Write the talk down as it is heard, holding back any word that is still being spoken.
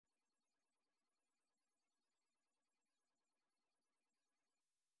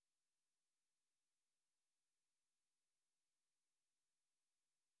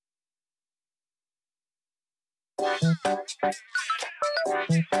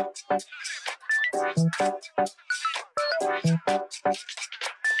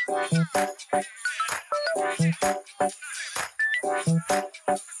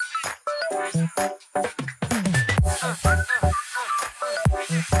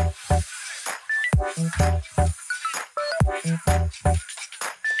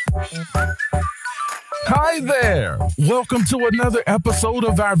Hi there! Welcome to another episode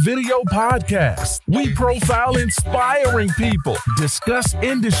of our video podcast. We profile inspiring people, discuss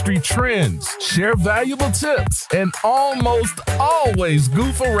industry trends, share valuable tips, and almost always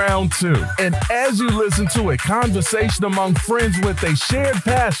goof around too. And as you listen to a conversation among friends with a shared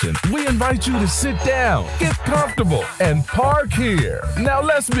passion, we invite you to sit down, get comfortable, and park here. Now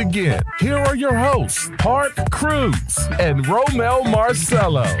let's begin. Here are your hosts, Park Cruz and Romel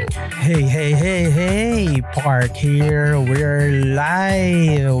Marcelo. Hey, Park here. We're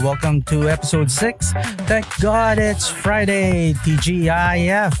live. Welcome to episode 6. Thank God it's Friday,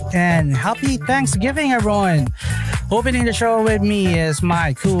 TGIF, and happy Thanksgiving, everyone. Opening the show with me is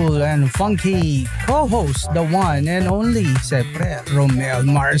my cool and funky co-host, the one and only, siyempre, Romel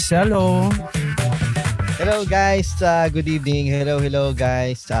Marcelo. Hello guys, good evening. Hello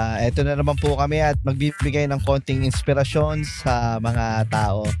guys. Eto na naman po kami at magbibigay ng konting inspirasyon sa mga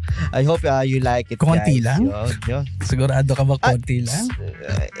tao. I hope you like it, konti guys. Lang? Yun. Sigurado ka ba konti lang?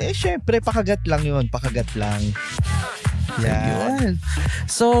 Syempre, pakagat lang yun. Pakagat lang. Yeah.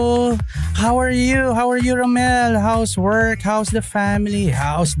 So, how are you? How are you, Romel? How's work? How's the family?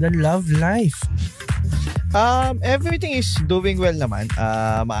 How's the love life? Everything is doing well naman.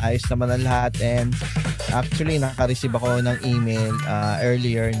 Maayos naman ang lahat, and actually naka-receive ako ng email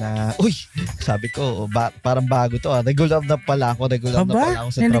earlier na sabi ko parang bago to. Regular na pala ako sa trabaho.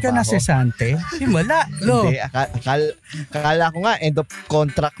 Hindi ka nasesante? Wala. Hindi, akala ko nga end of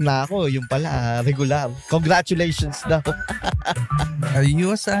contract na ako. Yung pala regular. Congratulations daw.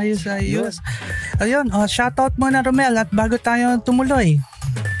 Ayos. Ayun, shoutout mo na, Romel, at bago tayo tumuloy.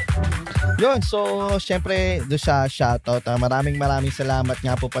 Yun, so syempre doon sa shoutout, maraming salamat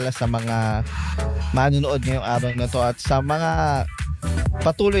nga po pala sa mga manonood ngayong araw na to at sa mga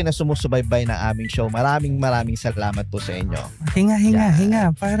patuloy na sumusubaybay ng aming show. Maraming salamat po sa inyo.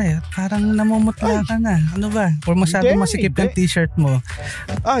 Hinga, pare. Parang namumutla ka na. Ano ba? Or masyadong masikip yung t-shirt mo.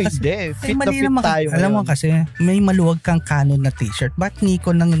 Hindi. Fit na fit tayo. Alam mo kasi, may maluwag kang Canon na t-shirt. Ba't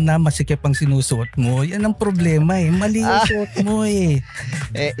Nikon nang na masikip ang sinusuot mo? Yan ang problema eh. Mali yung suot mo eh.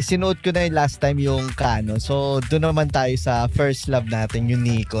 Sinuot ko na yung last time yung Canon. So, doon naman tayo sa first love natin, yung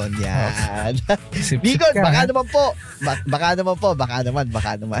Nikon. Yan. Nikon, baka naman po. Baka naman.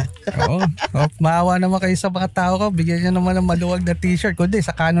 Maawa naman kayo sa mga tao ko. Bigyan nyo naman ng maluwag na t-shirt. Kundi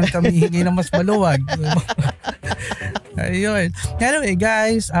sa Canon kami hingi na mas maluwag. Ayun. Anyway,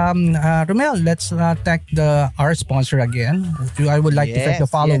 guys, Romel, let's thank our sponsor again. I would like to thank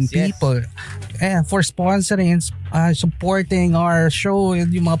the following people for sponsoring, supporting our show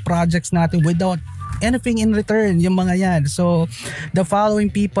and yung mga projects natin without anything in return, yung mga yan. So, the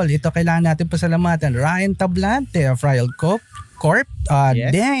following people, ito kailangan natin pasalamatan. Ryan Tablante of Royal Corp,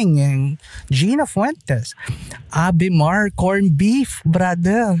 Deng, Gina Fuentes, Abimar Corn Beef,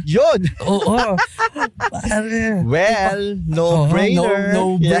 brother. Yun! Oo. Well, no-brainer.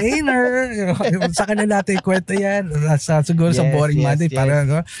 No-brainer. Saka na natin kwento yan. Siguro sa Boring Monday. Para,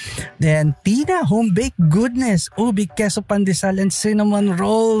 no? Then, Tina Home Baked Goodness, ubi, queso pandesal, and cinnamon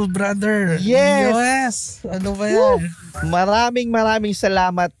roll, brother. Yes! Ano ba yan? Maraming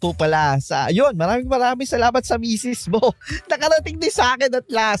salamat po pala sa, maraming salamat sa misis mo. Nakarating din sa akin at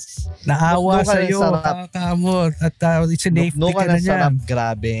last. Naawa sa iyo, kamot. At isinafety ka na niya.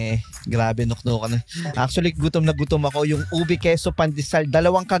 Grabe, nukno ka na. Actually, gutom na gutom ako. Yung ubi queso pandesal, 2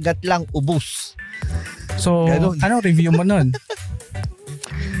 kagat lang, ubus. So, anong review mo nun?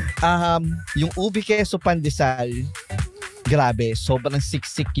 Yung ubi queso pandesal, grabe, sobrang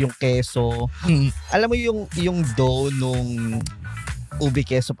siksik yung keso. Alam mo yung dough nung ubi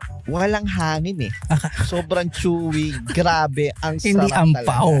queso, walang hangin eh. Sobrang chewy, grabe, ang sarap talaga. Hindi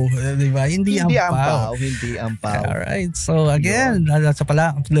ampaw, di ba? Hindi ampaw. Alright, so again,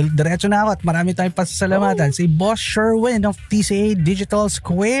 diretso na ako at marami tayong pasasalamatan. Si Boss Sherwin of TCA Digital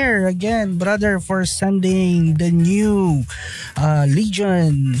Square, again, brother, for sending the new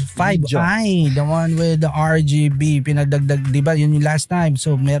Legion 5i, the one with the RGB, pinadagdag, di ba? Yun yung last time.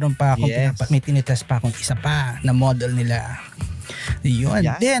 So meron pa akong, may tinitest pa akong isa pa na model nila. Yun.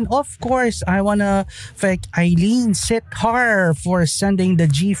 Yeah. Then, of course, I wanna thank Eileen Sithar for sending the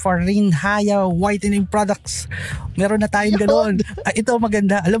G4 Haya whitening products. Meron na tayong ganoon. Ito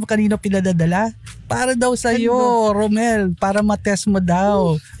maganda. Alam mo kanino pinadadala? Para daw sa'yo, Romel, para matest mo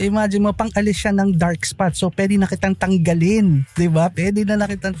daw. Imagine mo, pang-alis siya ng dark spot. So, pwede na kitang tanggalin. Diba? Pwede na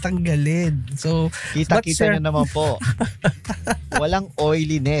kitang tanggalin. So, kita-kita nyo naman po. Walang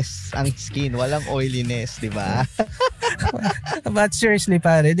oiliness ang skin. Walang oiliness, diba? But seriously,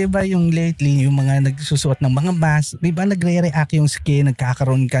 pare, diba yung lately, yung mga nagsusuot ng mga mask, diba nagre-react yung skin,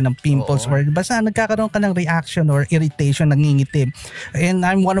 nagkakaroon ka ng pimples, or basta nagkakaroon ka ng reaction or irritation, nangingitim. And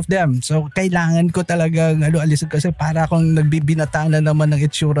I'm one of them. So, kailangan ko talagang alisin kasi para akong nagbibinata na naman ng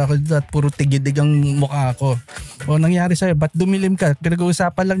itsura ko at puro tigidig ang mukha ko. O nangyari sa'yo, ba't dumilim ka?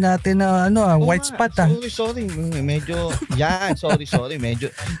 Pinag-uusapan lang natin na white spot Sorry. Medyo, sorry. Medyo,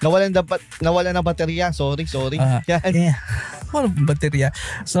 nawalan na baterya. Sorry. Baterya.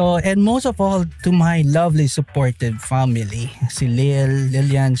 So, and most of all, to my lovely supportive family, si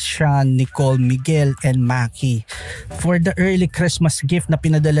Lilian, Sean, Nicole, Miguel, and Maki. For the early Christmas gift na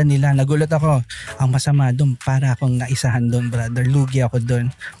pinadala nila, nagulat ako. Ang masama doon, para akong naisahan doon, brother. Lugi ako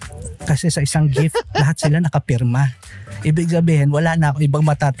doon. Kasi sa isang gift, lahat sila nakapirma. Ibig sabihin, wala na ako ibang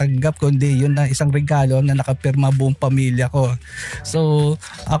matatanggap kundi yun na isang regalo na nakapirma buong pamilya ko. So,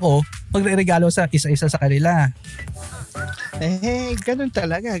 ako, magre-regalo sa isa-isa sa kanila. Ganun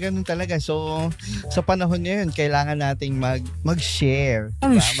talaga. So, sa panahon ngayon, kailangan nating mag-share.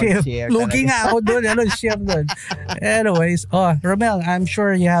 Share? Lugi nga ako doon. Share doon. Anyways, Romel, I'm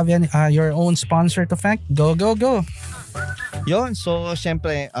sure you have your own sponsor to thank. Go. Yun, so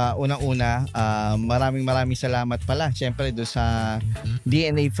syempre unang-una maraming salamat pala syempre do sa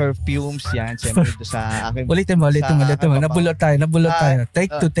DNA Perfumes yan, syempre do sa akin. Ulitin mo. Nabulot tayo.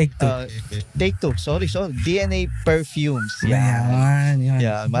 Take two. Sorry. DNA Perfumes. Yan.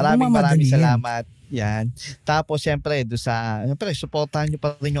 Maraming salamat. Yan. Tapos syempre supportahan niyo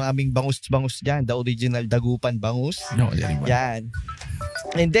pa rin yung aming bangus diyan, the original Dagupan Bangus. Yan.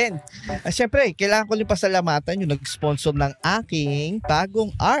 And then, syempre, kailangan ko rin pasalamatan yung nag-sponsor ng aking bagong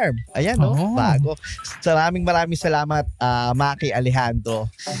arm. Ayan, bago. Maraming salamat, Maki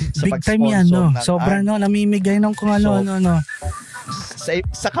Alejandro. Sa big time yan, Sobrang namimigay ng kung ano.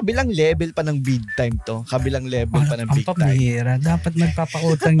 Sa kabilang level pa ng big time to. Ang pabihira. Dapat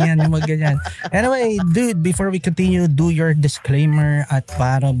magpapautang yan yung ganyan. Anyway, dude, before we continue, do your disclaimer at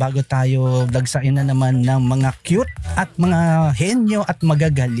bago tayo dagsain na naman ng mga cute at mga henyo at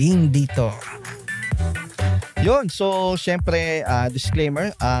magagaling dito. Yun, so syempre,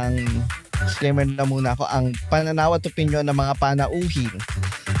 disclaimer na muna ako. Ang pananaw at opinyon ng mga panauhin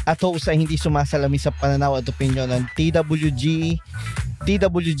at host ay hindi sumasalamin sa pananaw at opinyon ng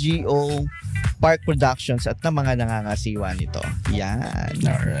TWGO, Park Productions at ng mga nangangasiwa nito. Yan.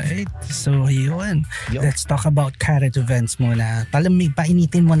 Alright. So, yun. Let's talk about current events muna.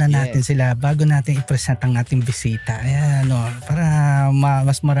 Painitin muna natin sila bago natin i-present ang ating bisita. Ayan, para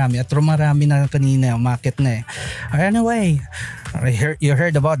mas marami. At marami na kanina, market na eh. Anyway, you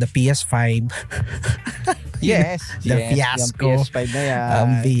heard about the PS5. Yes. The fiasco. Yung PS5 na yan.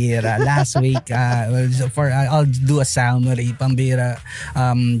 Pambira. Last week, I'll do a summary. Pambira,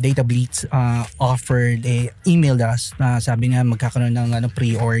 Data Blitz emailed us na sabi nga magkakaroon ng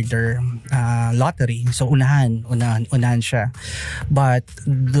pre-order lottery. So, unahan siya. But,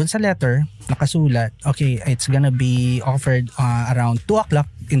 dun sa letter, nakasulat, okay, it's gonna be offered around 2 o'clock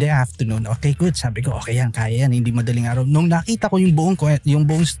in the afternoon. Okay, good. Sabi ko, okay yan, kaya yan. Hindi madaling araw. Nung nakita ko yung buong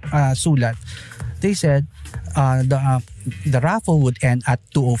sulat, they said the raffle would end at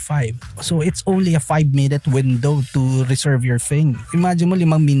 2:05. So it's only a 5-minute window to reserve your thing. Imagine mo 5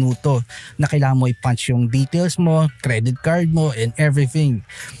 minuto na kailangan mo i-punch yung details mo, credit card mo, and everything.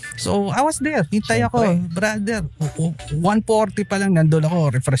 So I was there. Hintay ako, brother. 1:40 pa lang nandun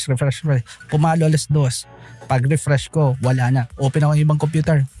ako. Refresh. Pumalo 2:00. Pag-refresh ko, wala na. Open ako yung ibang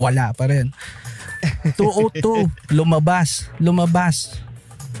computer, wala pa rin. 2:02, lumabas.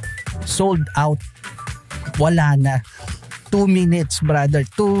 Sold out. Wala na. 2 minutes, brother.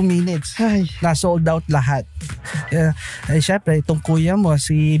 2 minutes. Na sold out lahat. Syempre, itong kuya mo,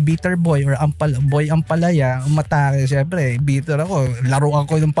 si Bitter Boy or Boy Ampalaya, umatake. Syempre, bitter ako. Laruan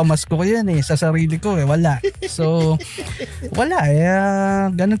ko yung pamasko ko yan sa sarili ko. Wala. So, wala.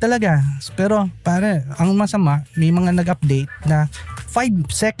 Ganun talaga. Pero, pare, ang masama, may mga nag-update na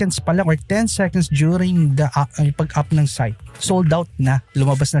 5 seconds pa lang or 10 seconds during the pag-up ng site, sold out na.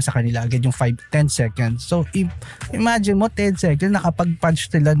 Lumabas na sa kanila agad yung 5-10 seconds. So, imagine mo, 10 seconds,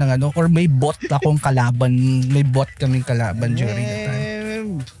 nakapag-punch sila ng or may bot akong kalaban. May bot kaming kalaban during the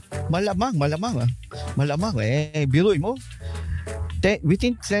time. Malamang. Biruin mo.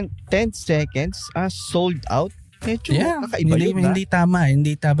 Within 10 seconds, sold out. medyo kakaiba yun. Hindi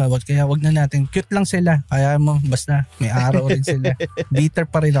tama. Kaya wag na natin. Cute lang sila. Kaya mo, basta may araw rin sila. Bitter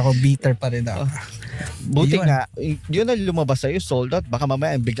pa rin ako. Buti nga, yun na lumabas sa'yo, sold out. Baka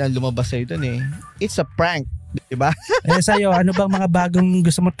mamaya biglang lumabas sa'yo dun eh. It's a prank. Diba? Sa'yo, ano bang mga bagong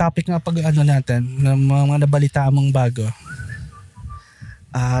gusto mong topic na natin? Mga nabalita mong bago?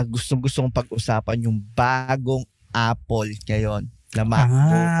 Gusto kong pag-usapan yung bagong Apple ngayon. Na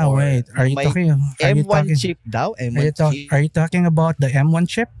MacBook. Wait. Are you talking? M1 chip daw? Are you talking about the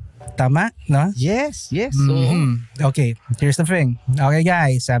M1 chip? Tama? No? Yes. Mm-hmm. Okay, here's the thing. Okay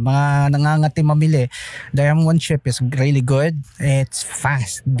guys, mga nangangati mamili, the M1 chip is really good. It's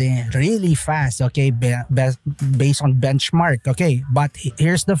fast. Really fast. Okay, based on benchmark. Okay, but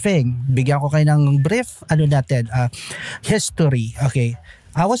here's the thing. Bigyan ko kayo ng brief, history. Okay.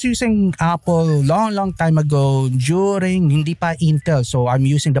 I was using Apple long time ago during hindi pa Intel. So I'm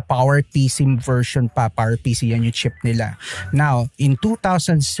using the PowerPC version pa. PowerPC yan yung chip nila. Now, in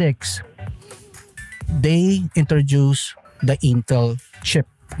 2006, they introduced the Intel chip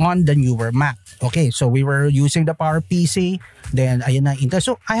on the newer Mac. Okay, so we were using the PowerPC. Then, ayan na Intel.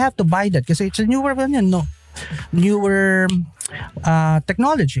 So I have to buy that kasi it's a newer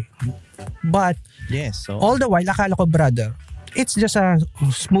technology. But, all the while, akala ko, brother, it's just a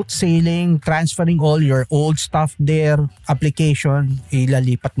smooth sailing, transferring all your old stuff there, application,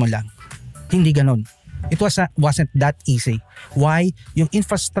 ilalipat mo lang. Hindi ganun. It wasn't that easy. Why? Yung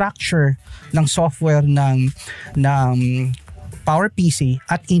infrastructure ng software ng PowerPC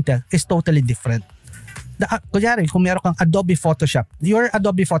at Intel is totally different. Kunyari, kung meron kang Adobe Photoshop, your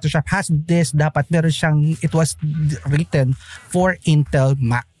Adobe Photoshop has this, dapat meron siyang, it was written for Intel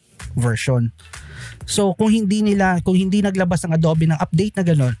Mac version. So kung hindi naglabas ng Adobe ng update na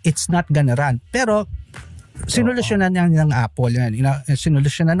gano'n, it's not gonna run. Pero sinolusyonan ng Apple yan.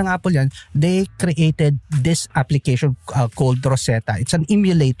 Sinolusyonan ng Apple yan. They created this application called Rosetta. It's an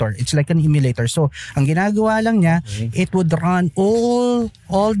emulator. It's like an emulator. So ang ginagawa lang niya, it would run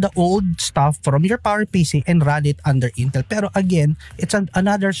all the old stuff from your PowerPC and run it under Intel. Pero again, it's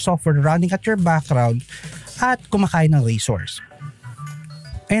another software running at your background at kumakain ng resource.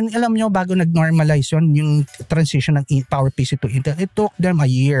 And alam nyo, bago nag-normalize yung transition ng PowerPC to Intel, it took them a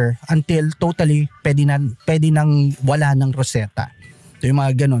year until totally pwede nang wala ng Rosetta. So yung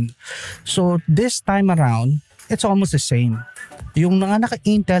mga ganun. So this time around, it's almost the same. Yung mga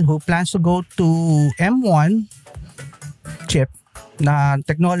naka-Intel who plans to go to M1 chip na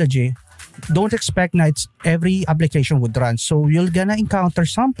technology, don't expect na it's every application would run. So you're gonna encounter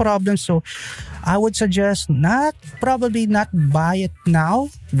some problems. So I would suggest probably not buy it now.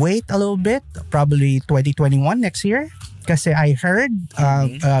 Wait a little bit, probably 2021 next year. Kasi I heard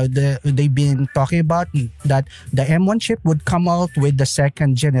they've been talking about that the M1 chip would come out with the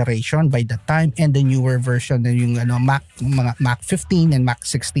second generation by the time, and the newer version na yung Mac 15 and Mac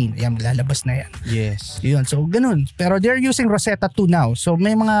 16. Yan, lalabas na yan. Yes. Yun, so ganun. Pero they're using Rosetta 2 now. So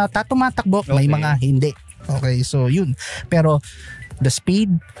may mga tumatakbo, may mga hindi. Okay, so yun. Pero the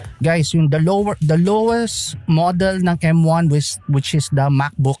speed, guys, yung the lowest model ng M1 which is the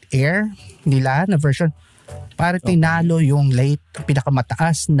MacBook Air nila na version, para tinalo yung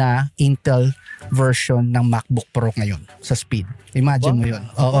pinakamataas na Intel version ng MacBook Pro ngayon sa speed. Imagine mo yun.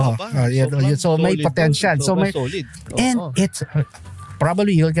 So may potential. So may solid. And it's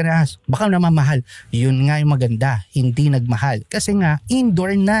probably you're gonna ask, baka naman mahal. Yun nga yung maganda, hindi nagmahal. Kasi nga,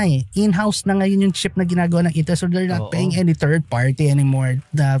 indoor na in-house na ngayon yung chip na ginagawa ng Intel. So they're not paying any third party anymore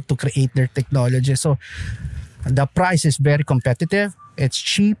to create their technology. So the price is very competitive. It's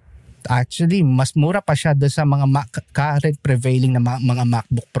cheap. Actually, mas mura pa siya doon sa mga current prevailing na mga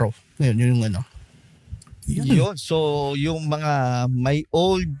MacBook Pro. Yun. So, yung mga may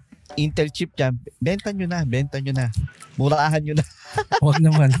old Intel chip dyan, benta nyo na. Murahan nyo na. Huwag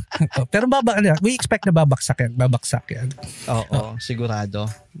naman. Pero we expect na babaksak yan. Oo, sigurado.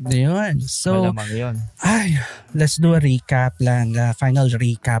 Yun. So, malamang yun. Let's do a recap lang. Final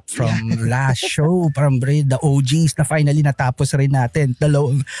recap from last show. From the OGs na finally natapos rin natin.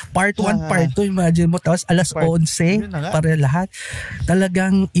 Part 1, part 2. Imagine mo. Tapos alas 11 para lahat.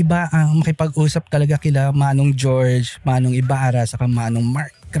 Talagang iba ang makipag-usap talaga kila Manong George, Manong Ibarra, saka Manong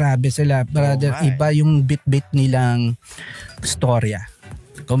Mark. Grabe sila, brother. Iba yung bit-bit nilang storya.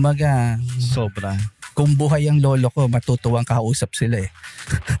 Kumaga, sobra. Kung buhay ang lolo ko, matutuwang kausap sila eh.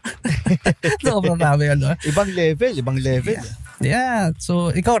 Sobrang rami ano. Ibang level. Yeah.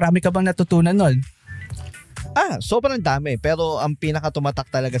 So, ikaw, rami ka bang natutunan nun? Sobrang dami. Pero ang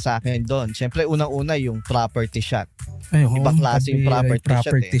pinakatumatak talaga sa akin doon, syempre unang-una yung property shot. Ibang klase yung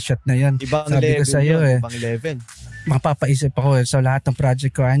property shot na yan. Ibang Sabi level ko sa'yo ibang level. mapapaisip ako sa lahat ng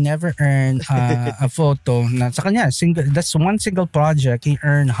project ko. I never earned a photo na sa kanya that's one single project. He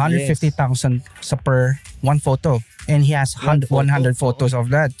earned 150,000 sa per one photo, and he has 100 photos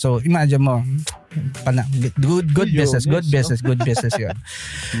of that. So imagine mo, good business yun.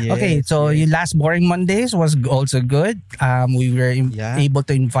 Okay, so yung last Boring Mondays was also good. We were able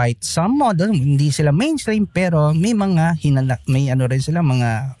to invite some models. Hindi sila mainstream, pero may mga may ano rin sila,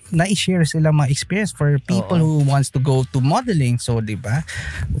 mga na-share sila mga experience for people who wants to go to modeling. So, di ba?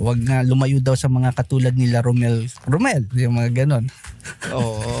 Huwag nga lumayo daw sa mga katulad nila Romel, yung mga ganon.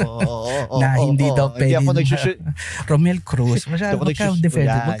 Na hindi daw pwede. Romel Cruz.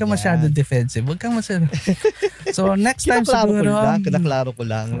 Huwag ka masyado defensive. So, next time siguro. Kinaklaro ko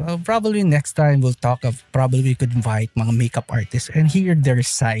lang. Probably next time we'll talk of, probably we could invite mga makeup artists and hear their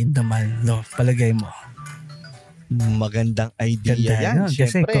side naman. No, palagay mo. Magandang idea yan.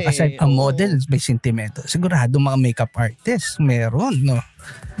 Kasi kung aside ang model, may sentimento. Sigurado mga makeup artists, meron, no?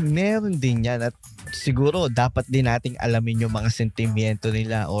 Meron din yan. At siguro dapat din nating alamin yung mga sentimento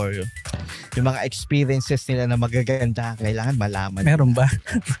nila or yung mga experiences nila na magaganda. Kailangan malaman. Meron ba?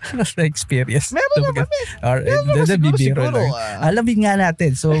 Na experience? Meron naman. Siguro. Alamin nga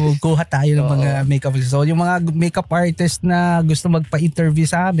natin. So, kuha tayo ng mga makeup artists. So, yung mga makeup artists na gusto magpa-interview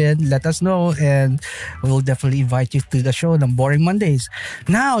sa amin, let us know and we'll definitely invite you to the show ng Boring Mondays.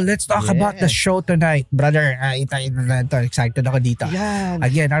 Now, let's talk about the show tonight. Brother, excited ako dito. Yan.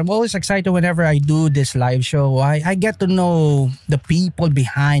 Again, I'm always excited whenever I do this live show. I get to know the people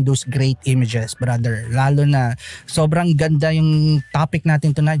behind those great images, brother. Lalo na sobrang ganda yung topic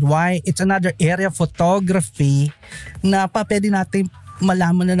natin tonight. Why? It's another area of photography na pwede natin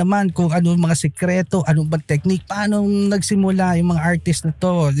malaman na naman kung ano mga sekreto, anong bang technique, paano nagsimula yung mga artist na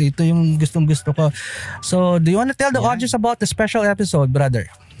to. Ito yung gustong-gusto ko. So, do you want to tell the audience about the special episode, brother?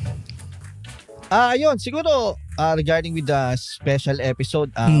 Yun, siguro regarding with the special episode,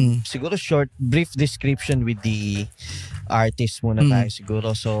 siguro short, brief description with the artist muna tayo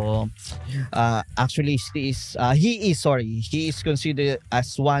siguro. So, actually, he is considered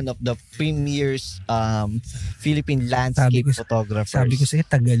as one of the premier Philippine landscape photographers. Sabi ko sa'yo,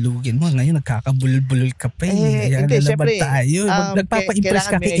 Tagalogin mo. Ngayon, nagkakabulol-bulol ka pa. Hindi, syempre. Tayo. Nagpapa-impress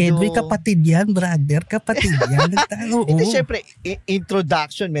ka kay Edwin. Kapatid yan, brother. Kapatid yan. Hindi, syempre,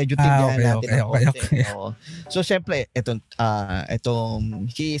 introduction, medyo tingnan natin. Okay. So, syempre,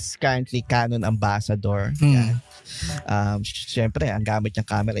 he is currently Canon ambassador. Yan. Syempre, ang gamit niyang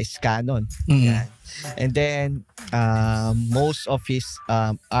camera is Canon. Yan. And then, most of his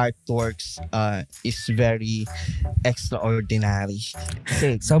artworks is very extraordinary.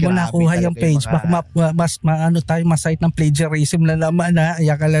 So, mo nakuha yung page. Baka masite ng plagiarism na naman, ha?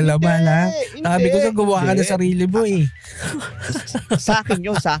 Ayak ka na naman, ha? Sabi ko na gumawa ka na sarili mo, eh. Sa akin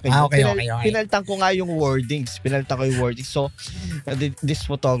yun. Okay. Pinalitan ko nga yung wordings. So, this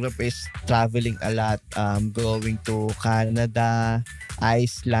photographer is traveling a lot, going to Canada,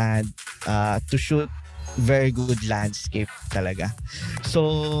 Iceland, to shoot very good landscape talaga.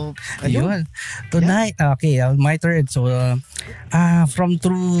 So, ayun. Tonight, okay, my turn. So, from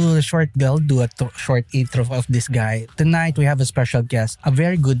through the short bell, do a short intro of this guy. Tonight, we have a special guest, a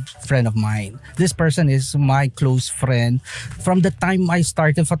very good friend of mine. This person is my close friend. From the time I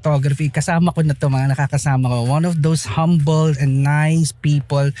started photography, kasama ko na to, mga nakakasama ko. One of those humble and nice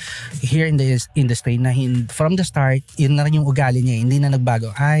people here in the industry na from the start, yun na rin yung ugali niya. Hindi na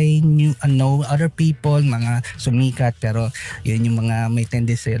nagbago. I know other people, mga sumikat, pero yun yung mga may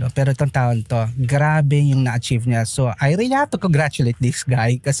tendency. Pero itong taon to, grabe yung na-achieve niya. So, I really have to congratulate this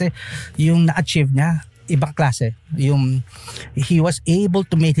guy kasi yung na-achieve niya, ibang klase. He was able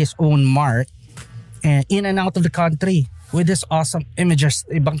to make his own mark in and out of the country with this awesome images,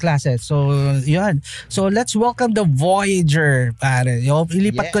 ibang klase. So, yun. So, let's welcome the Voyager, pare.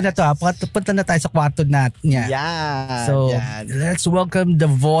 Ilipat ko na to, punta na tayo sa kwarto niya. Yeah. So, let's welcome the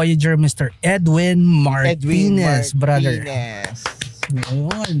Voyager, Mr. Edwin Martinez, brother.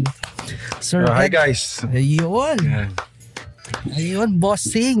 Ayun. Sir, hi guys. Ayun. Ayun,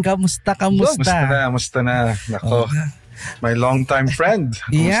 bossing. Kamusta? Kamusta na? Nako. My long-time friend.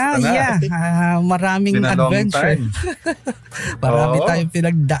 Maraming adventure. Marami tayong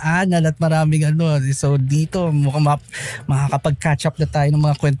pinagdaanan at maraming So dito, mukhang makakapag-catch up na tayo ng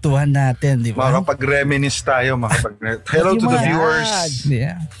mga kwentuhan natin, di ba? Makakapag-reminisce tayo. Hello to the viewers.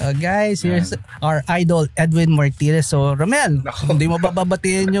 Yeah. Guys, here's our idol, Edwin Martinez. So, Romel, hindi mo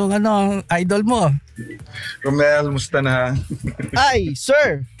bababatiin yung idol mo? Romel, musta na? Ay,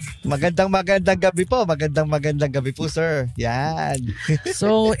 sir! Magandang gabi po. Magandang gabi po, sir. Yan.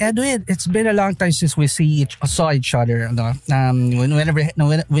 So, Edwin, it's been a long time since we saw each other. No?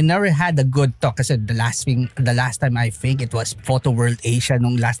 We never had a good talk kasi the last time I think it was Photo World Asia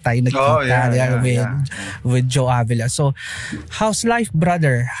nung last time nagkita with Joe Avila. So, how's life,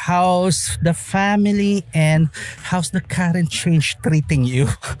 brother? How's the family and how's the current change treating you?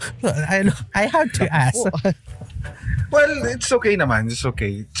 I have to ask. Well, it's okay naman. It's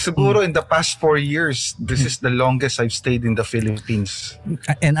okay. Siguro in the past 4 years, this is the longest I've stayed in the Philippines.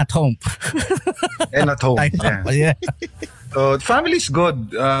 And at home. Yeah. So family's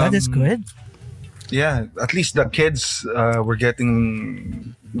good. That is good. Yeah, at least the kids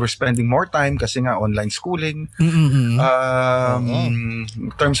we're spending more time kasi nga online schooling. In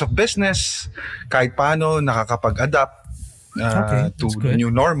terms of business, kahit paano nakakapag-adapt to the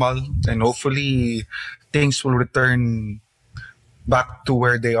new normal, and hopefully things will return back to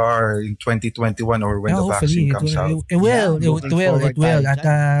where they are in 2021 or when the vaccine comes out. It will. At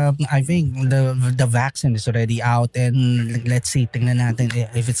I think the vaccine is already out, and let's see, tingnan natin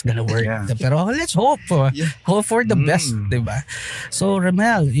if it's gonna work. Yeah. Pero let's hope for the best, diba? So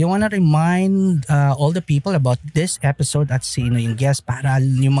Romel, you wanna remind all the people about this episode at sino yung guest para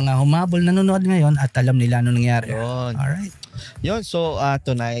yung mga humabol nanonood ngayon at alam nila ano nangyari. All right. So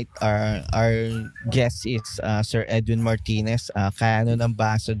tonight our guest is Sir Edwin Martinez, Canon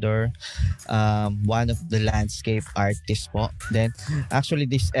Ambassador, one of the landscape artists po. Then actually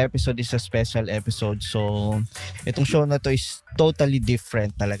this episode is a special episode, so itong show na to is totally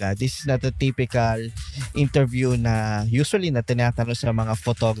different talaga. This is not a typical interview na usually na tinatanong sa mga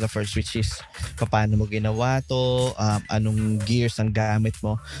photographers, which is paano mo ginawa to, anong gears ang gamit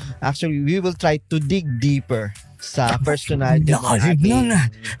mo. Actually, we will try to dig deeper sa personality.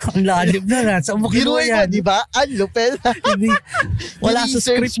 Ang lalim na. Saan mo kinuha yan? Diba? Ang lupel. Wala sa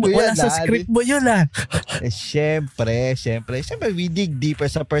script mo yun Siyempre, we dig deeper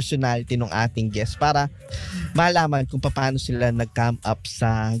sa personality ng ating guest para malaman kung paano sila nag-come up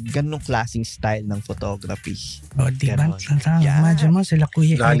sa ganung klaseng style ng photography. Diba? Imagine mo sila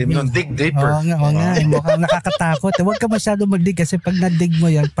Kuya lalim nun, dig deeper. Oo nga. Mukhang nakakatakot. Huwag ka masyado mag-dig kasi pag na-dig mo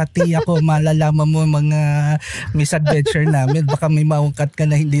yan, pati ako malalaman mo mga misadventure namin. Baka may maungkat ka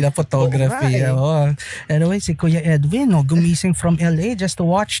na hindi na photography. Anyway, si Kuya Edwin, gumising from LA just to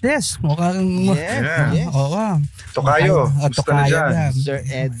watch this. Mukhang... Yes. Tokayo. Tokayo na. Sir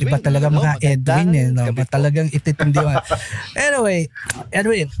Edwin. Iba talaga mga Edwin. Talagang ititindiwan. Anyway,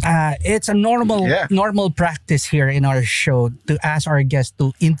 Edwin, it's a normal practice here in our show to ask our guests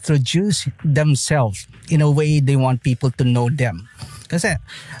to introduce themselves in a way they want people to know them. Kasi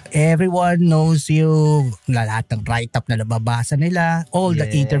everyone knows you, lahat ng write-up na nababasa nila, all the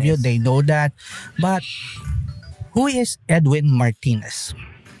interview, they know that. But who is Edwin Martinez?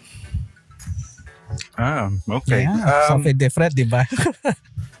 Okay. Yeah, something different, di ba?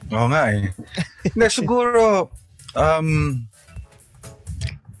 Oo nga eh. Siguro,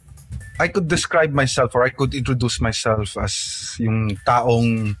 I could describe myself or I could introduce myself as yung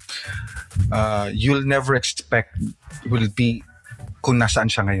taong you'll never expect will be kung nasaan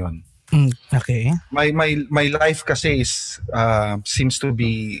siya ngayon. Okay. My life kasi is seems to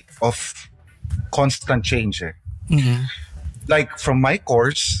be of constant change. Mm-hmm. Like from my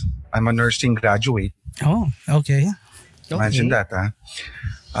course, I'm a nursing graduate. Oh, okay. Imagine that,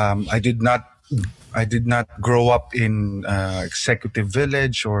 I did not grow up in Executive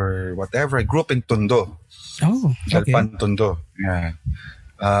Village or whatever. I grew up in Tondo. Oh, okay. Jalpan, Tondo. Yeah.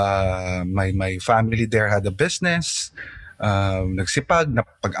 My family there had a business. Nagsipag,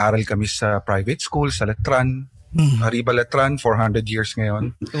 napag-aral kami sa private school sa Letran. Arriba Letran, 400 years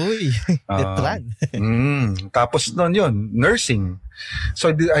ngayon. Uy, Letran. Tapos noon yun, nursing. So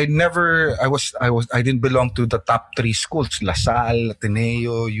I didn't belong to the top 3 schools, LaSalle,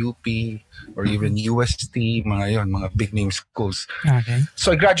 Ateneo, UP, or even UST, mga big name schools. Okay.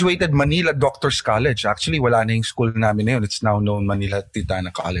 So I graduated Manila Doctors College. Actually, wala na yung school namin na yun. It's now known Manila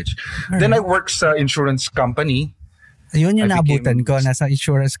Titana College. Right. Then I worked sa insurance company. Yun yung naabutan ko. Nasa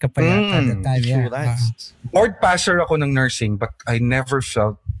insurance ka pa yata at the time. Yeah. Board passer ako ng nursing, but I never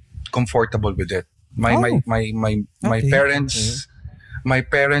felt comfortable with it. My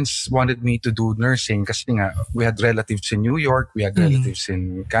parents wanted me to do nursing kasi nga we had relatives in New York, we had relatives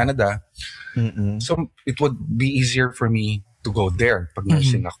in Canada. So it would be easier for me to go there pag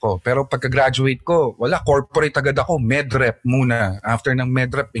nursing ako. Pero pagka-graduate ko, wala, corporate agad ako, medrep muna. After ng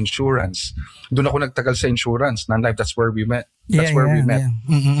medrep, insurance. Doon ako nagtagal sa insurance. Non-life, that's where we met. That's where we met.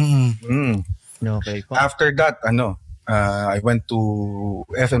 Okay. After that, I went to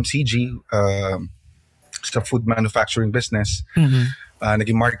FMCG, sa food manufacturing business.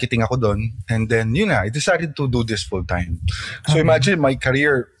 Naging marketing ako doon. And then, I decided to do this full time. So imagine my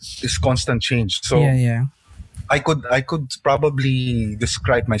career is constant change. So I could probably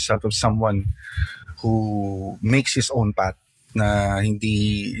describe myself as someone who makes his own path, na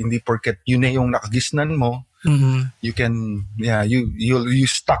hindi porket yun na yung nakagisnan mo, you can you're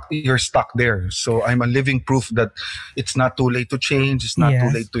stuck there. So I'm a living proof that it's not too late to change, it's not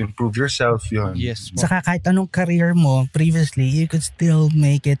too late to improve yourself. Yun. Yes. Saka kahit anong career mo previously, you could still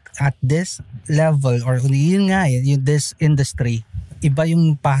make it at this level, or yun nga this industry. Iba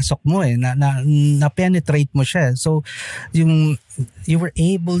yung pasok mo na penetrate mo siya. So you were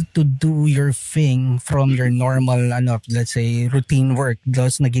able to do your thing from your normal let's say routine work,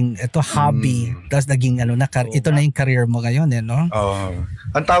 tapos naging ito hobby, tapos naging ito na yung career mo ngayon no?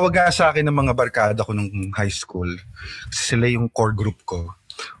 Ang tawag nga sa akin ng mga barkada ko nung high school, sila yung core group ko,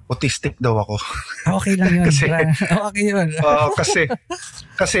 autistic daw ako. Okay lang yun. Okay yun.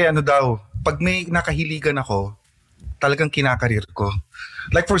 Kasi daw, pag may nakahiligan ako, talagang kinakarir ko.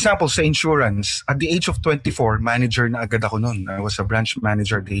 Like for example, sa insurance, at the age of 24, manager na agad ako noon. I was a branch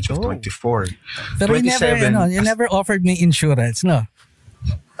manager at the age of 24. Pero 27, you never offered me insurance, no?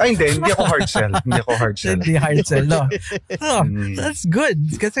 Ay, hindi ako hard sell. Hindi hard sell, no? That's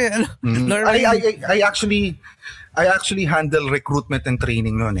good. Kasi, I actually handle recruitment and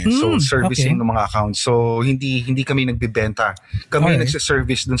training noon So servicing ng mga accounts. So hindi kami nagbebenta. Kami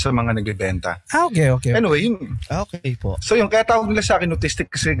nagse-service dun sa mga nagbebenta. Okay. Anyway, okay po. So yung kaya tawag nila sa akin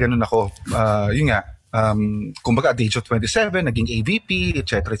autistic kasi ganun ako. Yun nga. Kumbaga at the age of 27, naging AVP,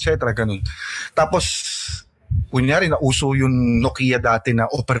 etc. ganun. Tapos kunyari nauso yung Nokia dati na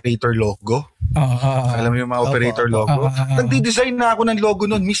operator logo. Alam mo yung mga operator logo? Nagdi-design na ako ng logo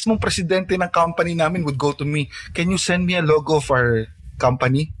nun. Mismong presidente ng company namin would go to me, "Can you send me a logo of our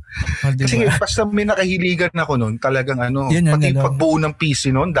company?" Kasi basta may nakahiligan ako nun, talagang pati pagbuo ng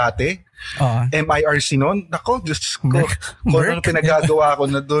PC nun dati, MIRC nun, nako, Diyos ko, kung ano pinagagawa ko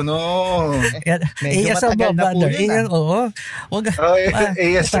na doon, ASL ba, brother?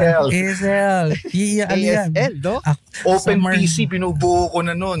 ASL. ASL, no? Open PC, binubuo ko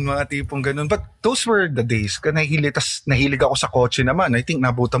na noon, mga tipong ganun. But those were the days. Nahilig ako sa kotse naman. I think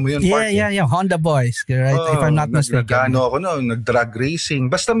nabutan mo yun, Park. Yeah. Honda Boys, right? If I'm not mistaken. Nag-drag racing.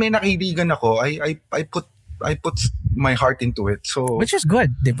 Basta may nakahiligan ako, I put my heart into it. So, which is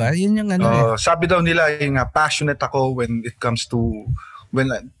good, di ba? Yun yung sabi daw nila, passionate ako when it comes to,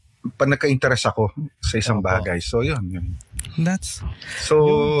 pag nagka-interest ako sa isang bagay. So, yun. That's...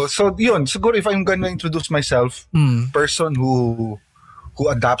 So, yun. Siguro if I'm gonna introduce myself, person who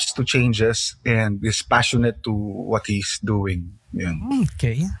adapts to changes and is passionate to what he's doing. Yun.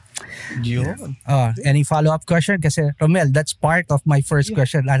 Okay. Yun. Any follow-up question? Kasi Romel, that's part of my first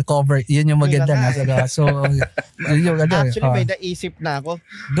question. I'll cover. Yun yung maganda na. So, actually, may naisip na ako.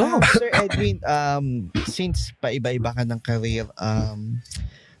 Go. Sir Edwin, since paiba-iba ka ng career,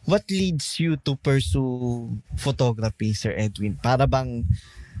 what leads you to pursue photography, Sir Edwin? Para bang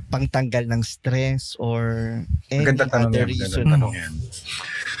pangtanggal ng stress or any other reason?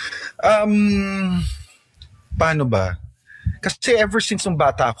 Paano ba? Kasi ever since nung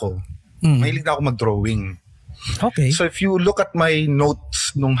bata ako, mahilig na ako mag-drawing. Okay. So if you look at my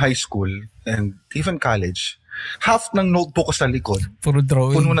notes nung high school and even college, half ng notebook ko sa likod, puro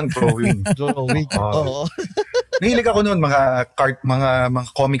drawing. Puno ng drawing. Oo. Nahilig ako noon mga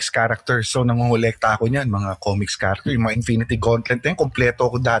comics characters. So nangongolekta ako niyan, mga comics characters, yung mga Infinity Gauntlet,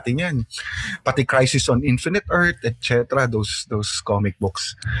 kompleto ako dati niyan. Pati Crisis on Infinite Earth, etc. Those comic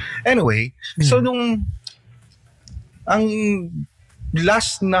books. Anyway, so ang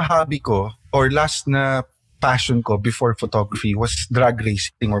last na hobby ko or last na passion ko before photography was drag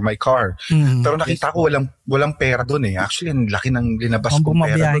racing or my car. Pero nakita ko walang pera doon eh. Actually, ang laki ng linabas kong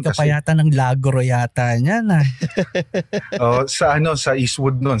pera doon. Bumabiyahe ka pa yata ng Lagro yata niyan ah. Sa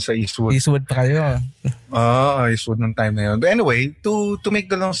Eastwood noon, sa Eastwood. Eastwood pa kayo. Eastwood nung time na yun. But anyway, to make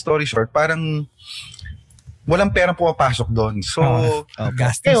the long story short, parang walang perang pumapasok doon. So,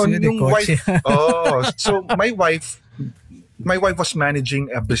 gastos yun yung wife. So my wife was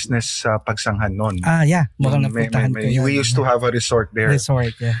managing a business sa Pagsanghan noon. Yeah. Mukhang napuntahan ko yan. We used to have a resort there.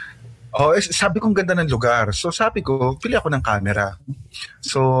 Resort, yeah. Sabi ko, ganda ng lugar. So sabi ko, pili ako ng camera.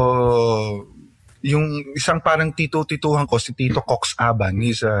 So, yung isang parang tituhan ko, si Tito Cox Aban,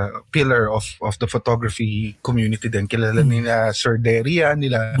 he's a pillar of the photography community din. Kilala nila Sir Derian,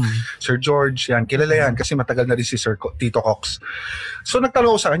 nila Sir George, yan. Kilala yan kasi matagal na rin si Tito Cox. So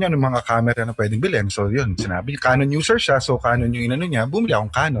nagtanong ko sa kanya ng mga camera na pwedeng bilhin. So yun, sinabi, Canon user siya. So Canon yung inano niya, bumili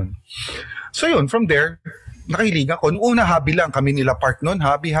akong Canon. So yun, from there, nakahiligan ko. Noong una, hobby lang. Kami nila Park noon.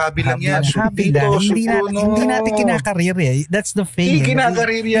 Hobby lang yan. Hobby lang. Hindi natin kinakarir eh. That's the thing. Hindi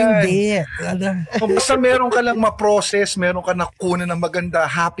kinakarir yan. Hindi. Basta meron ka lang ma-process, meron ka nakukunan ng maganda,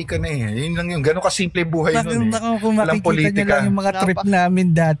 happy ka na eh. Yun lang yun. Gano'n kasimple buhay nun eh. Kung makikita nyo lang yung mga trip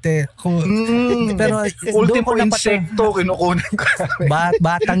namin dati. Pero ultimo insekto, kinukunan ka.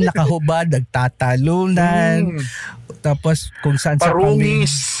 Batang nakahubad, nagtatalunan. Tapos kung saan sa kami.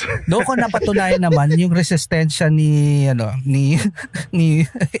 Doon ko napatunayan naman yung resistensya ni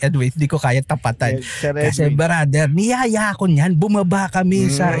Edwin, hindi ko kaya tapatan. Kasi brother, niyaya ko niyan, bumaba kami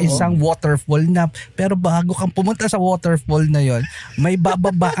sa isang waterfall na, pero bago kang pumunta sa waterfall na yon, may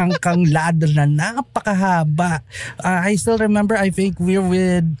bababaan kang ladder na napakahaba. I still remember, I think we're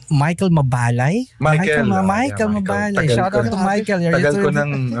with Michael Mabalay. Michael Mabalay. Shout out to Michael. Tagal ko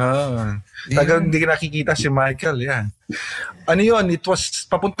nang tagal hindi nakikita si Michael, yeah. Ano yun, it was,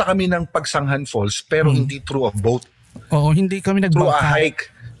 papunta kami ng Pagsanghan Falls, pero hindi through a boat. Oo, hindi kami through a hike.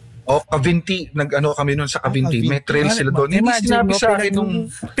 Cavinti, kami noon sa Cavinti. May trail sila doon. Hindi sinabi sa akin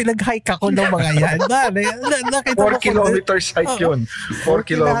nung pinag-hike ako ng mga yan. 4 kilometers hike yun. 4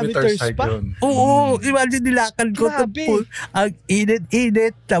 kilometers hike yun. Oo, imagine nilakan ko. Ang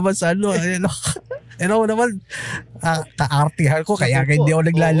init-init. Tapos naman, kaartihan ko, kaya hindi ako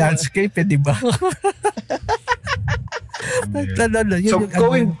nagla-landscape, di ba? So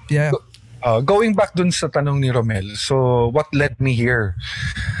going back dun sa tanong ni Romel, so what led me here?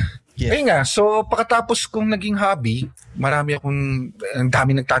 Ayun nga, so pagkatapos kong naging hobby, ang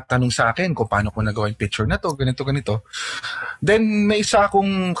dami nagtatanong sa akin kung paano ko nagawa yung picture na to, ganito. Then may isa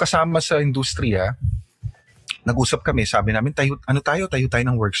akong kasama sa industriya, nag-usap kami, sabi namin, tayo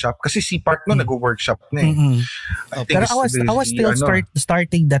ng workshop. Kasi si Park no, nag-workshop na eh. Pero I was still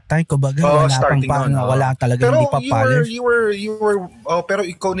starting that time. Kumbaga, wala talaga, hindi pa polish. You were, pero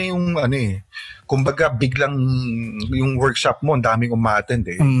ikaw na yung, kumbaga, biglang yung workshop mo, ang daming umattend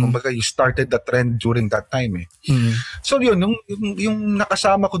eh. Kumbaga, you started the trend during that time eh. So yun, yung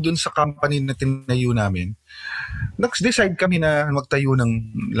nakasama ko dun sa company na tinayo namin, nag-decide kami na magtayo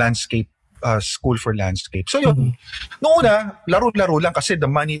ng landscape school for landscape. So yun, noong una, laro-laro lang kasi the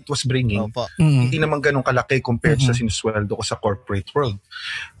money it was bringing, hindi naman ganun kalaki compared sa sinusweldo ko sa corporate world.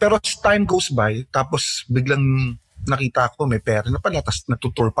 Pero as time goes by, tapos biglang nakita ko may pera na pala, tapos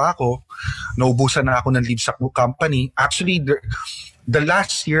natutour pa ako, naubusan na ako ng leave sa company. Actually, the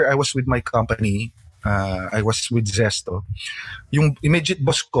last year I was with my company, I was with Zesto. Yung immediate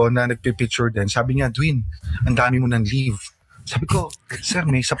boss ko na nagpipicture din, sabi niya, Dwayne, ang dami mo ng leave. Sabi ko, sir,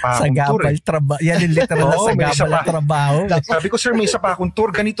 may isa pa akong tour eh. Yan yung literal na sagabal trabaho. Sabi ko, sir, may isa pa akong tour.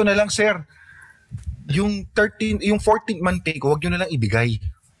 Ganito na lang, sir. Yung 14th month pay ko, huwag nyo na lang ibigay.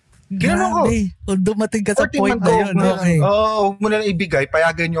 Ginanon ko. Kung dumating ka sa point na yun, okay. Huwag mo na lang ibigay.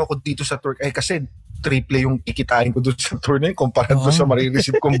 Payagan nyo ako dito sa tour. Kasi triple yung kikitain ko doon sa tour na yun compared doon sa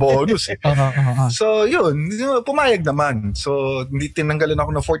marireceive kong bonus eh. So, yun. Pumayag naman. So, hindi tinanggalan ako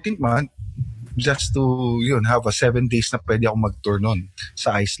ng 14th month. Just to have a 7 days na pwede ako mag-tour nun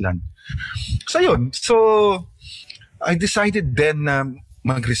sa Iceland. So yun, so I decided then na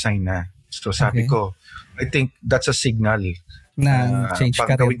mag-resign na. So sabi ko, I think that's a signal na change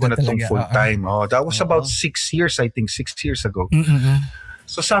career ko na itong full time. That was about 6 years, I think 6 years ago.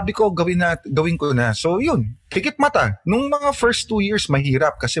 So sabi ko, gawin ko na. So yun, pikit mata. Nung mga first 2 years,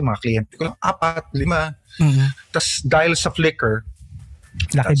 mahirap kasi mga kliyente ko lang, 4, 5. Tas dahil sa Flickr,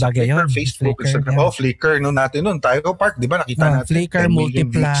 laki bagay yun. Facebook, Instagram. Flickr. Tayo Park, di ba? Nakita natin. Flickr,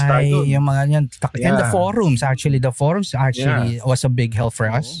 Multiply, yung mga yan. And the forums actually was a big help for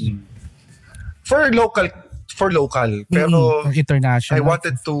us. For local. Pero international.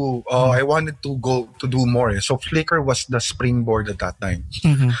 I wanted to go to do more. So Flickr was the springboard at that time.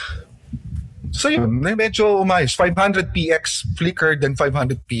 So yun, medyo umayos. 500px Flickr, then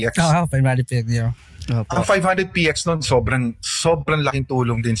 500px. 500px, yeah. Ang 500px nun, sobrang laking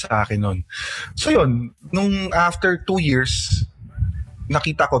tulong din sa akin nun. So yun, nung after 2 years,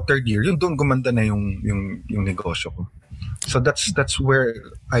 nakita ko 3rd year, yun doon gumanda na yung negosyo ko. So that's where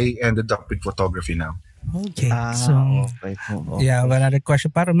I ended up with photography now. Okay. Yeah, another question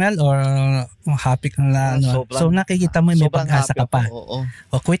para Mel or happy ka na so nakikita mo may pag-asa ka pa. O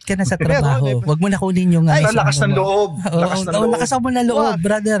quit ka na sa trabaho. Wag mo na kunin yung lakas ng loob. Lakas mo na loob,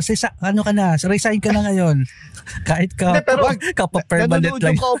 brother. Resign ka na ngayon. Kahit ka permanent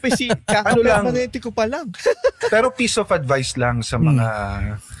lang. Permanente ko pa lang. Pero piece of advice lang sa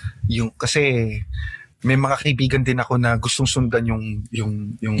mga kasi may mga kaibigan din ako na gustong sundan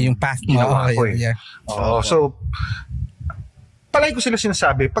yung path mo. So palagi ko sila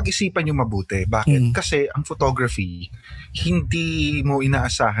sinasabi, pag-isipan nyo mabuti. Bakit? Kasi ang photography, hindi mo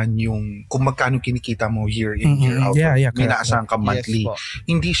inaasahan yung kung magkano kinikita mo year in, year out. May inaasahan ka monthly.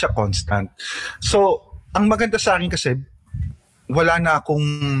 Hindi siya constant. So, ang maganda sa akin kasi, wala na akong,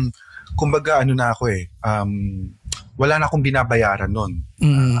 kumbaga wala na akong binabayaran nun.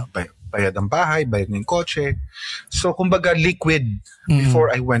 Bayad ang bahay, bayad ng kotse. So, kumbaga, liquid before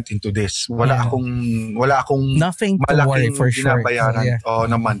I went into this. Wala akong nothing malaking for binabayaran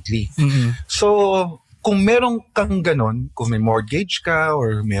na monthly. So, kung meron kang ganon, kung may mortgage ka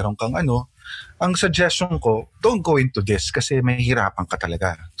or meron kang ang suggestion ko, don't go into this kasi mahihirapan ka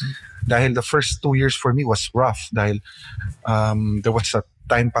talaga. Dahil the first 2 years for me was rough. Dahil there was a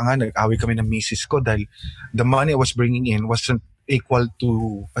time pa nga, nag-away kami ng misis ko dahil the money I was bringing in wasn't equal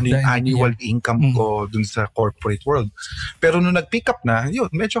to yung annual income ko dun sa corporate world. Pero nung nag-pick up na, yun,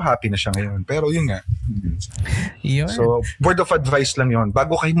 medyo happy na siya ngayon. Pero yun nga. So, word of advice lang yun.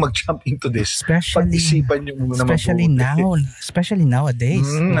 Bago kayo mag-jump into this, pag-isipan nyo muna mabuti. Especially nowadays.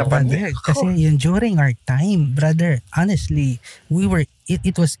 Kasi yun, during our time, brother, honestly,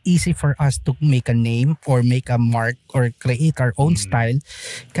 it was easy for us to make a name or make a mark or create our own style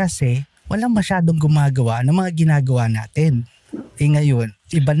kasi walang masyadong gumagawa ng mga ginagawa natin. Ngayon,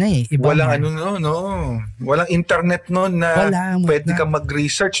 iba na Walang walang internet noon na pwede ka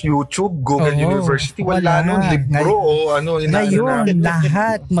mag-research, YouTube, Google University, wala noon, libro Ngayon,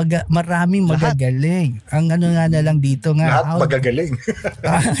 lahat, maraming magagaling. Ang nga na lang dito nga. Lahat magagaling.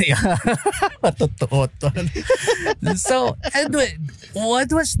 Totoo to. So, Edwin, what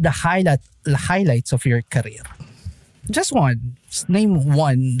was the highlights of your career? Just one. Name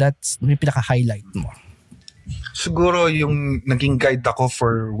one that's may pinaka-highlight mo. Siguro yung naging guide ako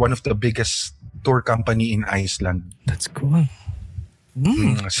for one of the biggest tour company in Iceland. That's cool.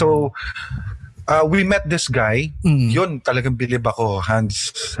 So, we met this guy. Yun, talagang bilib ako.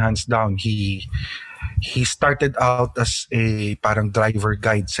 Hands down. He started out as a parang driver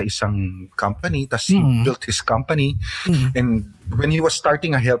guide sa isang company. Tapos he built his company. And when he was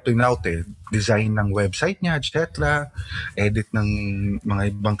starting, helped him out design ng website niya, etc. Edit ng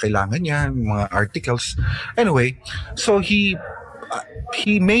mga ibang kailangan niya, mga articles. Anyway, so he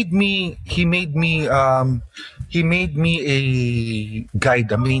made me a guide,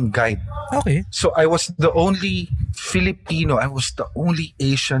 a main guide. Okay. So I was the only Filipino, I was the only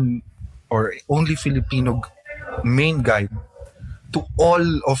Asian or only Filipino main guide to all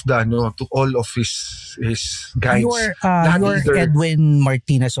of his guides. You were Edwin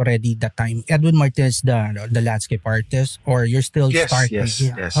Martinez already that time. Edwin Martinez, the landscape artist, or you're still starting?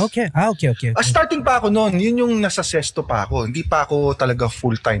 Yes. Okay. Okay. Starting pa ako noon. Yun yung nasa sesto pa ako. Hindi pa ako talaga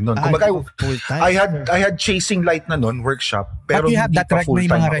full-time noon. Kumbaga, I had Chasing Light na noon, workshop. Pero you have that may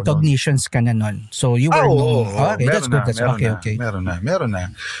mga recognitions ka na noon. So you were okay, that's good. Okay. Meron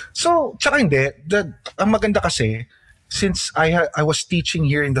na. So, tsaka hindi. Ang maganda kasi, since I was teaching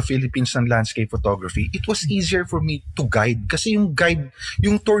here in the Philippines on landscape photography, it was easier for me to guide. Kasi yung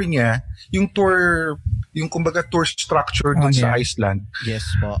tour niya, yung kumbaga tour structure dun sa Iceland. Yes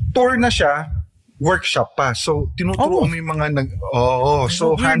po. Tour na siya, workshop pa. So, tinuturo mo yung mga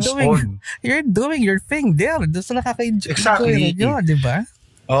so hands-on. You're doing your thing there. Doon sa nakaka-enjoy. Exactly. Di ba?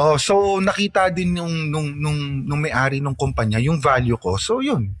 So nakita din nung may-ari ng kumpanya, yung value ko. So,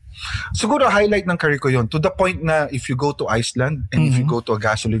 yun. Siguro highlight ng career ko yun to the point na if you go to Iceland and if you go to a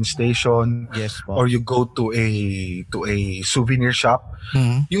gasoline station or you go to a souvenir shop,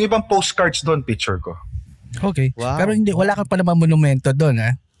 yung ibang postcards doon, picture ko. Okay. Wow. Pero wala ka pa naman monumento doon,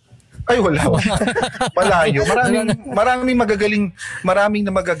 ha? Ay, wala. Malayo. Maraming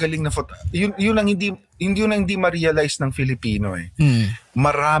na magagaling na photo. Yun lang hindi ma-realize ng Filipino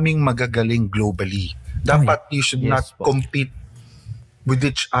Maraming magagaling globally. Dapat you should not compete with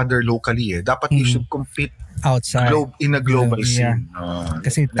each other locally Dapat you should compete outside in a global scene.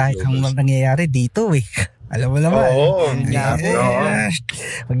 Kasi tayo ang nangyayari dito Alam mo naman.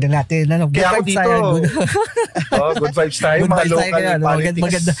 Wag na natin good vibes tayo. Good vibes tayo. Mga local politics.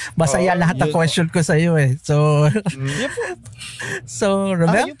 Maganda. Masaya lahat ng question ko sa iyo So,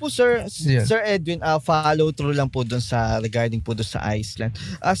 Romel? Yun po, Sir Edwin, follow through lang po regarding po doon sa Iceland.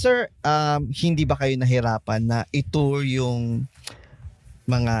 Sir, hindi ba kayo nahirapan na itour yung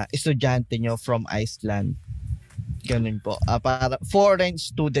mga estudyante nyo from Iceland? Ganun po. Para foreign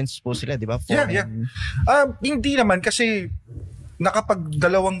students po sila, di ba? Yeah. Hindi naman kasi nakapag-2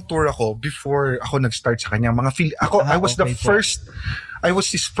 tour ako before ako nag-start sa kanya. I was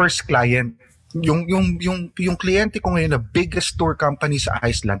his first client. yung kliyente ko ngayon na biggest tour company sa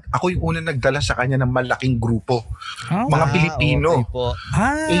Iceland, ako yung unang nagdala sa kanya ng malaking grupo. Mga Pilipino.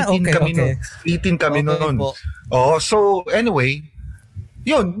 Okay 18 kami noon. 18 kami noon. So anyway,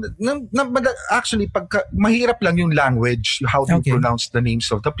 yun, actually mahirap lang yung language, how to pronounce the names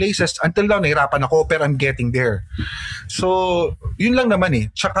of the places. Until now nahirapan ako, pero I'm getting there. So yun lang naman eh.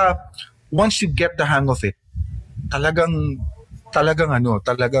 Tsaka once you get the hang of it, talagang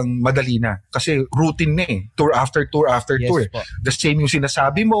madali na. Kasi routine na eh. Tour after tour after tour. Po. The same yung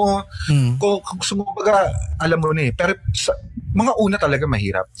sinasabi mo. Kung sumubaga, alam mo na eh. Pero mga una talaga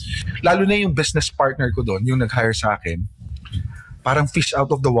mahirap. Lalo na yung business partner ko doon, yung nag-hire sa akin, parang fish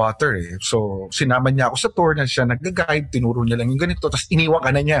out of the water eh. So, sinama niya ako sa tour na siya nag-guide, tinuro niya lang yung ganito, tapos iniwan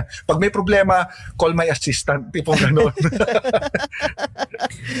ka na niya. Pag may problema, call my assistant, tipong gano'n.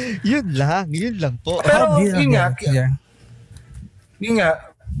 Yun lang po. Pero yun nga,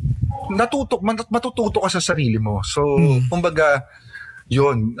 matututo ka sa sarili mo. So, kumbaga,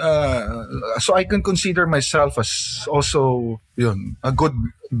 yun. So, I can consider myself as also, yun, a good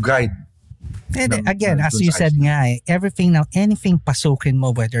guide. And again, as you said nga, anything pasukin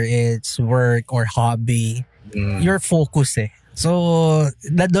mo, whether it's work or hobby, your focus eh. So,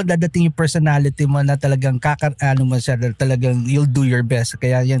 doon dadating yung personality mo na talagang talagang you'll do your best.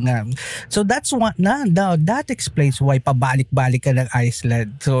 Kaya yan nga. So, that's one. Now, that explains why pabalik-balik ka ng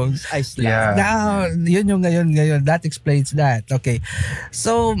Iceland. So, Iceland. Now, yun yung ngayon. That explains that. Okay.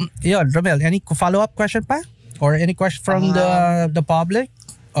 So, yun, Romel, any follow-up question pa? Or any question from the public?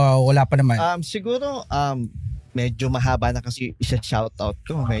 Wala pa naman. Siguro, medyo mahaba na kasi isa-shoutout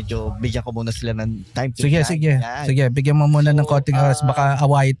ko. Medyo bigyan ko muna sila ng time to shine. Sige, bigyan mo muna ng konting oras. Baka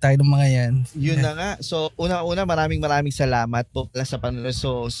away tayo ng mga yan. Yun na nga. So, una maraming salamat po sa panonood.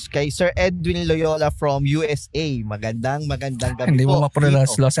 So, kay Sir Edwin Loyola from USA. Magandang gabi po. Hindi mo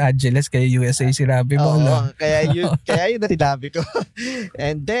ma-pronounce Los Angeles, kaya USA sinabi mo. Kaya yun na sinabi ko.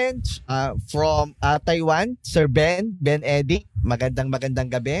 And then, from Taiwan, Sir Ben Eddie.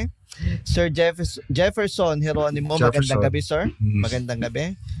 Magandang gabi. Sir Jefferson Heronimo, magandang gabi sir. Magandang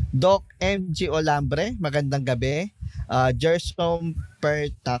gabi. Doc MG Olambre, magandang gabi. Gerson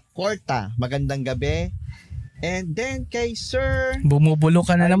Pertacorta, magandang gabi. And then kay Sir bumubulo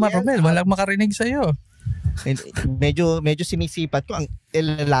ka na naman, Romel. Walang makarinig sa'yo. Medyo sinisipat ko ang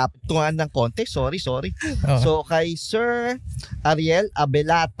ilalapit ko nga ng konti. Sorry. So kay Sir Ariel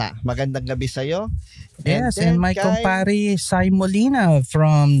Abelata, magandang gabi sa'yo. Yes, and my kumpare Sai Molina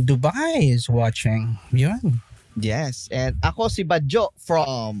from Dubai is watching. Yun. Yes, and ako si Badjo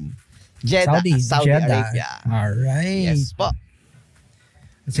from Jeddah, Saudi Arabia. Alright. Yes po.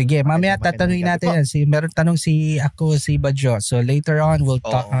 Sige, mamaya tatanungin natin yan. Meron tanong si Badjo. So later on, we'll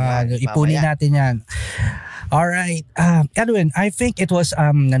talk. Ipunin natin yan. All right. Edwin, I think it was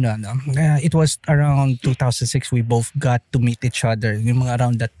it was around 2006 we both got to meet each other. Yung mga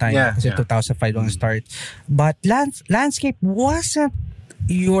around that time. Kasi 2005 long start. But landscape wasn't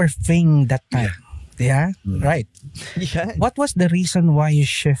your thing that time. Yeah? Right. Yeah. What was the reason why you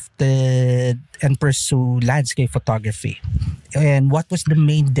shifted and pursue landscape photography? And what was the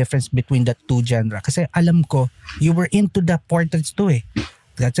main difference between the two genre? Kasi alam ko, you were into the portraits too eh.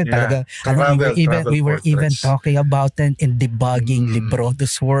 That's it. Yeah. We were even talking about it in debugging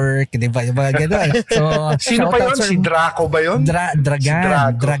Libroto's work. Diba? Ganun. So, sino pa yun? Si Draco ba yun?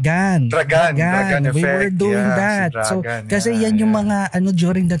 Dragan. We were doing that. Si Dragan, so, kasi yan yung mga,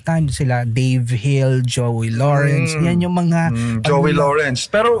 during that time sila, Dave Hill, Joey Lawrence, yan yung mga... Joey Lawrence.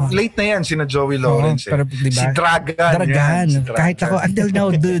 Pero late na yan, sina Joey Lawrence. Pero, diba? Si Dragan. Kahit ako, until now,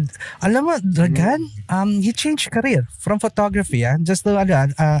 dude. Alam mo, Dragan, he changed career from photography, just to,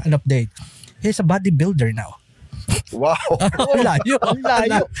 an update. He's a bodybuilder now. Wow. Layo.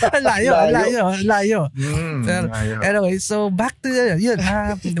 Pero, anyway, so back to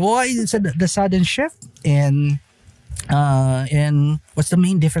why the sudden shift and what's the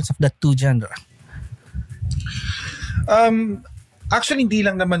main difference of the two genre? Actually, hindi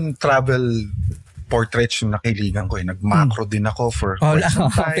lang naman travel portraits yung nakiligan ko. Nag-macro din ako for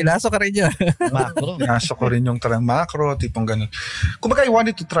some time. Pinasok ka rin yun. Pinasok ko rin yung macro, tipong ganun. Kumbaga, I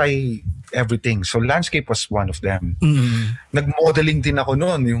wanted to try everything. So, landscape was one of them. Nag-modeling din ako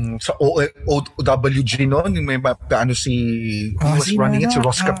noon. Yung sa OWG noon, yung may si who was running it, si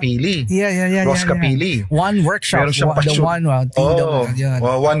Ross Capili. Yeah. Ross Capili. One workshop. One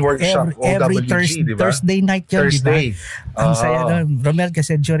workshop. Every OWG, diba? Thursday night yun, Thursday. Ang saya nun. Romel,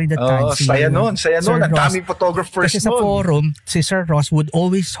 kasi during that time. Saya nun. Ang daming photographers kasi sa forum, si Sir Ross would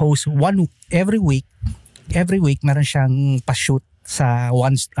always host every week meron siyang pa-shoot sa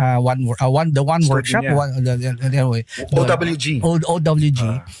one workshop. OWG.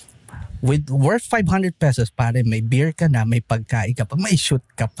 with worth 500 pesos, pare, may beer ka na, may pagkain ka pa, may shoot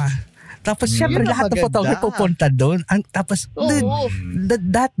ka pa. Tapos syempre lahat ng photographer pupunta doon. Tapos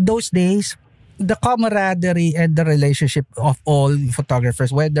those days, the camaraderie and the relationship of all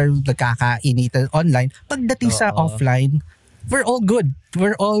photographers, whether nagkakainitan online, pagdating sa offline, we're all good.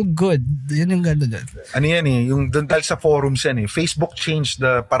 We're all good. Yun yung gano'n dyan. Ano yan yung dahil sa forums yan Facebook changed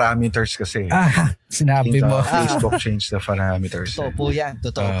the parameters kasi. Sinabi mo. Facebook changed the parameters. Totoo po yan.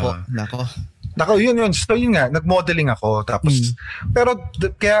 Totoo po. Nako, yun. So yun nga, nag-modeling ako. Tapos, pero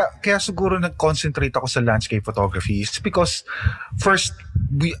kaya siguro nag-concentrate ako sa landscape photography. It's because first,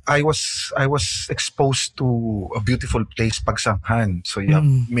 I was exposed to a beautiful place, Pagsanghan. So you have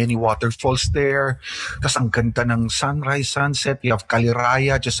many waterfalls there. Tapos ang ganda ng sunrise, sunset. You have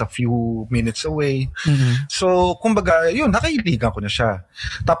Kaliraya just a few minutes away. So, kumbaga, yun, nakailigan ko na siya.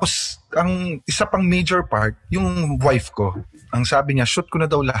 Tapos, ang isa pang major part, yung wife ko. Ang sabi niya, shoot ko na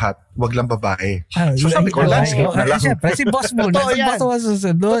daw lahat, wag lang babae. So sabi ko, landscape na lang. Siyempre, si boss mo.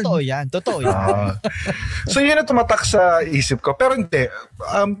 Totoo yan. So yun na tumatak sa isip ko. Pero hindi,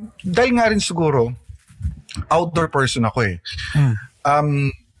 dahil nga rin siguro, outdoor person ako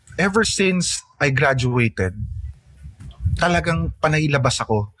ever since I graduated, talagang panailabas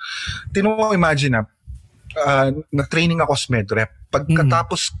ako. Imagine na-training ako sa MedRep.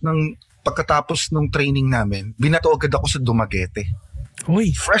 Pagkatapos ng training namin, binato agad ako sa Dumaguete.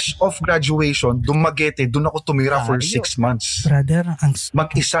 Uy. Fresh off graduation, Dumaguete, doon ako tumira for 6 months. Brother,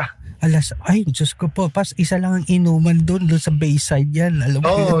 mag-isa. Diyos ko po, isa lang ang inuman doon sa Bayside yan. Alam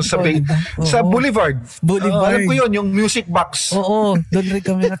mo sa Boulevard. Alam ko yun, yung music box. Oo, doon rin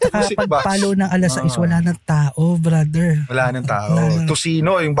kami nakapagpalo ng 6:00, wala nang tao, brother. Wala nang tao.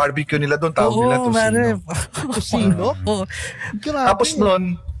 Tusino, yung barbecue nila doon, tawag nila Tusino. Tusino? Oo. Tapos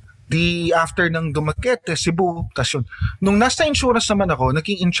noon, after ng Dumaguete, Cebu, tas yun. Nung nasa insurance naman ako,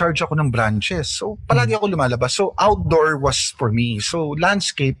 naging in charge ako ng branches. So, palagi ako lumalabas. So, outdoor was for me. So,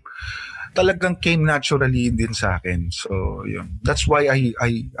 landscape, talagang came naturally din sa akin. So, yun. That's why I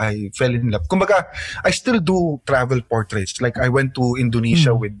fell in love. Kumbaga, I still do travel portraits. Like, I went to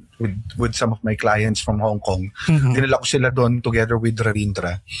Indonesia with some of my clients from Hong Kong. Dinala ko sila doon together with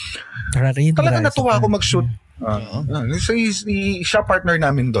Rarindra. Talagang natuwa ako mag-shoot. So siya partner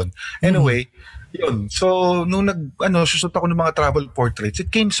namin doon. Anyway, yun. So nung sushoot ako ng mga travel portraits, it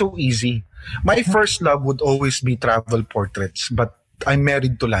came so easy. My first love would always be travel portraits, but I'm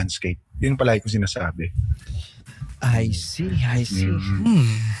married to landscape. Yun pala yung sinasabi. I see.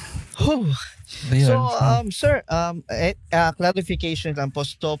 So sir, clarification lang po.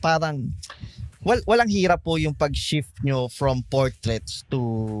 So parang walang hirap po yung pag-shift nyo from portraits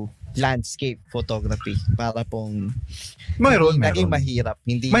to landscape photography para pong naging mahirap.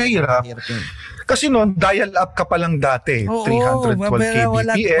 Mahirap. Kasi noon, dial up ka pa lang dati. 312 kbps.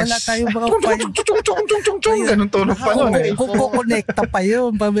 Wala tayong mga ganun tunog pa noon. Kukonekta pa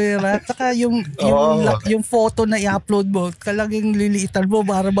yun, pabera. Saka yung photo na i-upload mo, talagang liliitan mo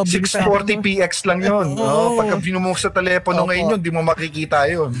para mabilis. 640px lang yun. Pagka binumuk sa telepono ngayon yun, di mo makikita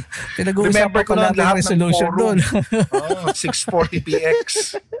yun. Remember ko lang lahat ng forum.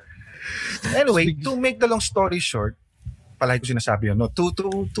 640px. Anyway, to make the long story short, palagi ko sinasabi yun,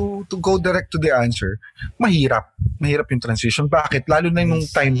 to go direct to the answer, mahirap yung transition. Bakit? Lalo na yung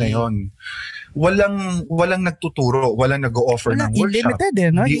time na yon, walang nagtuturo, walang nag-o-offer ng workshop.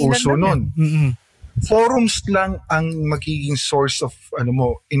 Hindi uso nun. Forums lang ang magiging source of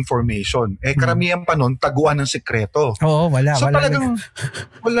information. Karamihan pa nun, taguan ng sekreto. Oo, wala. So talagang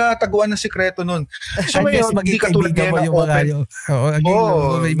wala taguan ng sekreto nun. So ngayon, hindi katulad ngayon open.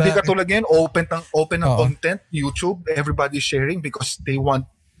 Hindi katulad ngayon, open ang content, YouTube, everybody's sharing because they want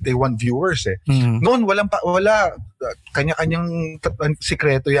viewers Noon wala kanya-kanyang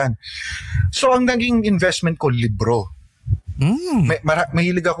sekreto yan. So ang naging investment ko, libro.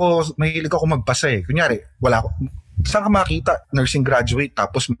 Mahilig ako magbasa Kunyari, saan ka makita nursing graduate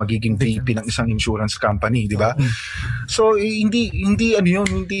tapos magiging VP ng isang insurance company, di ba? So hindi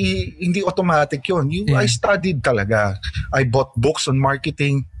automatic yun. I studied talaga. I bought books on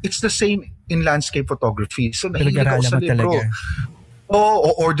marketing. It's the same in landscape photography. So nahilig ako sa libro.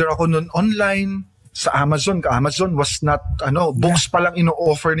 Order ako nun online. Sa Amazon was not books pa lang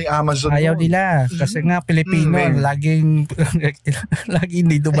ino-offer ni Amazon. Ayaw nila kasi nga Pilipino laging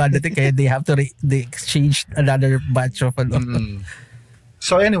hindi dumadating kaya they have to they exchange another batch of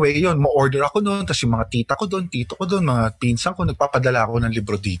So anyway, yun, mo-order ako noon, tapos yung mga tito ko doon, mga pinsan ko, nagpapadala ako ng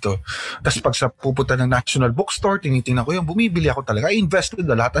libro dito. Tapos pag sa pupunta ng National Bookstore, tinitingnan ko yun, bumibili ako talaga. I invested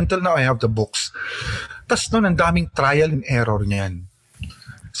a lot until now I have the books. Tapos noon, ang daming trial and error niyan.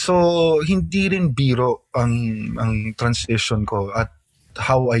 So, hindi rin biro ang transition ko. At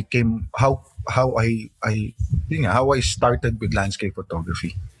how I started with landscape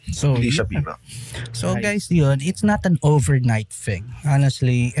photography. So, Hindi siya biro. So guys, yun, it's not an overnight thing.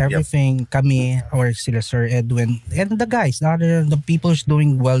 Honestly, everything kami or sila Sir Edwin and the guys, the people who's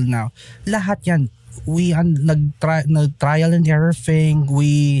doing well now, lahat yan, we nag-trial and error thing,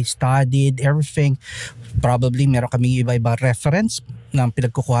 we studied everything. Probably meron kaming iba-iba reference ng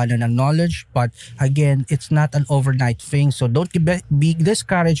pinagkukuhanan ng knowledge, but again, it's not an overnight thing, so don't be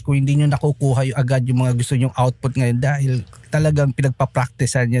discouraged kung hindi nyo nakukuha agad yung mga gusto nyong output ngayon dahil talagang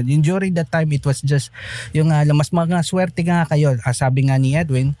pinagpa-practicean yan. Yung during that time, it was just yung mas mga swerte nga kayo. Sabi nga ni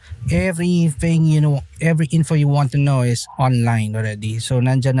Edwin, everything every info you want to know is online already, so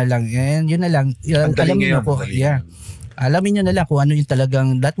nandyan na lang, and yun na lang, alamin nyo po, alamin nyo na lang kung ano yung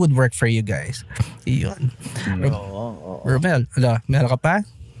talagang that would work for you guys. Yun. Romel, meron ka pa?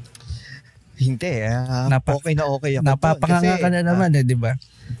 Hindi. Okay na okay ako. Napapanganga ka na naman di ba?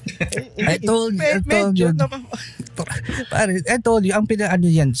 I told you. Pare, I told you, ang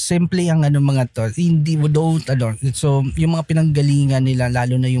yan, simple ang mga to. Hindi mo so, yung mga pinanggalingan nila,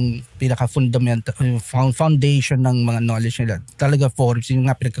 lalo na yung pinaka-fundamental, foundation ng mga knowledge nila, talaga forums,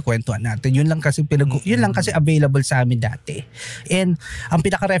 yung nga pinagkakwentuhan natin. Yun lang kasi available sa amin dati. And ang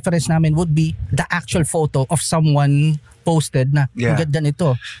pinaka-reference namin would be the actual photo of someone posted na ang ganda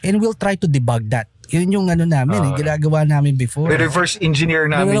nito. And we'll try to debug that. Yun yung namin, ginagawa namin before. Reverse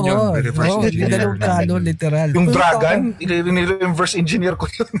engineer namin yun. Literal. Yung Dragon, reverse engineer ko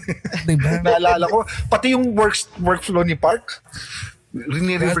yun. Diba? Naalala ko. Pati yung workflow ni Park,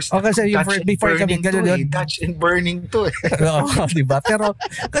 reverse. Kasi yung before kami gano'n. Touch and burning to Oo, diba? Pero,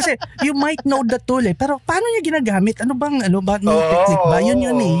 kasi you might know the tool pero paano niya ginagamit? Ano bang technique ba? Yun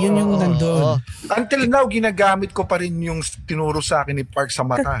yun yung nandun. Until now, ginagamit ko pa rin yung tinuro sa akin ni Park sa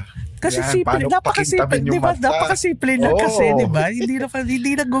mata. Kasi simple, napakasimple, di ba? Napakasimple lang kasi, di ba?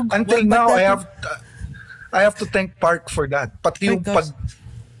 Hindi na Until now, I have to thank Park for that. Pati yung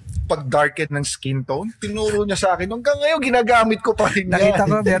pag-darken ng skin tone, tinuro niya sa akin. Hanggang ngayon, ginagamit ko pa rin yan. Nakita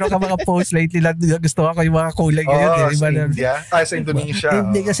ko, meron ka mga posts lately lang. Gusto ko yung mga kulay ngayon. Sa India? Sa Indonesia.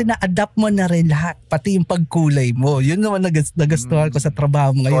 Hindi, kasi na-adapt mo na rin lahat. Pati yung pagkulay mo. Yun naman nagustuhan ko sa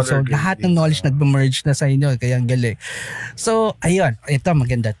trabaho mo ngayon. So, lahat ng knowledge nag-merge na sa inyo. Kaya ang galing. So, ayun. Ito,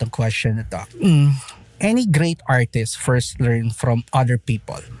 maganda itong question na ito. Any great artist first learn from other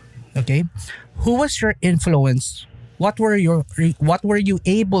people? Okay? Who was your influence? What were you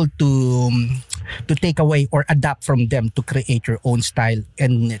able to take away or adapt from them to create your own style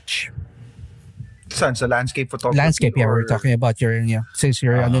and niche? Saan? Sa landscape photography? Landscape, we're talking about your, since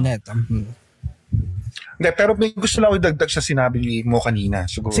you're Hindi, pero may gusto lang ako dagdag sa sinabi mo kanina.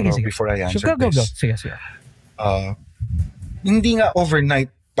 Siguro, sige. Before I answer go. Sige. Hindi nga overnight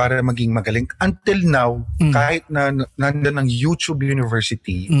para maging magaling. Until now, kahit na nandan ng YouTube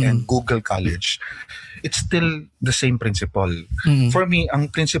University and Google College, it's still the same principle. For me, ang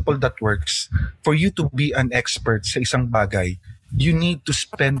principle that works, for you to be an expert sa isang bagay, you need to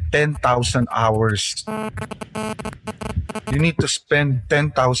spend 10,000 hours. You need to spend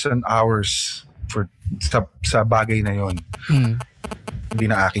 10,000 hours sa bagay na yon. Hindi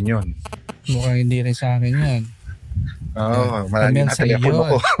na akin yon. Mukhang hindi rin sa akin yan. Maraming na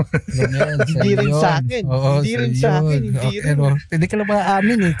telepono ko. Hindi rin sa akin. Hindi ka lang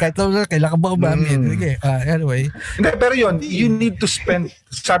maamin kahit kailangan ba umamin. Anyway. Pero yun, you need to spend,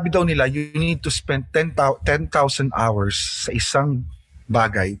 sabi daw nila, you need to spend 10,000 hours sa isang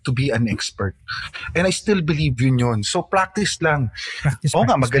bagay to be an expert. And I still believe yun. So practice lang.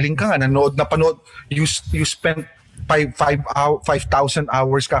 Magaling ka nga. Napanood, you spend 5,000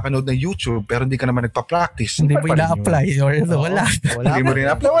 hours kakanood ng YouTube pero hindi ka naman nagpa-practice. Hindi mo ina-apply or wala. Hindi mo rin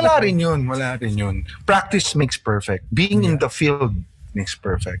apply. Wala rin yun. Practice makes perfect. Being in the field makes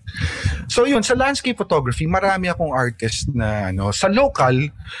perfect. So yun, sa landscape photography, marami akong artist na sa local,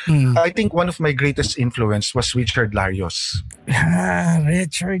 I think one of my greatest influence was Richard Larios.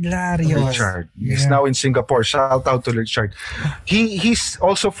 Richard Larios. He's now in Singapore. Shout out to Richard. He's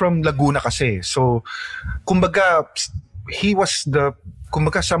also from Laguna kasi. So, kumbaga, he was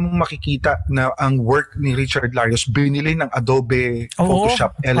kumbaga sa mong makikita na ang work ni Richard Larios binili ng Adobe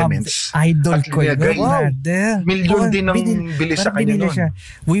Photoshop Elements. Idol ko yun. Milyon din ang bili sa kanya noon.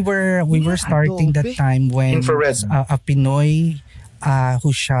 We were starting that time when a Pinoy who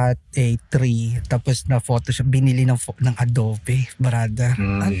shot a tree tapos na Photoshop binili ng Adobe, brother.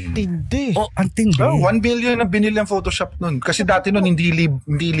 Ang tindi. Ang tindi. 1 billion ang binili ng Photoshop nun. Kasi dati nun hindi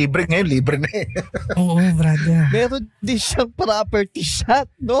libre, ngayon libre na Oo, brother. Meron din siyang property shot,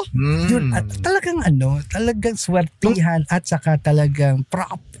 no? Yun, talagang swertihan at saka talagang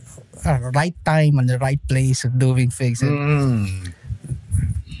right time and the right place of doing things.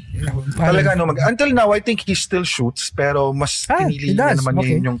 Talaga, until now, I think he still shoots, pero mas pinili niya naman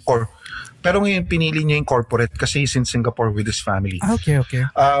niya yung core. Pero ngayon, pinili niya yung corporate kasi he's in Singapore with his family. Okay.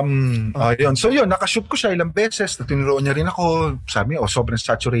 Yun. So yun, nakashoot ko siya ilang beses. Tinuruan niya rin ako. Sabi niya, sobrang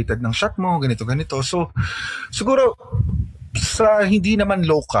saturated ng shot mo, ganito. So, siguro, sa hindi naman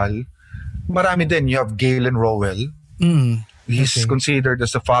local, marami din. You have Galen Rowell. He's considered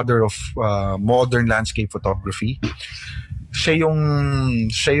as the father of modern landscape photography. Siya yung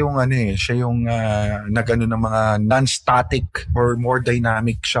nagano ng mga non-static or more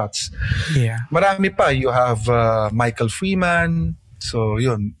dynamic shots. Yeah. Marami pa. You have Michael Freeman. So,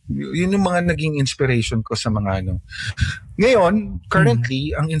 yun yung mga naging inspiration ko sa mga ano. Ngayon,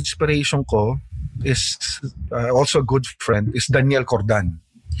 currently, ang inspiration ko is also a good friend, is Daniel Cordan.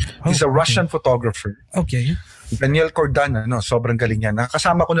 He's a Russian photographer. Okay. Daniel Cordan, sobrang galing niya.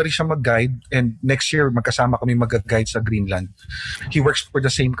 Nakasama ko na rin siya mag-guide, and next year magkasama kami mag-guide sa Greenland. He works for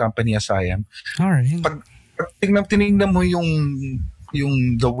the same company as I am. Alright. Pag tinignan mo yung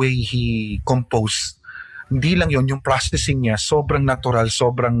the way he composed, hindi lang yung processing niya, sobrang natural,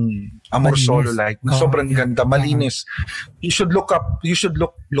 sobrang Amor Solo-like, sobrang ganda, malinis. You should look up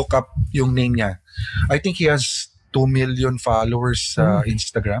yung name niya. I think he has 2 million followers sa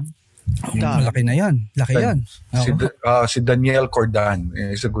Instagram. Laki na yan. Laki yan. Si Daniel Cordan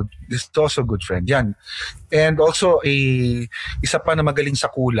is also a good friend. Yan. And also, isa pa na magaling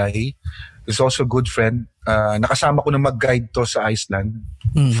sa kulay is also a good friend. Nakasama ko na mag-guide to sa Iceland.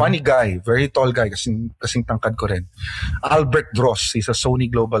 Funny guy. Very tall guy. Kasing tangkad ko rin. Albert Dross. He's a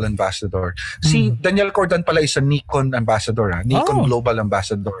Sony Global Ambassador. Si Daniel Cordan pala is a Nikon Ambassador. Nikon Global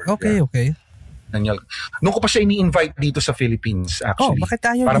Ambassador. Okay. Daniel. Nung ko pa siya ini-invite dito sa Philippines, actually. Bakit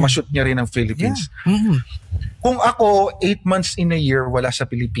tayo para ma-shoot niya rin ang Philippines. Yeah. Kung ako, 8 months in a year wala sa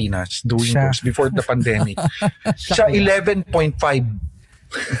Pilipinas doing those before the pandemic. Siya 11.5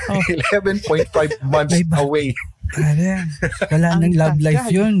 months away. Wala nang love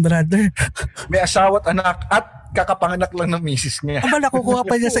life yun, brother. May asawa at anak at kakapanganak lang ng misis niya. Aba, nakukuha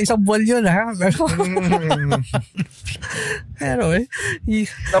pa niya sa isang buwan yun, ha?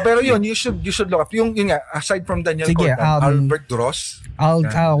 Pero yun, you should look up. Yun nga, aside from Daniel Cordan, Albert Dross.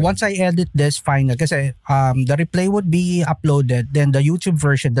 Once I edit this final, kasi the replay would be uploaded, then the YouTube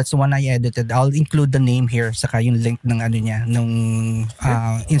version, that's the one I edited. I'll include the name here, saka yung link ng ano niya, ng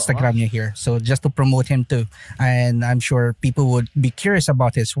Instagram niya here. So just to promote him too. And I'm sure people would be curious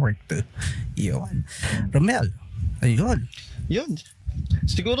about his work too. Yun. Romel. Ayun. Yun.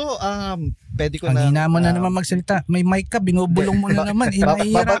 Siguro, pwede ko na... Kanina mo na naman magsalita. May mic ka, binubulong mo na naman.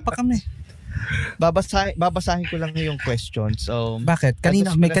 Nahihirap pa kami. Babasahin ko lang yung question. So, bakit?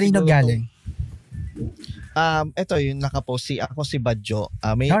 Kanino galing? Ito yung nakapost ako si Badjo.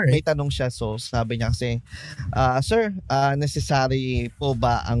 May tanong siya. So, sabi niya kasi, Sir, necessary po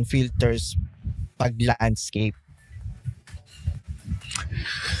ba ang filters pag landscape?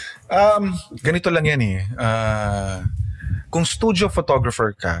 Ganito lang yan eh. Kung studio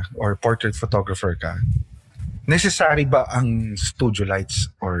photographer ka or portrait photographer ka, necessary ba ang studio lights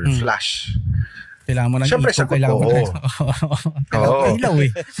or flash? Kailangan mo ng siyempre, ipon. Kailangan mo ilaw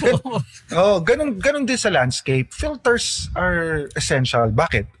eh. Ganun din sa landscape. Filters are essential.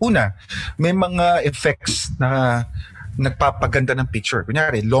 Bakit? Una, may mga effects na nagpapaganda ng picture.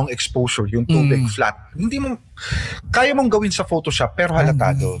 Kunyari, long exposure, yung tubig flat. Hindi mo, kaya mong gawin sa Photoshop pero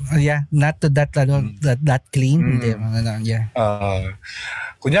halatado. Not to that clean.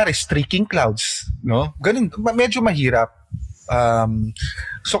 Kunyari, streaking clouds, no? Ganun, medyo mahirap.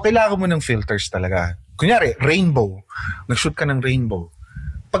 So, kailangan mo ng filters talaga. Kunyari, rainbow. Nag-shoot ka ng rainbow.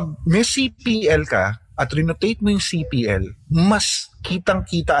 Pag may CPL ka at renotate mo yung CPL, mas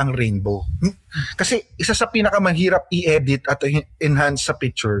kitang-kita ang rainbow. Kasi isa sa pinakamahirap i-edit at enhance sa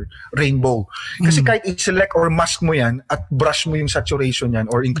picture, rainbow. Kasi kahit i-select or mask mo yan at brush mo yung saturation yan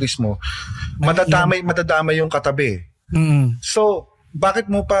or increase mo, madadamay yung katabi. So, bakit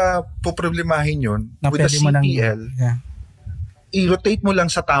mo pa poproblemahin yun with the CPL? I-rotate mo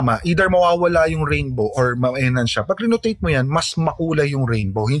lang sa tama. Either mawawala yung rainbow or ma-enhance siya. Pag renotate mo yan, mas makulay yung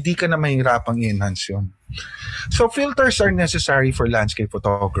rainbow. Hindi ka na mahirapang i-enhance yun. So, filters are necessary for landscape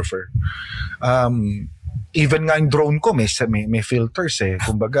photographer. Even nga yung drone ko, may filters eh.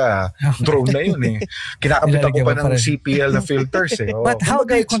 Kumbaga, drone na yun eh. Kinakabit ako pa ng CPL na filters eh. But how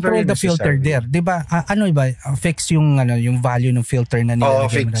do you control the filter there? Diba, fix yung value ng filter na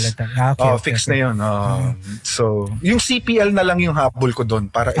nilalagay mo na fix na yun. So, yung CPL na lang yung habol ko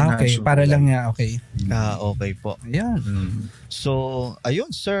doon para enhance. Okay, para lang niya, okay. Okay po. Ayan. So,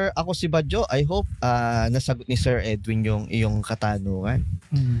 ayun, sir, ako si Badjo. I hope nasagot ni Sir Edwin yung iyong katanungan.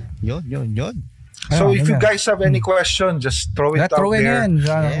 Yun. So if you guys have any question, just throw it out there.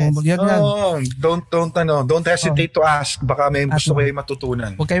 Don't hesitate to ask. Baka may gusto kayo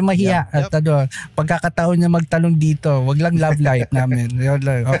matutunan. Huwag kayong mahiya. At pagkakataon niya magtanong dito, wag lang love life namin.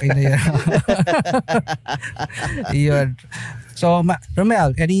 Okay na yan. Yun. So,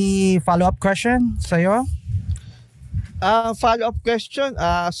 Romel, any follow-up question sa'yo? Follow-up question,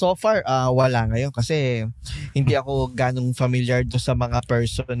 so far, wala ngayon kasi hindi ako ganong familiar do sa mga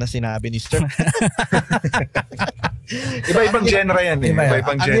person na sinabi ni Sir. Iba-ibang genre yan eh.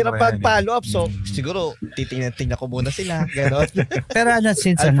 Iba-ibang genre. Ang hirap pag-follow up, so siguro titingnan ko muna sila. Ganon. Pero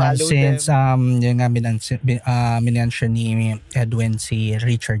since yung nga minention ni Edwin si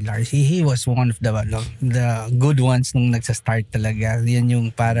Richard Lars, he was one of the good ones nung nagsa-start talaga. Yan yung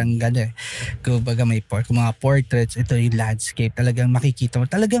parang gano'n. Kumbaga may mga portraits, ito yung landscape, talagang makikita mo.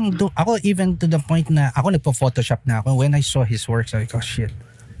 Talagang ako even to the point na ako nagpo-photoshop na ako. When I saw his work, sabi ko, shit,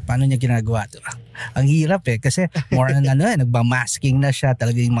 paano niya ginagawa ito? Ang hirap kasi more on nagba-masking na siya,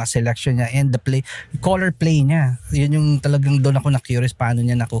 talagang yung mga selection niya and the color play niya. Yun yung talagang doon ako na-curious paano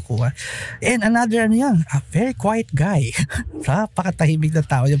niya nakukuha. And another a very quiet guy. Napakatahimik na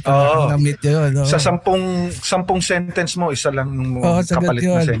tao yung pag-meet yun. Sa 10 sentence mo, isa lang kapalit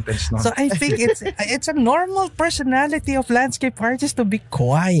na sentence. No? So I think it's a normal personality of landscape artists to be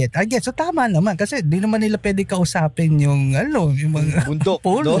quiet. I guess, so tama naman kasi di naman nila pwede kausapin yung mga bundok.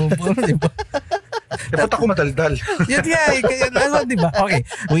 Puno, diba? Dapat ako madaldal. Yan, diba? Okay,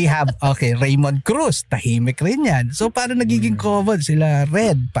 we have, Raymond Cruz, tahimik rin yan. So, paano nagiging common sila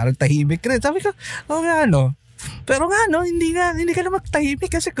Red? Parang tahimik rin. Sabi ko, pero hindi ka na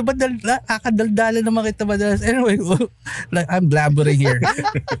magtahimik kasi akadaldala naman kita madalas. Anyway, I'm blabbering here.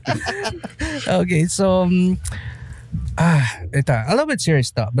 Okay, so, ito, a little bit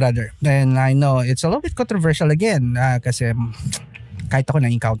serious to, brother. And I know it's a little bit controversial again kasi kahit ako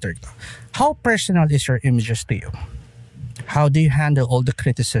na-encounter ito. How personal is your images to you? How do you handle all the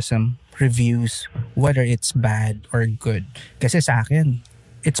criticism, reviews, whether it's bad or good? Kasi sa akin,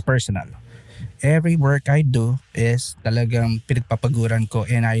 it's personal. Every work I do is talagang pinagpapaguran ko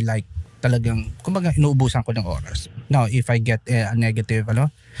and I like talagang, kumbaga, inuubusan ko ng oras. Now, if I get a negative,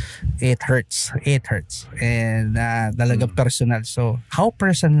 it hurts. It hurts. And talagang personal. So, how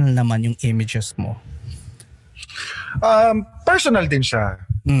personal naman yung images mo? Personal din siya.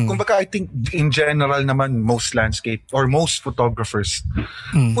 Kumbaga, I think in general naman most landscape or most photographers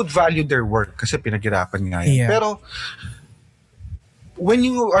would value their work kasi pinaghirapan nga yan. Pero when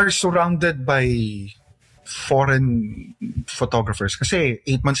you are surrounded by foreign photographers, kasi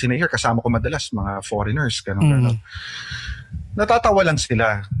 8 months in a year kasama ko madalas mga foreigners, ganun. Natatawa lang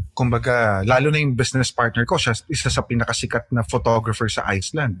sila. Kumbaga, lalo na yung business partner ko, siya isa sa pinakasikat na photographer sa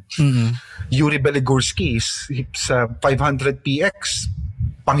Iceland. Yuri Beligorski sa 500px,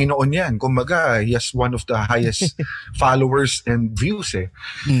 Panginoon yan. Kumbaga, he has one of the highest followers and views eh.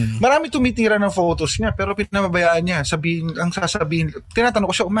 Marami tumitira ng photos niya, pero pinababayaan niya. Ang sasabihin, tinatanong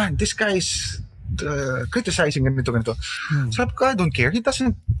ko siya, man, this guy is criticizing ganito. Sabi ko, I don't care. He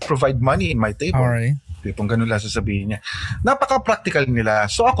doesn't provide money in my table. Alright. Tipong ganun lang sasabihin niya. Napaka-practical nila.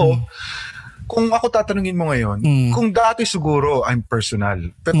 So ako, kung ako tatanungin mo ngayon, kung dati siguro I'm personal,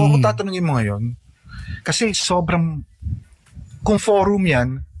 pero kung ako tatanungin mo ngayon, kasi sobrang, kung forum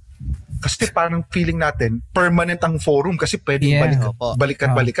yan, kasi parang feeling natin, permanent ang forum kasi pwedeng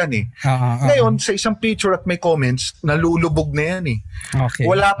balikan-balikan eh. Ngayon, sa isang picture at may comments, nalulubog na yan eh. Okay.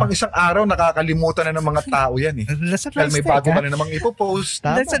 Wala pang isang araw, nakakalimutan na ng mga tao yan eh. Dahil may bago ka na namang ipopost.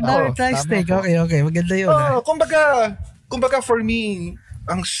 That's a nice take. Okay. Maganda yun. Kumbaga for me,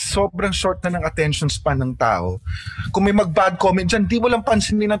 ang sobrang short na ng attention span ng tao. Kung may mag-bad comment dyan, di mo lang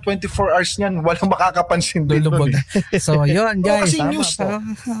pansinin ng 24 hours niyan, walang makakapansin din. So, yun guys. Kasi news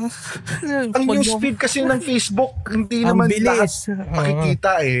ang newsfeed kasi ng Facebook, hindi naman lahat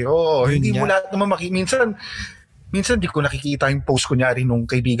makikita eh. Hindi mo lahat naman makikita. Minsan di ko nakikita yung post kunyari nung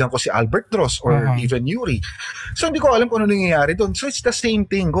kaibigan ko si Albert Dross or even Yuri. So, hindi ko alam kung ano nangyayari doon. So, it's the same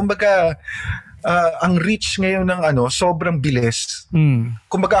thing. Kumbaga, ang reach ngayon ng sobrang bilis.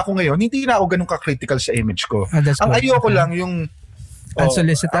 Kumbaga ako ngayon, hindi na ako ganun ka-critical sa image ko. Ang ayoko lang yung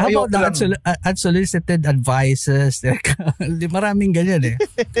unsolicited. How about the unsolicited advices? Maraming ganyan eh.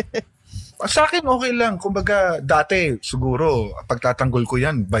 Sa akin okay lang. Kumbaga dati siguro pagtatanggol ko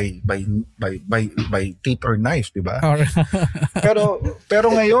yan by teeth or knife, di ba? pero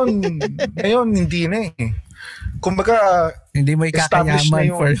ngayon hindi na eh. Kumbaga hindi mo ikakayaman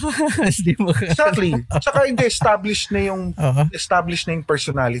for exactly. Saka hindi established na yung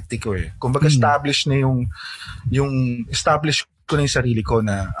personality ko eh. Kumbaga established na yung established ko na yung sarili ko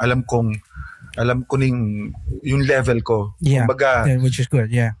na alam kong Alam ko yung level ko. Yeah, kumbaga, which is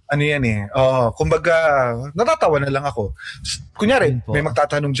good, yeah. Ano yan eh. Kumbaga, natatawa na lang ako. Kunyari, may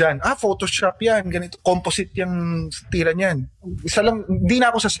magtatanong dyan, Photoshop yan, ganito, composite yung tira niyan. Isa lang, hindi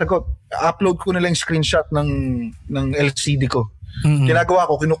na ako sasagot. Upload ko na lang screenshot ng LCD ko. Mm-hmm.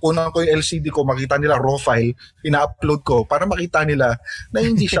 Ginagawa ko, kinukunan ko yung LCD ko, makita nila raw file, ina-upload ko para makita nila na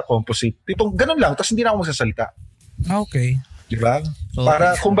hindi siya composite. Tipong ganun lang, tapos hindi na ako magsasalita. Okay. Diba? Okay.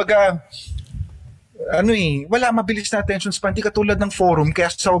 Para, kumbaga, wala mabilis na attention span. Hindi katulad ng forum, kaya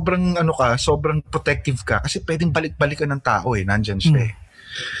sobrang protective ka kasi pwedeng balik-balikan ng tao nandyan siya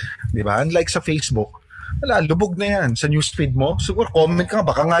Diba? Unlike sa Facebook, wala, lubog na yan. Sa newsfeed mo, siguro comment ka,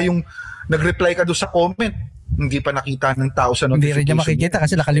 baka nga yung nag-reply ka doon sa comment, hindi pa nakita ng tao sa notification. Hindi rin niya makikita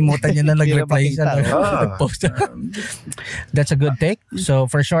kasi nakalimutan niya na nag-reply sa post. That's a good take. So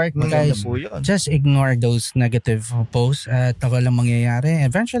for short, guys, just ignore those negative posts at walang mangyayari.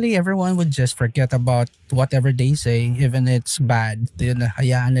 Eventually, everyone would just forget about whatever they say, even it's bad.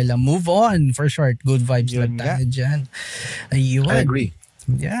 Hayaan nila. Move on. For short, good vibes lang tayo dyan. Ayun. I agree.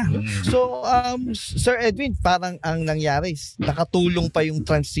 Yeah. So, Sir Edwin, parang ang nangyari, nakatulong pa yung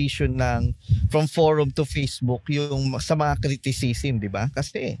transition from forum to Facebook yung sa mga criticism, di ba?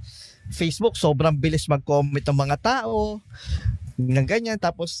 Kasi Facebook, sobrang bilis mag-comment ng mga tao, ng ganyan.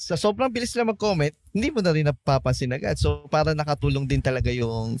 Tapos, sa sobrang bilis na mag-comment, hindi mo na rin napapansin agad. So, parang nakatulong din talaga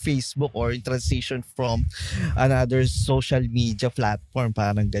yung Facebook or yung transition from another social media platform,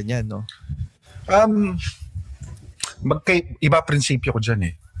 parang ganyan, no? Iba prinsipyo ko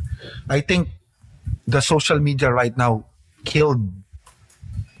dyan I think the social media right now killed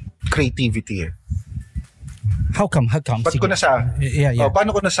creativity How come? Ba't ko paano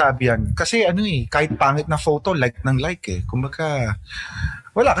ko nasabi yan? Kasi kahit pangit na photo, like Kumbaga,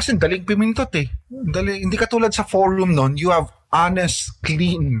 wala kasi daling pimintot hindi katulad sa forum nun, you have honest,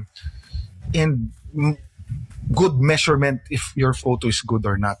 clean, and good measurement if your photo is good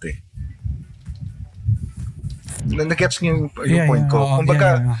or not Nag-gets niyo yung point ko.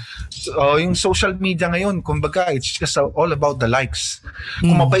 Kumbaga, yung social media ngayon, kumbaga, it's just all about the likes.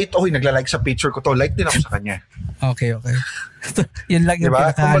 Kung mabait, nagla-like sa picture ko to, like din ako sa kanya. Okay. Yun lang yung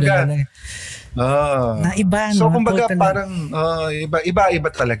pinakahalo na naiba, so, kumbaga, parang, iba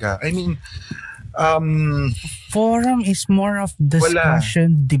talaga. I mean, forum is more of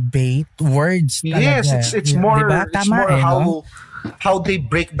discussion, debate, words talaga. Yes, it's more, diba? It's more how they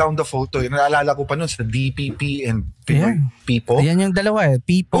break down the photo. Naalala ko pa nun sa DPP and People. Ayan yung dalawa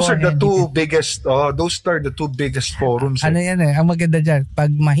People. Those are the two biggest, those are the two biggest forums. Ano yan ang maganda dyan.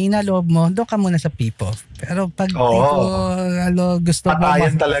 Pag mahina loob mo, doon ka muna sa People. Pero pag gusto mo,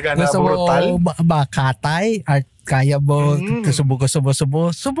 patayan talaga na brutal. Katay, at kaya mo,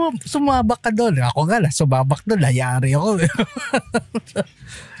 subo, sumabak ka doon. Ako nga sumabak doon, layari ako.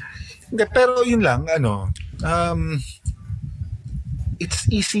 Pero yun lang, it's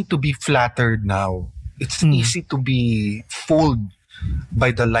easy to be flattered now. It's easy to be fooled by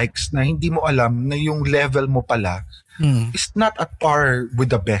the likes na hindi mo alam na yung level mo pala is not at par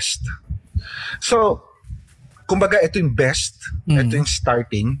with the best. So, kumbaga ito yung best, ito yung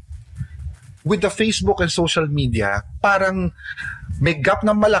starting. With the Facebook and social media, parang may gap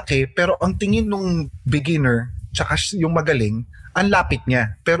na malaki pero ang tingin nung beginner tsaka yung magaling, ang lapit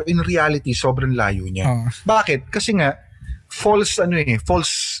niya. Pero in reality, sobrang layo niya. Bakit? Kasi nga, false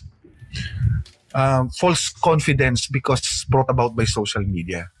confidence because brought about by social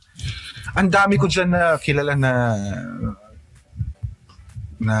media. Ang dami ko dyan na kilala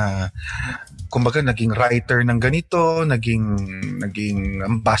na kumbaga naging writer ng ganito, naging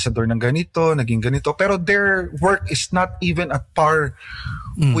ambassador ng ganito, naging ganito, pero their work is not even at par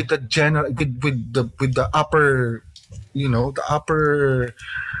with the with the upper, the upper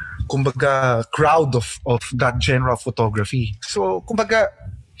kumbaga crowd of that genre of photography. So kumbaga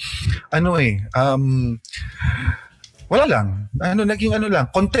wala lang. Naging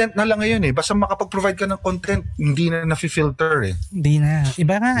content na lang ngayon basta makapag-provide ka ng content, hindi na na-filter Hindi na.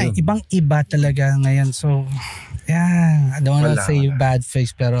 Iba nga ibang-iba talaga ngayon. So yeah, I don't want to say bad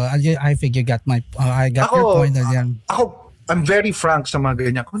face pero I think you got your point again. I'm very frank sa mga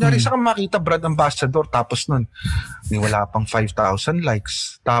ganyan. Kung sa makita brand ambassador, tapos nun, wala pang 5,000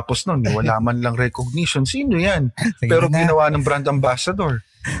 likes. Tapos nun, wala man lang recognition. Sino yan? Pero ginawa ng brand ambassador.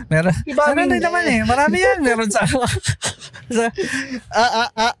 Meron. Diba, naman Marami yan. Meron sa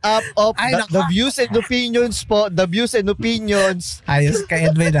the views and opinions po. The views and opinions. Ayos ka,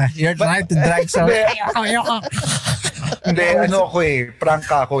 Edwin You're trying to drag so. Hindi, prank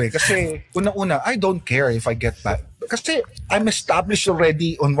ako Kasi, unang-una, I don't care if I get back. Kasi I'm established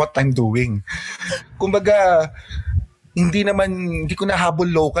already on what I'm doing. Kumbaga, hindi ko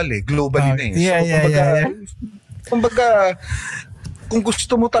nahabol local globally na eh. Kumbaga, kung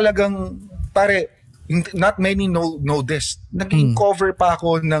gusto mo talagang, not many know this. Naging cover pa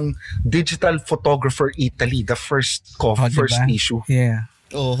ako ng Digital Photographer Italy, the first issue. Yeah.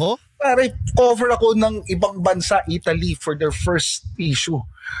 Oho. Pare, cover ako ng ibang bansa, Italy, for their first issue.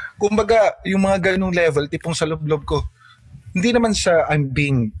 Kumbaga, yung mga ganung level, tipong sa loob ko, hindi naman I'm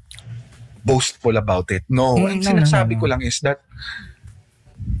being boastful about it. No. Ang sinasabi ko lang is that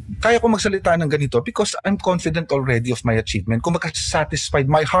kaya ko magsalita ng ganito because I'm confident already of my achievement. Kumbaga, satisfied.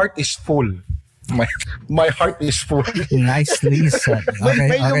 My heart is full. My heart is full. Nicely said.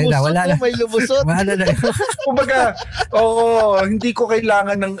 May lumusot. Wala na. Kumbaga, hindi ko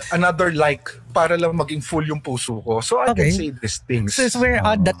kailangan ng another like para lang maging full yung puso ko. So I can say these things. Since we're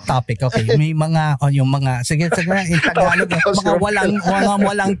on that topic, may mga, sige, in Tagalog, mga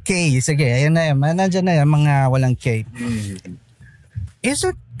walang K. Sige, ayun na yan. Nandiyan na yan, mga walang K. Is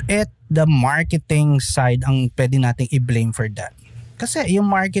it the marketing side ang pwede nating i-blame for that? Kasi yung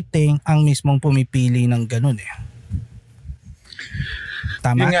marketing ang mismong pumipili ng ganun eh.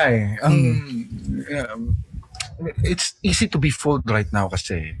 Tama? Yun nga eh. It's easy to be fooled right now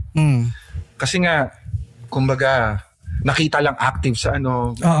kasi. Kasi nga, kumbaga, nakita lang active sa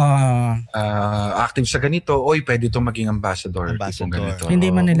active sa ganito, pwede itong maging ambassador. Ganito. Hindi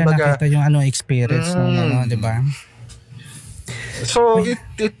man nila nakita yung experience ng di ba? So it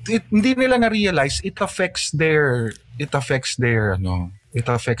hindi nila na-realize it affects their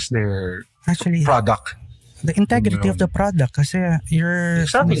actually product. The integrity of the product kasi you're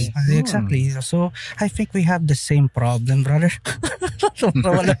exactly. So I think we have the same problem, brother.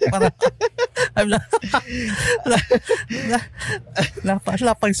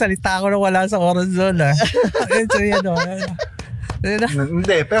 Pagsalita ko na wala sa oras zone.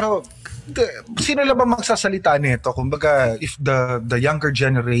 Hindi, pero sino lang ba magsasalita nito? Kumbaga, if the younger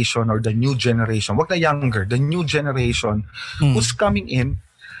generation or the new generation, wag na younger, the new generation who's coming in,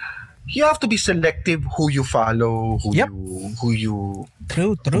 you have to be selective who you follow, who you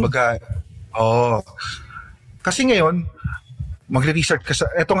True. Kumbaga, kasi ngayon, magre-research ka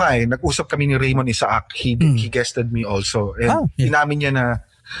eto nga nag-usap kami ni Raymond Isaac, he guested me also, and inamin niya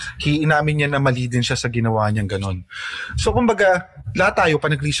na mali din siya sa ginawa niyang ganon. So kumbaga, lahat tayo pa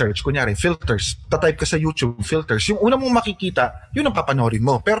nag-research, kunyari, filters, tatype ka sa YouTube, filters, yung una mong makikita, yun ang papanoorin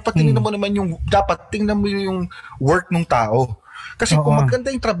mo. Pero pag tingnan mo naman tingnan mo yung work ng tao. Kasi kung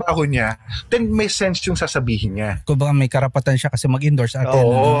maganda yung trabaho niya, then may sense yung sasabihin niya. Kung baka may karapatan siya kasi mag-endorse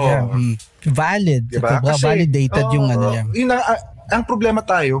atin. Valid. Diba? Kasi, validated yung niya. Ang problema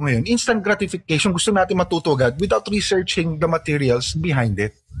tayo ngayon, instant gratification, gusto natin matutugad without researching the materials behind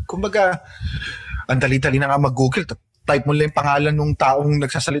it. Kumbaga, ang dali-dali na nga mag-Google, type mo lang yung pangalan ng taong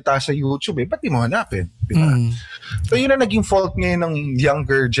nagsasalita sa YouTube, ba't di mo hanapin? Diba? So yun ang naging fault ngayon ng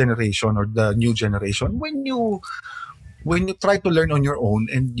younger generation or the new generation. When you try to learn on your own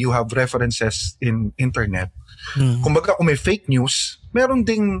and you have references in internet, kumbaga kung may fake news, meron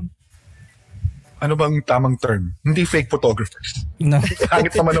ding ano bang tamang term? Hindi fake photographers. No.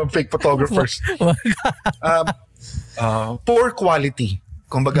 Hangit naman ng fake photographers. Poor quality.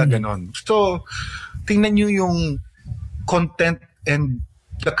 Kumbaga ganon. So, tingnan nyo yung content and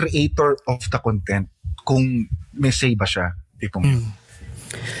the creator of the content. Kung may say ba siya.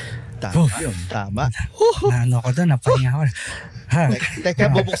 Tama. Ano ko doon, napahinga ko.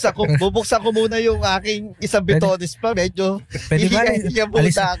 Teka, bubuksan ko muna yung aking isang bitonis pa. Medyo pwede ba?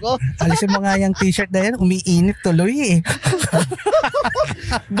 Alisin mo nga yung t-shirt na yan. Umiinit tuloy eh.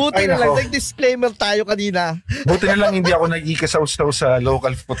 Buti na lang. Nag-disclaimer tayo kanina. Buti na lang hindi ako nag-ikasaw-saw sa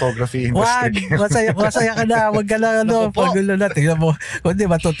local photography industry. Masaya ka na. Huwag ka lang pagulo na. Tingnan mo.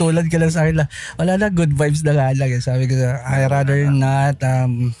 Kundi matutulad ka lang sa akin. Wala na, good vibes na nga lang. Sabi ko, I rather not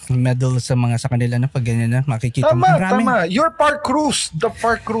meddle sa kanila na pag ganyan na. Makikita mo. Tama. Your park cruise. The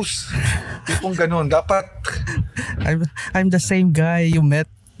park cruise. Tipong ganun. Dapat. I'm the same guy you met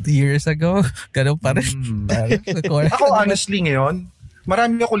years ago. Ganun pa rin. Ako honestly ngayon,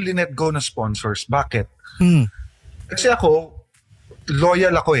 marami ako linet go na sponsors. Bakit? Kasi ako,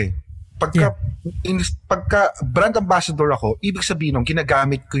 loyal ako eh. Pagka brand ambassador ako, ibig sabihin nung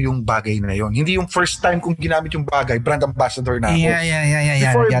ginagamit ko yung bagay na yon. Hindi yung first time kong ginamit yung bagay, brand ambassador na ako.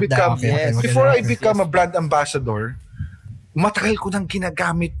 Yeah. Before I become a brand ambassador, matagal ko nang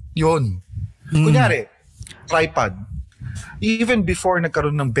ginagamit yon. Kunyari, tripod. Even before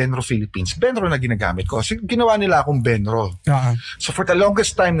nagkaroon ng Benro Philippines, Benro na ginagamit ko. So, ginawa nila akong Benro. So for the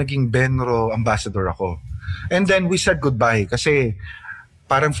longest time, naging Benro ambassador ako. And then we said goodbye kasi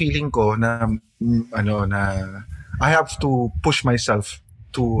parang feeling ko na I have to push myself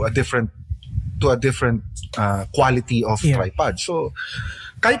to a different to a different quality of tripod. So,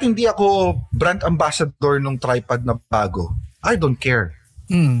 kahit hindi ako brand ambassador ng tripod na bago, I don't care.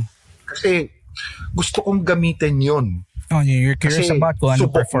 Kasi gusto kong gamitin yun. Oh, you're curious about kung ano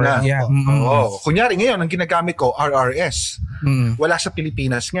prefer. Yeah. Kunyari ngayon, ang ginagamit ko, RRS. Wala sa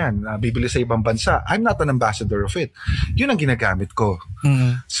Pilipinas yan. Bibili sa ibang bansa. I'm not an ambassador of it. Yun ang ginagamit ko.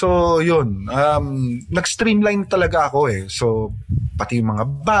 So, yun. Nag-streamline talaga ako eh. So, pati yung mga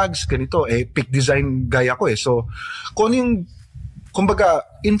bags, ganito. Peak design guy ako eh. So, kung yung kumbaga,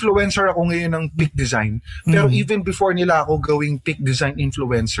 influencer ako ngayon ng peak design. Pero even before nila ako gawing peak design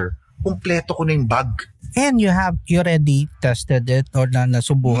influencer, kumpleto ko na yung bag. And you already tested it or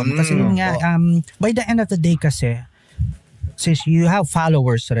nasubukan. Kasi nga, by the end of the day kasi, since you have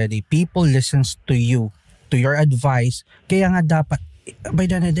followers already, people listens to you, to your advice. Kaya nga dapat, by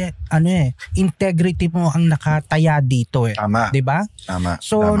the end of the day, integrity mo ang nakataya dito eh. Tama. Diba? Tama.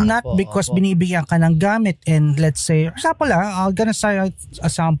 So, not because binibigyan ka ng gamit and let's say, example I'm gonna say a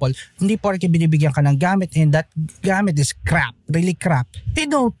sample, hindi porke binibigyan ka ng gamit and that gamit is crap, really crap. They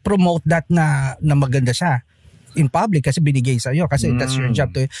don't promote that na maganda siya in public kasi binigay sa'yo kasi that's your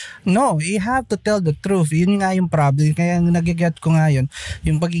job to. No, you have to tell the truth. Yun nga yung problem. Kaya nagiget ko nga yun,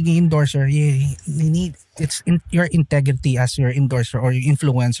 yung pagiging endorser, you need, it's your integrity as your endorser or your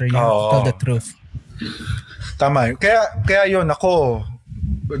influencer. You have to tell the truth. Tama. Kaya yun, ako,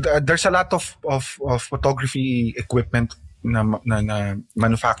 there's a lot of photography equipment na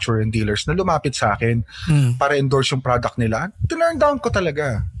manufacturer and dealers na lumapit sa akin para endorse yung product nila. Tinurn down ko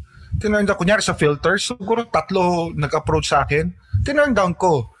talaga. Kunyari sa filters, siguro 3 nag-approach sa akin, tinurn down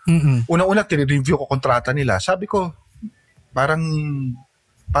ko. Una-una, tinireview ko kontrata nila. Sabi ko, parang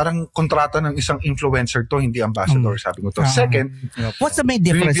kontrata ng isang influencer to, hindi ambassador. Sabi ko to. Second, what's the main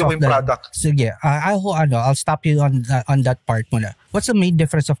difference of the product? Sige, I'll stop you on that part muna. What's the main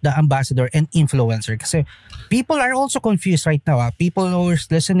difference of the ambassador and influencer? Kasi people are also confused right now. People who are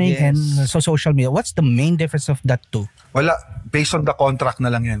listening and so social media. What's the main difference of that two? Wala. Based on the contract na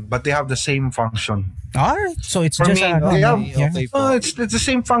lang yan. But they have the same function. Alright. So it's for just me, it's the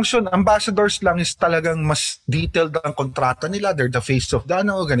same function. Ambassadors lang is talagang mas detailed ang kontrata nila. They're the face of the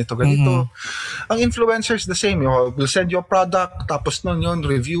ganito. Ang influencers the same. We'll send you a product, tapos nun yun,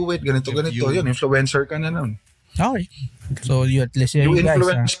 review it, ganito. Yun, influencer ka na nun. Alright. So you at least you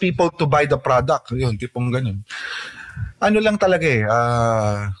influence people to buy the product. Yun, tipong ganun. Ano lang talaga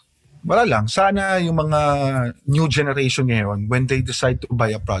wala lang. Sana yung mga new generation ngayon, when they decide to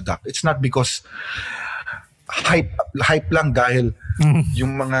buy a product, it's not because hype lang dahil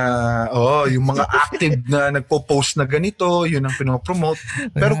yung mga active na nagpo-post na ganito, yun ang pinopromote.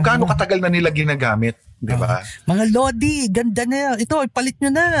 Pero gaano katagal na nila ginagamit? Diba? Mga Lodi, ganda na. Ito, ipalit nyo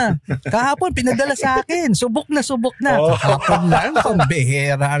na. Kahapon, pinadala sa akin. Subok na. Kahapon lang,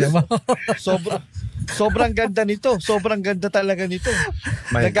 pambihera. Sobrang ganda nito. Sobrang ganda talaga nito.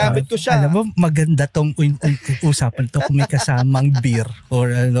 Nagamit ko siya. Alam mo, maganda tong usapan to kung may kasamang beer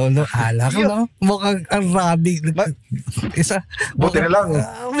or alak. Mukhang Arabic. Buti na lang.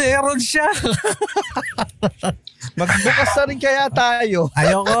 Meron siya. Magbukas na rin kaya tayo.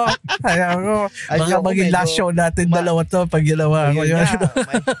 Ayoko. Baka maging last show natin dalawa to pag ginawa ko yun.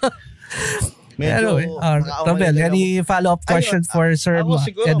 Robel, any follow-up question for Sir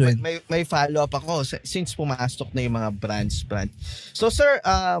Edwin? May follow-up ako since pumasok na yung mga brand. So sir,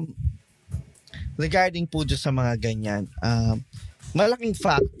 regarding po dyan sa mga ganyan, malaking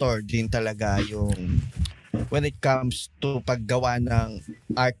factor din talaga yung when it comes to paggawa ng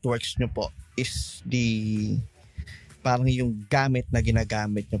artworks nyo po is parang yung gamit na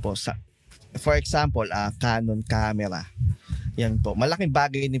ginagamit nyo po. For example, Canon camera. Yan po. Malaking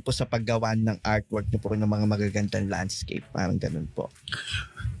bagay din po sa paggawa ng artwork nyo po ng mga magagandang landscape. Parang ganun po.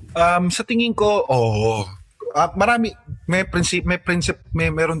 Sa tingin ko, marami,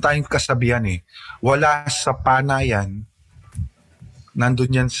 meron tayong kasabihan Wala sa pana yan,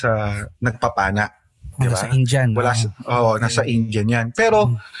 nandun yan sa nagpapana. Diba? Nasa Indian. Nasa Indian yan.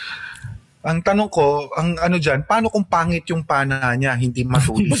 Pero, ang tanong ko, dyan, paano kung pangit yung pana niya, hindi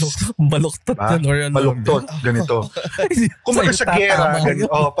matulis? Baluktot yan. Baluktot, ganito. Kumbaga sa gera,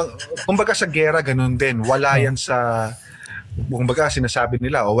 kumbaga sa gera, ganun din. Wala yan sa, kumbaga sinasabi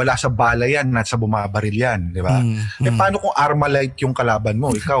nila, wala sa bala yan, at sa bumabaril yan, di ba? Paano kung Armalite yung kalaban mo?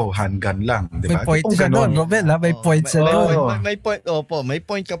 Ikaw, handgun lang, di ba? May point sa doon, Robel, may point sa doon. May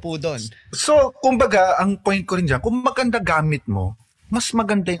point ka po doon. So, kumbaga, ang point ko rin dyan, kung maganda gamit mo, mas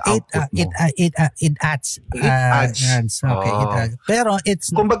maganda yung output mo. It adds. Okay, it adds. Pero it's,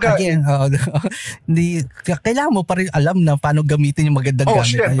 kumbaga, again, hindi, kailangan mo pa rin alam na paano gamitin yung magandang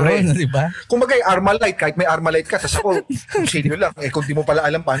gamit. Ayun, di ba? Kumbaga, Armalite, kahit may Armalite ka, tas ako, sino lang, kung di mo pala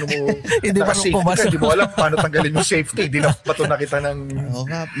alam paano mo naka-safety ka, di mo alam paano tanggalin yung safety, di na pa ito nakita ng...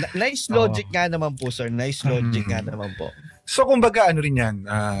 Nice logic nga naman po, sir. Nice logic nga naman po. So, kumbaga, ano rin yan,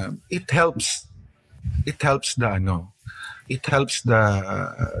 it helps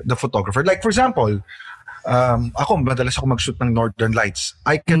the photographer. Like, for example, ako, madalas ako mag-shoot ng Northern Lights.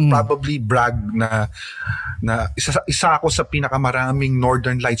 I can probably brag na isa ako sa pinakamaraming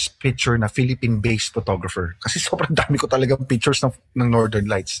Northern Lights picture na Philippine-based photographer. Kasi sobrang dami ko talagang pictures ng Northern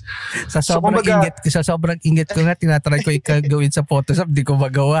Lights. Sa sobrang inggit ko nga, tinatry ko gawin sa Photoshop, di ko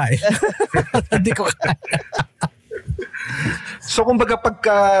magawa eh. Hindi ko kaya. So, kumbaga,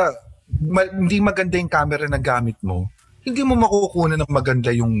 pagka hindi maganda yung camera na gamit mo, hindi mo makukuha ng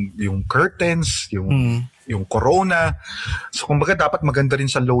maganda yung curtains, yung corona. So, kumbaga, dapat maganda rin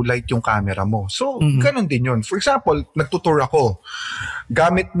sa low light yung camera mo. So, ganun din yun. For example, nagtutour ako.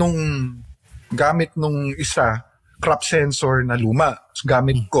 Gamit nung isa, crop sensor na luma. So,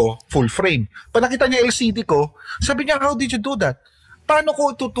 gamit ko, full frame. Pag nakita niya LCD ko, sabi niya, how did you do that? Paano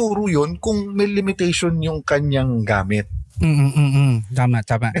ko tuturo yun kung may limitation yung kanyang gamit? Tama.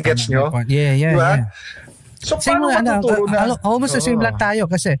 Gets nyo? Yeah. Diba? So, paano matuturo na? Almost the same lang tayo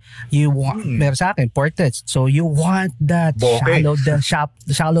kasi you want, meron sa akin, portraits. So, you want that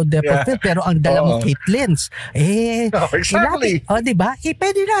shallow depth of field, pero ang dala mo kit lens. Exactly. Diba?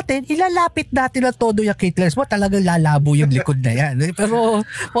 Pwede natin, ilalapit natin na todo yung kit lens mo, talagang lalabo yung likod na yan. Pero,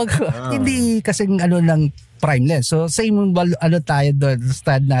 hindi kasing ng prime lens. So, same tayo doon,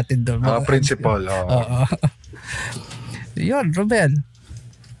 stand natin doon. Principle. Yun, Romel.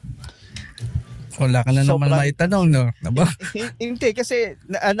 Wala ka na naman maitanong, no? Hindi, kasi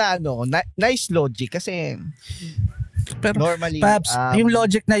nice logic kasi pero normally perhaps yung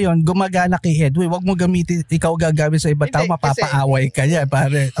logic na yon gumagana kay Edwin. Wag mo gamitin, ikaw gagamit sa iba tao, mapapaaway ka niya,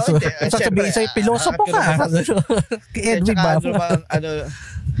 pare. So sasabihin sa'yo, pilosopo ka. Kay Edwin ba?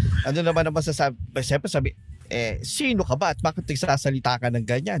 Ano naman masasabi? Siyempre sabi, sino ka ba at bakit nagsasalita ka ng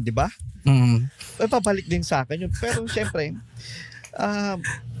ganyan, di ba? Papalik din sa akin yun. Pero siyempre,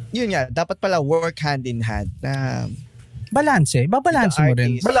 yun nga, dapat pala work hand in hand na balanse mo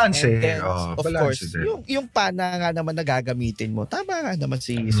rin. Balanse. Of course, yung pana nga naman na gagamitin mo. Tama nga naman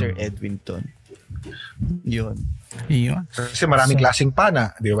si Sir Edwin ton. Yun. Kasi maraming klaseng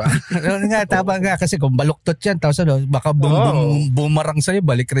pana, di ba? Tama nga, kasi kung baluktot yan, tapos baka bumarang sa'yo,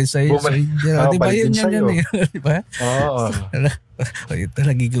 balik rin sa'yo. Di ba yun eh? Di ba? Oo. Ito,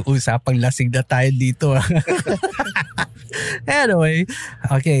 nag-uusapang lasing na tayo dito. Anyway,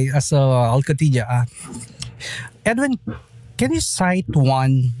 okay, so I'll continue. Edwin, can you cite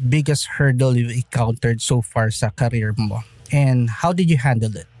one biggest hurdle you've encountered so far sa career mo? And how did you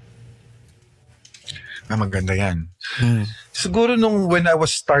handle it? Maganda yan. Siguro when I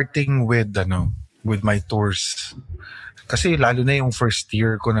was starting with my tours, kasi lalo na yung first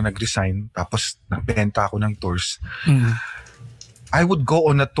year ko na nag-resign, tapos nagbenta ako ng tours, I would go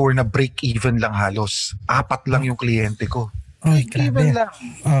on a tour na break-even lang halos. 4 lang yung kliyente ko. Break-even lang.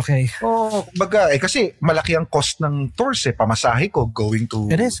 Okay. Baga, kasi malaki ang cost ng tours pamasahe ko going to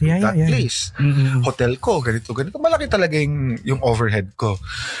that place. Hotel ko, ganito. Malaki talaga yung overhead ko.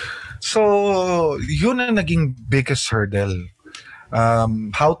 So, yun ang naging biggest hurdle.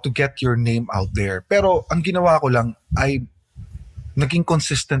 How to get your name out there. Pero ang ginawa ko lang ay naging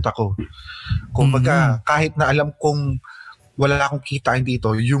consistent ako. Kumbaga, kahit na alam kong wala akong kitain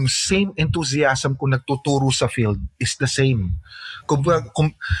dito, yung same enthusiasm kung nagtuturo sa field is the same.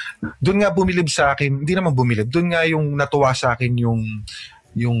 Doon nga bumilib sa akin, hindi naman bumilib, doon nga yung natuwa sa akin yung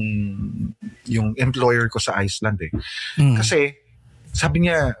employer ko sa Iceland eh. Kasi sabi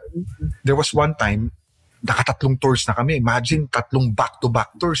niya, there was one time, 3 tours na kami. Imagine, 3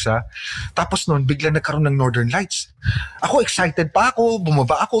 back-to-back tours ha. Tapos noon, bigla nagkaroon ng Northern Lights. Ako, excited pa ako,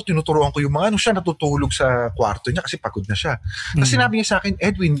 bumaba ako, tinuturuan ko yung mga siya natutulog sa kwarto niya kasi pagod na siya. Tapos sinabi niya sa akin,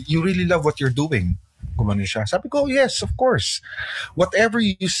 Edwin, you really love what you're doing. Kumano siya. Sabi ko, yes, of course. Whatever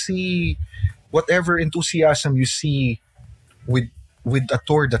you see, whatever enthusiasm you see with a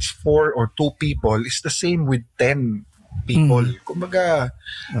tour that's 4 or 2 people is the same with 10 people. Kumbaga,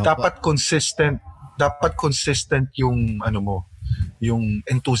 dapat consistent yung yung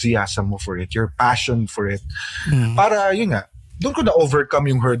enthusiasm mo for it, your passion for it. Para yun nga, doon ko na-overcome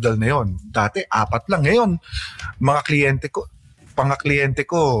yung hurdle na yun. Dati, 4 lang. Ngayon, mga kliyente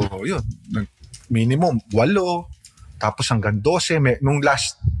ko, yun, minimum 8, tapos hanggang 12. Nung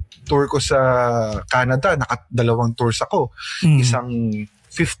last tour ko sa Canada, nakadalawang tours ako. Isang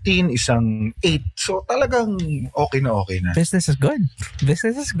 15, isang 8. So talagang okay na. Business is good.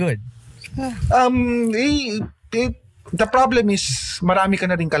 The problem is marami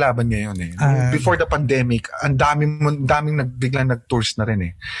ka na rin kalaban ngayon eh. Before the pandemic, ang daming biglang nag-tours na rin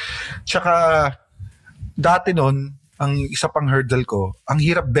eh. Tsaka dati noon, ang isa pang hurdle ko, ang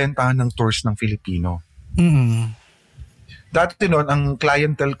hirap bentahan ng tours ng Filipino. Dati noon, ang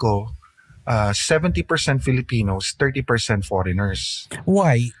clientele ko, 70% Filipinos, 30% foreigners.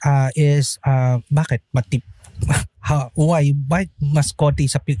 Why? Bakit? Why mas konti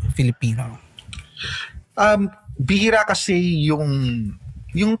sa Filipino? Bihira kasi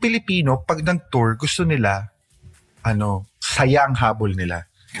yung Pilipino, pag nag-tour, gusto nila, sayang habol nila.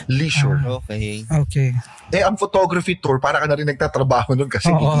 Leisure. Okay. Ang photography tour, para ka na rin nagtatrabaho nun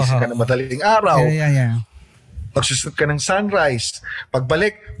kasi iisip ka na madaling araw. Yeah. Magsushoot ka ng sunrise.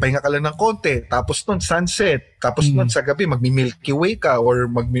 Pagbalik, pahinga ka lang ng konti. Tapos nun, sunset. Tapos nun, sa gabi, magmi-Milky Way ka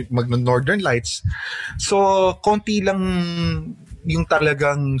or mag-Northern Lights. So, konti lang yung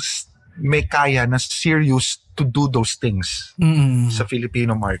talagang may kaya na serious to do those things sa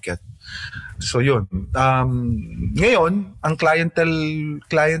Filipino market. So yun. Ngayon, ang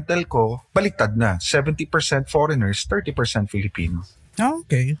clientele ko, baliktad na. 70% foreigners, 30% Filipino.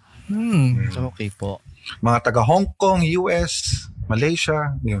 Okay. Okay po. Mga taga Hong Kong, US,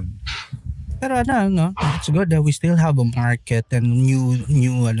 Malaysia, yun. Pero it's good that we still have a market and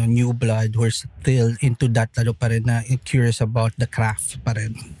new blood who are still into that pa rin na curious about the craft pa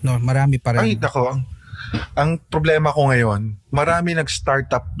rin. No, marami pa rin. Ay, nako. Ang problema ko ngayon, marami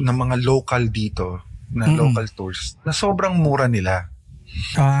nag-startup ng mga local dito, na local tours, na sobrang mura nila.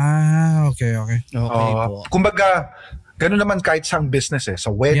 Okay. Po. Kumbaga, gano'n naman kahit sa business sa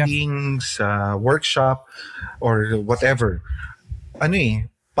weddings, sa workshop, or whatever.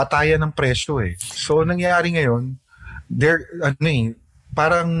 Patayan ng presyo eh. So, nangyayari ngayon,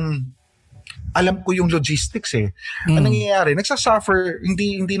 parang alam ko yung logistics eh. Ang nangyayari, nagsasuffer,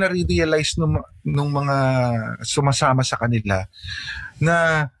 hindi na realize nung mga sumasama sa kanila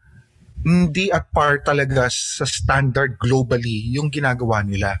na hindi at par talaga sa standard globally yung ginagawa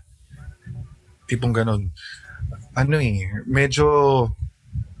nila. Tipong ganun. Medyo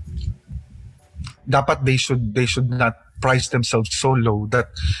dapat they should not price themselves so low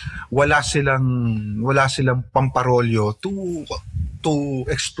that wala silang pamparolyo to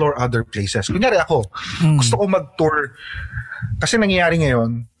explore other places. Kunyari ako, gusto ko mag-tour kasi nangyayari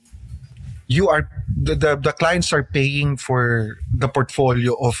ngayon, the clients are paying for the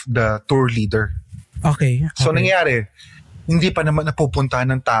portfolio of the tour leader. Okay. So nangyayari, hindi pa naman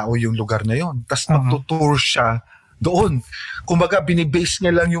napupuntahan ng tao yung lugar na yon. Tapos magtutour siya doon. Kumbaga, binibase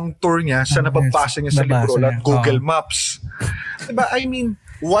niya lang yung tour niya sa nababasa niya sa libro at Google Maps. Diba? I mean,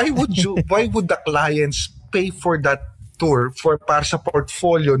 why would the clients pay for that tour para sa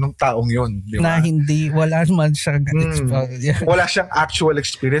portfolio ng taong yon? Diba? Na wala man siyang wala siyang actual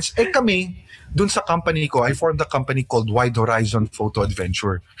experience. Kami, dun sa company ko, I formed a company called Wide Horizon Photo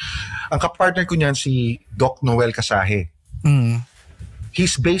Adventure. Ang kapartner ko niyan si Doc Noel Casahe.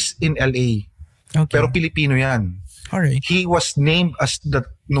 He's based in LA. Okay. Pero Pilipino yan. Alright. He was named as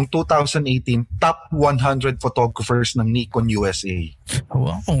noong 2018 top 100 photographers ng Nikon USA.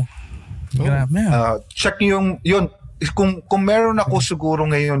 Wow. Grabe. Check niyo yun. Kung meron ako siguro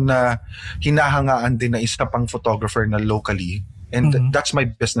ngayon na hinahangaan din na isa pang photographer na locally, and that's my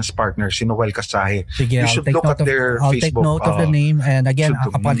business partner, si Noel Casahe. Sige, you should look at their I'll Facebook. I'll take note of the name, and again,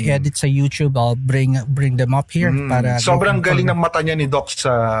 upon edit sa YouTube, I'll bring them up here. Para sobrang galing ng mata niya ni Doc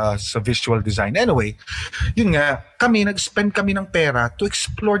sa visual design. Anyway, yun nga, nag-spend kami ng pera to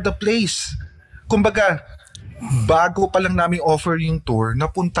explore the place. Kumbaga, bago pa lang namin offer yung tour,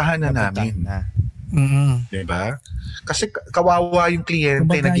 napuntahan na namin. Diba? Kasi kawawa yung kliyente.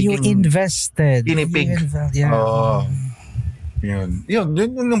 Kumbaga, you invested. Tinipig. Yun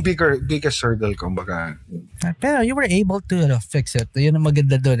yung biggest hurdle, kumbaga. Pero you were able to fix it. Yun ang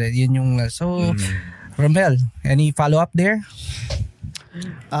maganda doon. Yun yung Romel, any follow-up there?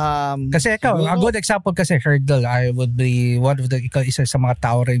 Kasi ikaw, a good example kasi hurdle, I would be one of isa sa mga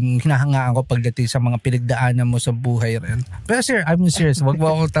tao rin hinahangaan ko pagdating sa mga pinagdaanan mo sa buhay rin. Pero sir, I'm serious, wag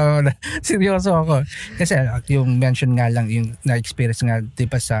mo akong tawa na seryoso ako. Kasi yung mention nga lang, yung na-experience nga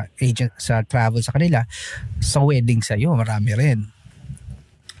diba sa agent, sa travel sa kanila, sa wedding sa'yo, marami rin.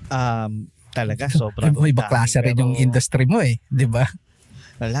 Talaga, sobrang iba klase rin yung industry mo di ba?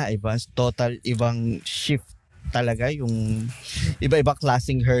 Wala, total ibang shift talaga, yung iba-ibang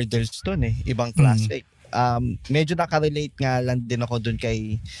klaseng hurdles doon ibang klase. Medyo nakarelate nga lang din ako doon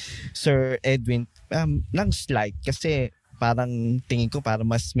kay Sir Edwin ng slight kasi parang tingin ko parang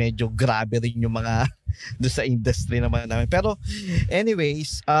mas medyo grabe rin yung mga doon sa industry naman namin. Pero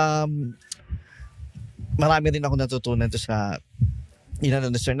anyways, marami rin ako natutunan to sa inano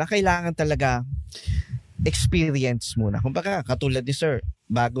na sir na kailangan talaga experience muna. Kumbaga, katulad ni sir,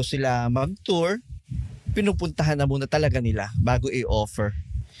 bago sila mag-tour, pinupuntahan na muna talaga nila bago i-offer.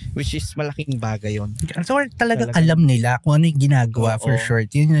 Which is malaking bagay yun. So talagang alam nila kung ano yung ginagawa for sure.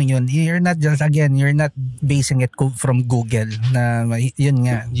 Yun. You're not just, again, you're not basing it from Google na yun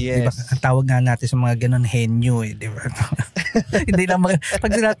nga. Yes. Diba, ang tawag nga natin sa mga ganun henyo eh. Diba? Hindi lang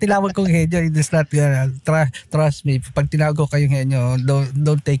pag tinawag kong henyo, it's not trust me. Pag tinawag ko kayong henyo,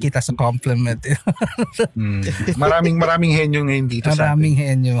 don't take it as a compliment. Maraming henyo ngayon dito sa atin. Maraming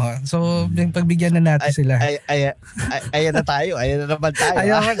henyo. So, pagbigyan na natin sila. Ayan na tayo. Ayan na naman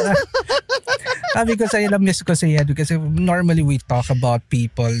tayo. Sabi ko sa'yo, miss ko sa'yo kasi normally we talk about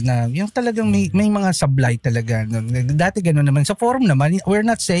people na yung talagang may mga sablay talaga. Dati gano'n naman. Sa forum naman, we're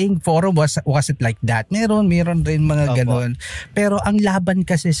not saying forum wasn't like that. Meron rin mga gano'n. Pero ang laban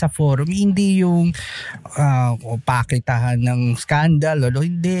kasi sa forum, hindi yung pakitahan ng scandal.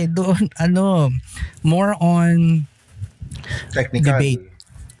 Hindi. Doon, more on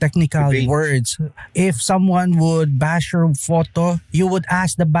technical words. If someone would bash your photo, you would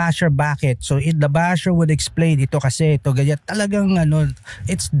ask the basher bakit. So if the basher would explain, ito kasi, ito ganyan. Talagang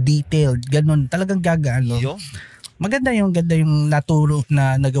it's detailed. Ganun. Talagang Maganda yung naturo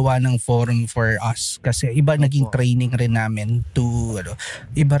na nagawa ng forum for us kasi iba naging training rin namin to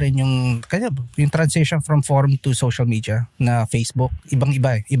iba rin yung transition from forum to social media na Facebook,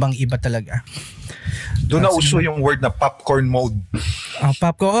 ibang-iba talaga. Doon na uso yung word na popcorn mode.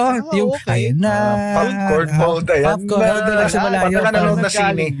 Popcorn. Ayun na. Popcorn mode. Ayan popcorn, na. Parang ka nanonood na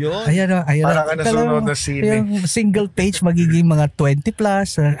sine. Ayun. Parang ka nanonood na sine. Yung single page magiging mga 20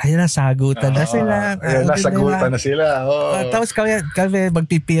 plus. Ayun na, sagutan na sila. Ayun na, sagutan na sila. Tapos kami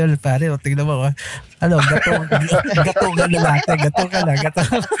magpipil pare. Tingnan mo. Gato ka na natin. Gato ka na.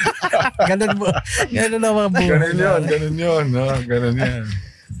 Ganun na mga buhay. Ganun yun. Ganun yan.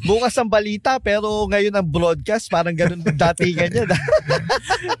 Bukas ang balita pero ngayon ang broadcast parang ganun dati ganyan.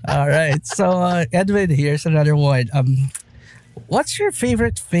 Alright. So Edwin, here's another one. What's your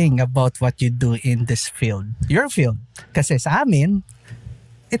favorite thing about what you do in this field? Your field. Kasi sa amin,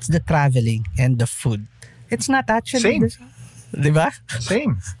 it's the traveling and the food. It's not actually... Same. Diba?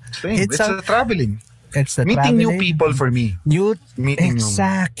 Same. It's the traveling. It's the meeting traveling. New people for me. Meeting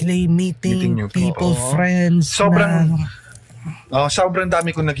new people, friends. Sobrang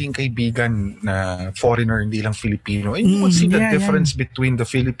dami kong naging kaibigan na foreigner, hindi lang Filipino. And you would see the difference between the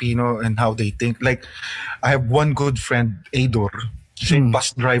Filipino and how they think. Like, I have one good friend, Ador. Siya yung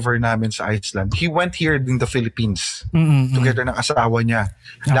bus driver namin sa Iceland. He went here in the Philippines together ng asawa niya.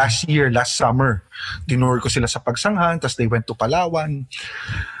 Last summer. Tinur ko sila sa Pagsanghan, tapos they went to Palawan.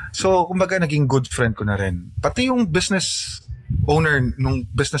 So, kumbaga, naging good friend ko na rin. Pati yung business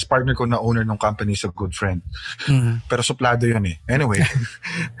partner ko na owner ng company is a good friend. Pero suplado yun eh. Anyway.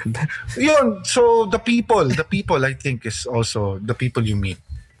 Yun. So, the people I think is also the people you meet.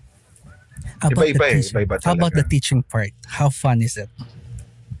 Iba-iba How about the teaching part? How fun is it?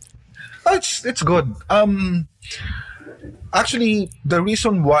 It's good. Actually, the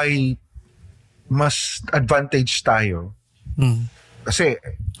reason why mas advantage tayo kasi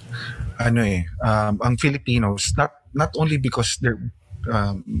ang Filipinos not only because they're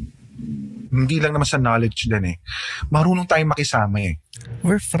hindi lang naman sa knowledge din marunong tayong makisama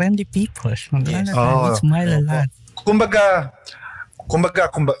We're friendly people. Yes. We smile a lot.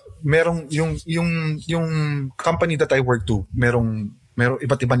 Kumbaga merong yung company that I work to, merong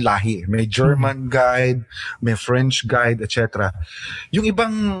iba't ibang lahi. May German guide, may French guide, etc. Yung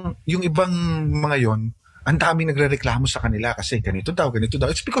ibang mga yon, ang daming nagrereklamo sa kanila kasi ganito daw.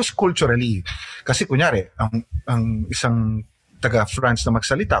 It's because culturally. Kasi kunyari, ang isang taga France na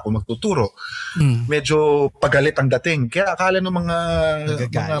magsalita kung magtuturo, medyo pagalit ang dating. Kaya akala ng mga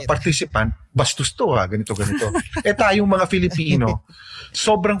participant, bastos to ganito. Tayong mga Filipino,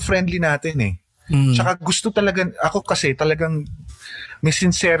 sobrang friendly natin Tsaka gusto talaga, ako kasi talagang may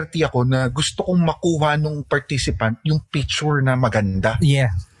sincerity ako na gusto kong makuha nung participant yung picture na maganda. Yeah.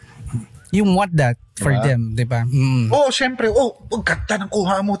 You want that for them, di ba? Syempre. Ganda ng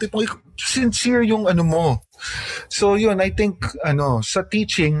kuha mo. Tipong sincere yung mo. So yun, I think sa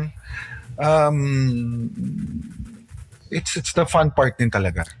teaching, it's the fun part din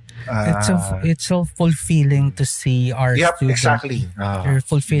talaga. It's so fulfilling to see our student. Exactly.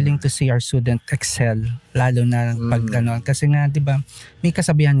 Fulfilling to see our student excel, lalo na pag kasi nga 'di ba, may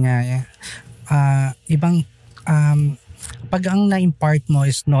kasabihan nga ibang pag ang na-impart mo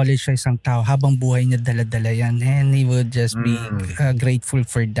is knowledge sa isang tao, habang buhay niya dala-dala yan, and he would just be grateful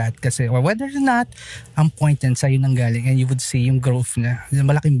for that. Kasi whether or not, ang point yan sa'yo nang galing, and you would see yung growth niya.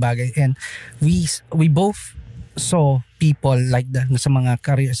 Malaking bagay. And we both saw people like that sa mga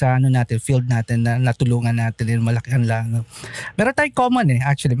career, sa field natin na natulungan natin, yung malaki ang lang. Meron tayong common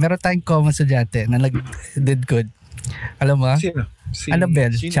actually. Meron tayong common sa dati na did good. Alam mo? Sino?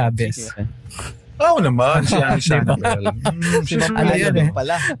 Annabelle Chavez. Oo naman, si Annabelle. Annabelle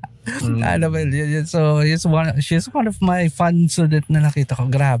pala. Annabelle. So, she's one of my fun student na nakita ko.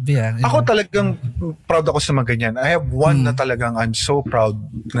 Grabe yan. Ako talagang proud ako sa mga ganyan. I have one na talagang I'm so proud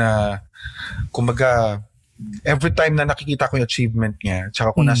na kumbaga every time na nakikita ko yung achievement niya,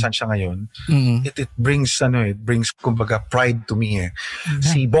 tsaka kung nasaan siya ngayon, it brings kumbaga pride to me .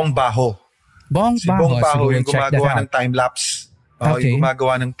 Si Bong Baho. Si Bong Baho yung gumagawa ng time-lapse. Yung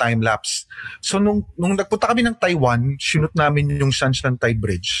gumagawa ng time-lapse. So, nung nagpunta kami ng Taiwan, shoot namin yung Shanshan Tide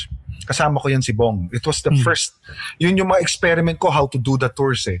Bridge. Kasama ko yan si Bong. It was the first, yun yung mga experiment ko how to do the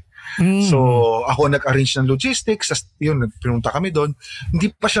tours . So, ako nag-arrange ng logistics, yun, pinunta kami doon. Hindi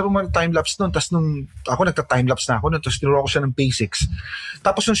pa siya time-lapse noon. Tapos nung ako nagta-time-lapse na ako, tapos tinuro ko siya ng basics.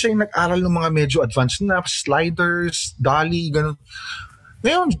 Tapos nung siya yung nag-aral ng mga medyo advanced na, sliders, dolly, ganun.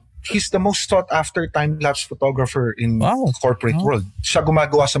 Ngayon, he's the most sought-after time-lapse photographer in corporate world. Siya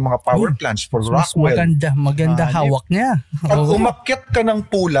gumagawa sa mga power plants for Rockwell. Maganda hawak niya. Pag umakyat ka ng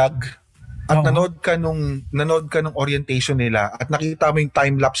pulag at nanood ka nung orientation nila at nakita mo yung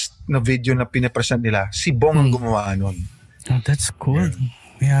time-lapse na video na pinapresent nila, si Bong ang gumawa nun. Oh, that's cool.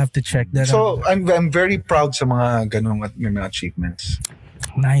 We have to check that out. So, I'm very proud sa mga ganung mga achievements.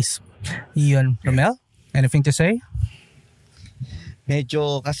 Nice. Iyon. Romel, anything to say?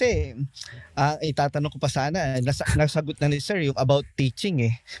 Medyo kasi itatanong ko pa sana, nasagot na ni Sir yung about teaching .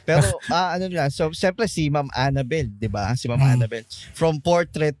 Pero so siyempre si Ma'am Annabelle, 'di ba? Si Ma'am Annabelle from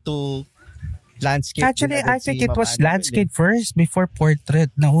portrait to landscape. Actually, I think it was landscape first before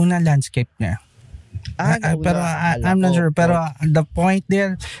portrait. Nauna landscape niya. Pero I'm not sure. Pero the point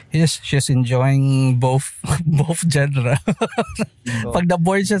there is she's enjoying both genre. Pag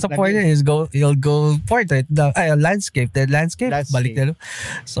na-board siya sa portrait, he'll go portrait. Landscape. Balik na.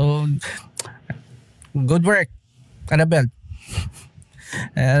 So, good work, Annabelle.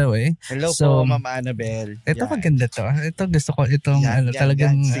 Anyway. Hello po, Ma'am Annabelle. Ito maganda to. Ito gusto ko. Itong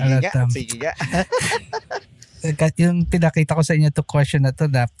talagang... Sige nga. Yung pinakita ko sa inyo to question na to,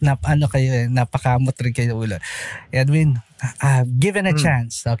 napakamot rin kayo ulo. Edwin, given a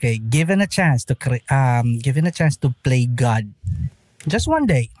chance, given a chance to play God just one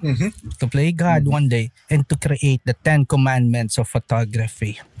day, to play God one day and to create the 10 commandments of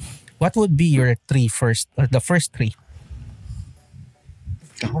photography, what would be your the first three?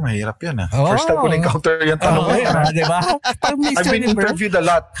 Ako, mahirap yan . First time ko na-encounter yung tanong ko yan . Diba? I've been interviewed a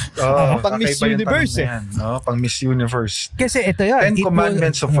lot. Pang Miss Universe Pang Miss Universe. Kasi ito yun. 10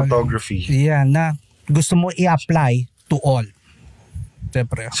 commandments of photography. Yeah, na gusto mo i-apply to all.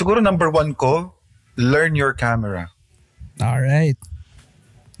 Siyempre. Siguro number 1 ko, learn your camera. Alright.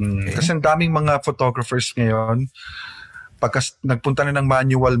 Kasi ang daming mga photographers ngayon, pagka nagpunta na ng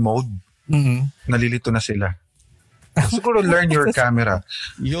manual mode, nalilito na sila. Siguro learn your camera.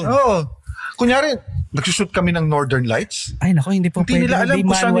 Kunyari, nagsushoot kami ng Northern Lights. Ay nako, hindi po pwedeng hindi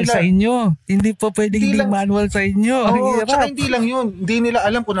manual sa inyo. Hindi po pwedeng hindi manual sa inyo. Tsaka hindi lang yun. Hindi nila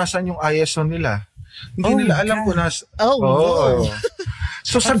alam kung nasaan yung ISO nila. Hindi nila alam kung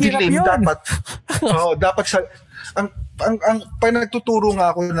So sa dilim, dapat sa... Pag nagtuturo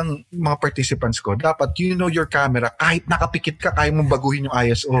nga ako ng mga participants ko, dapat you know your camera. Kahit nakapikit ka, kaya mong baguhin yung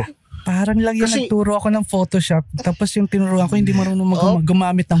ISO. Parang lang yung nagturo ako ng Photoshop, tapos yung tinuruan ko hindi marunong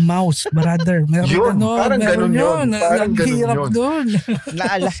gumamit ng mouse, brother. Parang ganun yun. Naghihirap doon.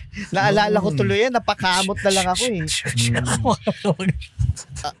 Naalala ko tuloy yan, napakamot na lang ako .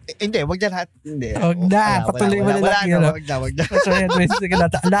 Hindi, wag na lahat. Hindi. Wag na, patuloy mo na lang. Wag na. So sige,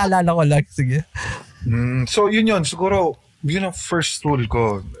 naalala ko lang. Sige. So yun, siguro, yun ang first rule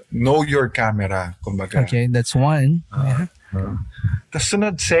ko. Know your camera, kumbaga. Okay, that's one. Tapos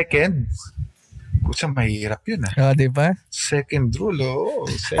sunod, second. Pusa, mahirap yun . Diba? Second rule,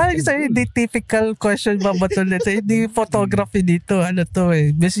 Hindi typical question ba ito? Hindi photography dito. Ano to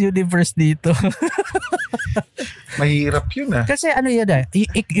Miss Universe dito. Mahirap yun Kasi ano yun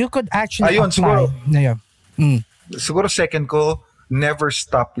you could actually apply. Siguro. Siguro second ko, never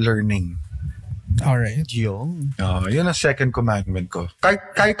stop learning. Alright. Yun ang second commandment ko.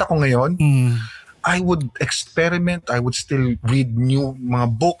 Kahit ako ngayon, I would experiment. I would still read new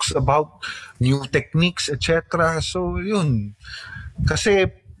mga books about new techniques, etc. So, yun. Kasi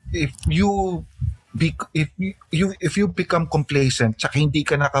if you if you become complacent tsaka hindi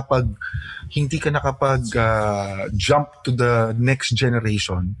ka nakapag jump to the next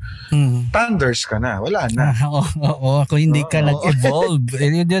generation, thunders ka na, wala na. Oo, kung hindi ka nag-evolve,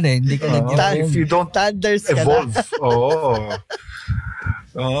 yun eh, hindi ka nag-evolve. If you don't thunders evolve,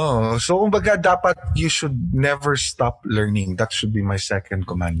 so kumbaga dapat you should never stop learning. That should be my second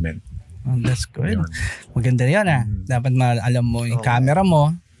commandment. Oh, that's good. Maganda 'yan Dapat alam mo yung camera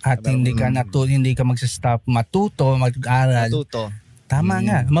mo at hindi ka magsa-stop matuto, mag-aral. Tama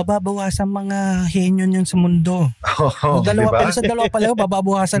nga, mababawasan mga henyo niyan sa mundo. Dalawa pa lang,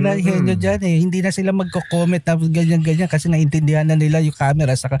 mababawasan na henyo diyan eh. Hindi na sila magko-comment na ganyan kasi naintindihan na nila yung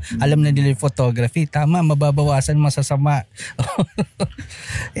camera, saka alam na nila yung photography. Tama, mababawasan masasama.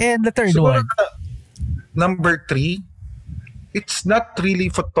 And the third one. Number 3, it's not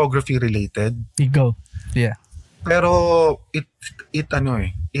really photography related. You go. Yeah. Pero it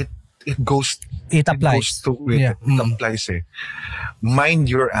goes it applies to it. Yeah. It applies eh. Mind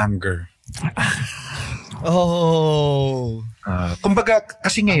your anger. Kumbaga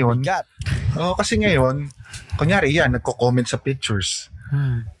kasi ngayon, kunyari yan, nagko-comment sa pictures.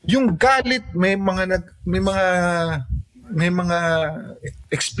 Yung galit, may mga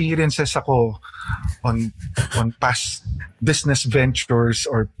experiences ako on past business ventures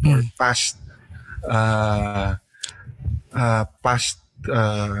or past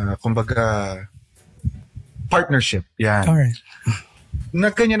kumbaga partnership yan. Alright. Na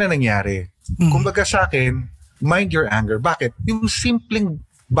ganyan na nangyari. Kumbaga sa akin, mind your anger. Bakit? Yung simpleng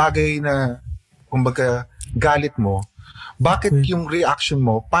bagay na kumbaga galit mo, bakit yung reaction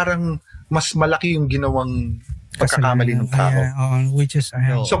mo parang mas malaki yung ginawang pagkakamali ng tao.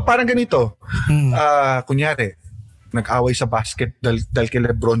 So parang ganito, kunyari, nag-away sa basket dahil kay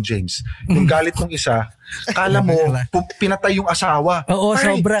LeBron James. Yung galit ng isa, kala mo, pinatay yung asawa. Oo,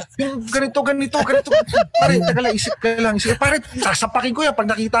 pare, sobra. Yung ganito. Pare, isip ka lang. Pare, sasapakin ko yan pag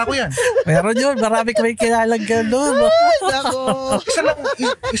nakita ko yan. Meron yun, marami kami kilalang gano'n.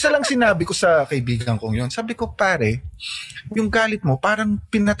 Isa lang sinabi ko sa kaibigan kong yun. Sabi ko, pare, yung galit mo, parang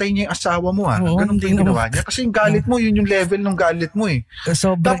pinatay niya yung asawa mo. Ganun din ginawa niya. Kasi yung galit mo, yun yung level ng galit mo eh.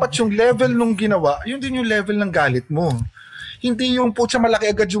 Dapat yung level nung ginawa, yun din yung level ng galit mo. Hindi yung putsa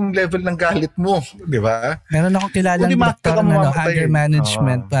malaki agad yung level ng galit mo, di ba? Meron akong kilalang doktor na anger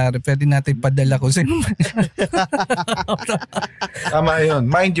management, para pwede natin padala ko sino. Tama yun.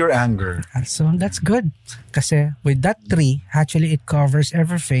 Mind your anger. So that's good. Kasi with that 3, actually it covers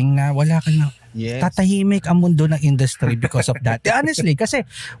everything na wala ka na. Yes. Tatahimik ang mundo ng industry because of that. Honestly, kasi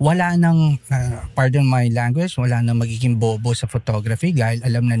wala nang, pardon my language, wala nang magiging bobo sa photography dahil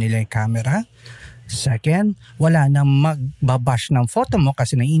alam na nila yung camera. Second, wala nang magbabash ng photo mo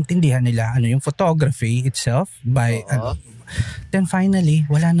kasi naiintindihan nila ano yung photography itself. Then finally,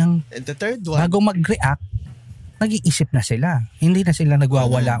 wala nang, the third one, bago mag-react, nag-iisip na sila. Hindi na sila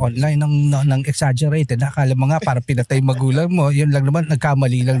nagwawala online ng exaggerated. Nakala mo nga parang pinatay magulang mo. Yun lang naman,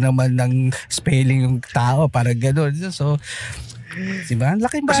 nagkamali lang naman ng spelling yung tao. Parang gano'n. So, diba?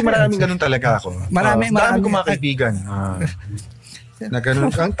 Laking kasi maraming ganun talaga ako. Marami ko mga kaibigan. Na ganun,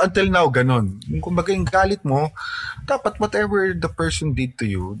 until now ganun. Kumbaga yung galit mo, dapat whatever the person did to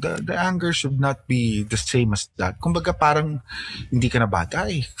you, the anger should not be the same as that. Kumbaga parang hindi ka na bata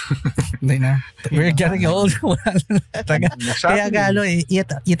eh. Hindi na. We're getting old. Kaya gano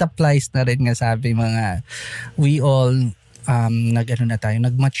it applies na rin nga sabi mga we all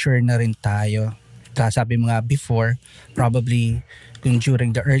nag-mature na rin tayo. Sabi mga before, probably kung during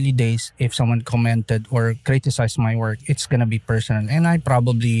the early days, if someone commented or criticized my work, it's gonna be personal. And I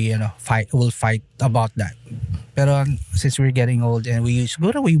probably, will fight about that. Pero since we're getting old and we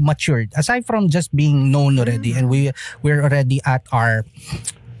matured, aside from just being known already and we're already at our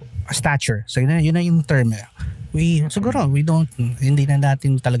stature. So yun na yung term. Hindi na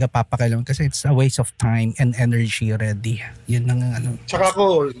natin talaga papakailangan kasi it's a waste of time and energy already. Yun ang Tsaka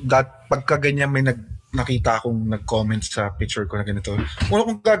ako, pagka ganyan may nakita akong nag-comment sa picture ko na ganito. Una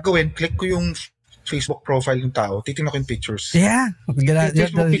kong gagawin, click ko yung Facebook profile ng tao, titignan ko yung pictures. Yeah.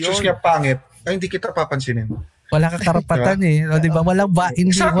 Facebook pictures niya pangit, ay hindi kita papansinin. Wala kang karapatan o diba?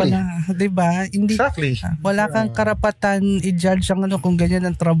 Exactly. Wala kang karapatan i-judge ang kung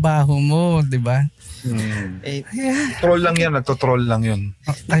ganyan ang trabaho mo, diba? Troll lang yan, nagto-troll lang yun.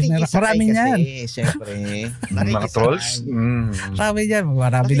 Marami yan. Siyempre. Mga trolls? Marami yan.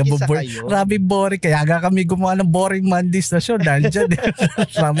 Marami boring. Kaya nga kami gumawa ng boring Mondays na show. Dahil dyan.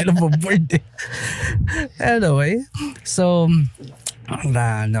 Marami na bored eh. Anyway. So,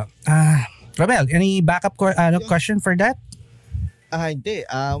 Ramel, any backup question for that? Hindi.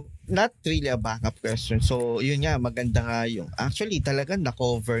 not really a backup question. So, yun nga, maganda nga yung, actually, talagang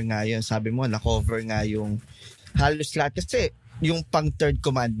na-cover nga yun. Sabi mo, na-cover nga yung halos lahat. Kasi, yung pang third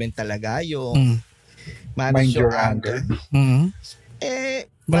commandment talaga, yung manage your anger.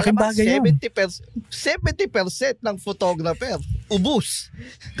 Malaking bagay 70% ng photographer, ubus.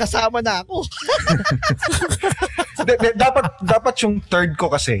 Kasama na ako. dapat yung third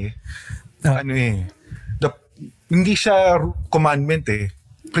ko kasi, hindi siya commandment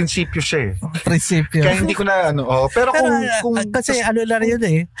prinsipyo siya Prinsipyo. Kaya hindi ko na pero kung kasi lang yun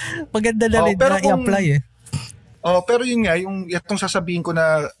maganda na rin na i-apply pero yun nga, itong sasabihin ko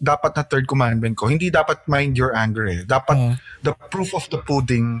na dapat na third commandment ko, hindi dapat mind your anger Dapat the proof of the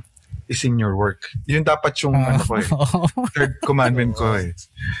pudding is in your work. Yun dapat yung third commandment ko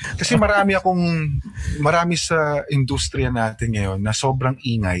Kasi marami sa industriya natin ngayon na sobrang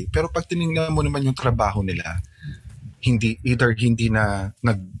ingay, pero pag tinignan mo naman yung trabaho nila, hindi na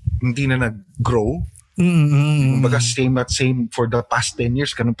nag-grow. Kumbaga same for the past 10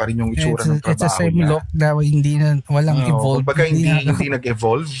 years, ganun pa rin yung itsura ng trabaho niya. It's the same look na walang evolve. Kumbaga hindi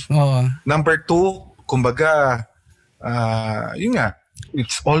nag-evolve. Number 2, kumbaga yun nga,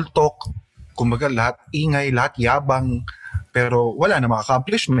 it's all talk. Kumbaga lahat ingay, lahat yabang, pero wala na mga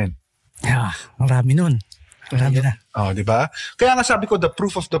accomplishment. Marami nun. Marami na. Di ba? Kaya nga sabi ko, the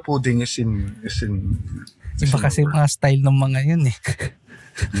proof of the pudding is in iba kasi mga style ng mga yun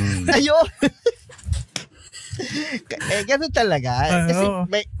Ayun! Ganun talaga. Kasi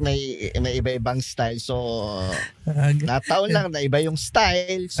may iba-ibang style. So, nataon lang na iba yung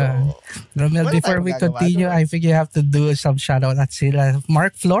style. So, Romel, before we continue, I think you have to do some shoutout at sila.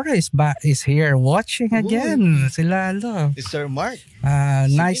 Mark Flores is here watching again. Sila, Sir Mark.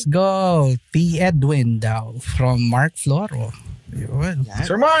 Nice go. T. Edwin daw from Mark Floro. Yun.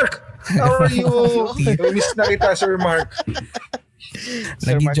 Sir Mark! How are you? Miss na kita, Sir Mark.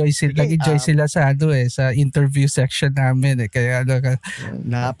 Nag-enjoy sila sa sa interview section namin kaya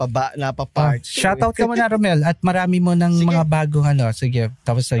napapart. Shoutout ka muna, Romel, at marami mo ng mga bagong sige,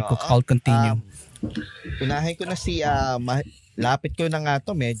 tapos I'll continue. Unahin ko na si lapit ko na nga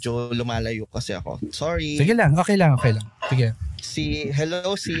to, medyo lumalayo kasi ako. Sorry. Sige lang, okay lang. Sige. Si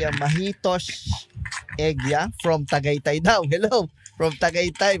Mahitos Egya from Tagaytay daw. Hello from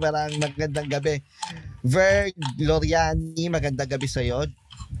Tagaytay, magandang gabi. Ver Gloriani, magandang gabi sa iyo.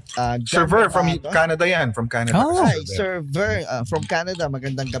 Sir Ver from Canada yan, from Canada. Hi, Sir Ver from Canada,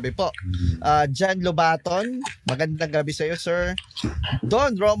 magandang gabi po. Jan Lobaton, magandang gabi sa iyo, sir.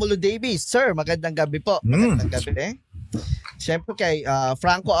 Don Romulo Davies, sir, magandang gabi po. Magandang gabi. Siyempre kay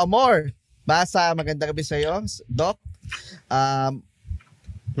Franco Amor, Basa, magandang gabi sa iyo, Doc.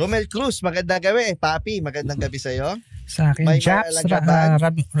 Romel Cruz, magandang gabi. Papi, magandang gabi sa iyo. Sa akin, Japs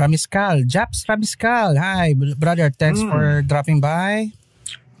Ramiscal. Japs Ramiscal. Hi, brother. Thanks for dropping by.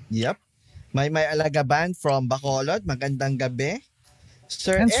 Yep. May Alaga Band from Bacolod. Magandang gabi.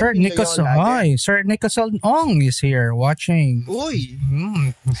 Sir Nicholson. Hi, Sir Nicholson Ong is here watching. Uy.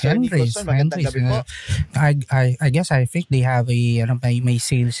 Henry. Magandang gabi po. I guess I think they have may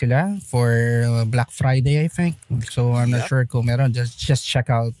sale sila for Black Friday, I think. So I'm not sure kung meron. Just check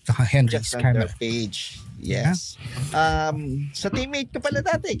out Henry's camera page. Yes. Sa teammate ko pala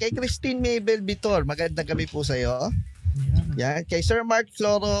dati, kay Christine Mabel Vitor, magandang gabi po sa iyo. Yan. Kay Sir Mark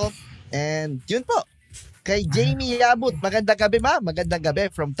Floro, and yun po. Kay Jamie Yabut, magandang gabi magandang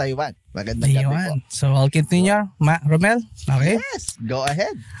gabi from Taiwan. Magandang gabi po. So I'll continue. Romel, okay? Yes, go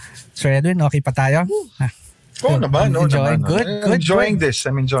ahead. Sir Edwin, okay pa tayo? naman. Good. I'm enjoying this.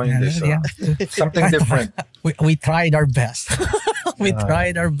 Something different. We tried our best.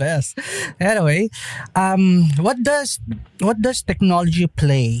 Tried our best. Anyway, what does technology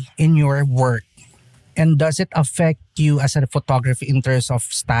play in your work? And does it affect you as a photographer in terms of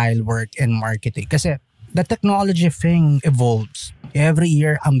style, work, and marketing? Kasi the technology thing evolves. Every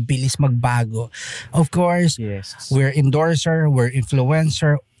year, ang bilis magbago. Of course, we're endorser, we're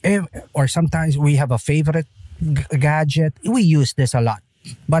influencer, or sometimes we have a favorite gadget. We use this a lot.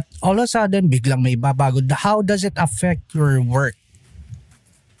 But all of a sudden, biglang may babago. How does it affect your work?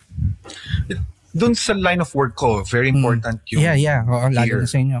 Doon sa line of work ko, very important yung lalo na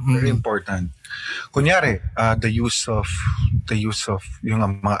sa inyo. Very important. Kunyari, the use of yung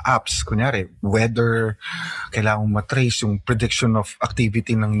mga apps, kunyari, weather, kailangan matrace yung prediction of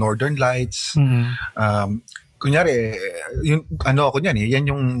activity ng Northern Lights. Kunyari, yung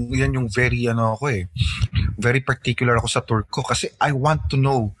yan yung very very particular ako sa tour ko kasi I want to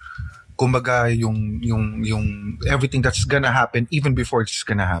know kumbaga yung everything that's gonna happen even before it's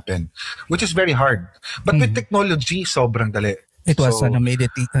gonna happen, which is very hard. But with technology, sobrang dali. It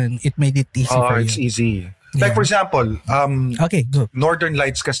made it easy for you. It's easy. Like for example, okay, go. Northern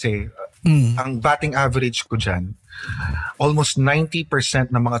Lights kasi, ang batting average ko dyan, almost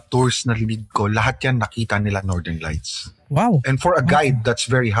 90% ng mga tours na lead ko, lahat yan nakita nila Northern Lights. Wow. And for a guide, that's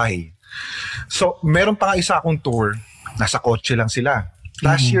very high. So, meron pa nga isa akong tour, nasa kotse lang sila.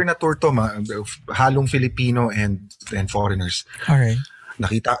 Last year na tour to, halong Filipino and foreigners. Alright.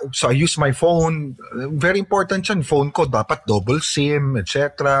 So I use my phone. Very important yan. Phone ko dapat double SIM,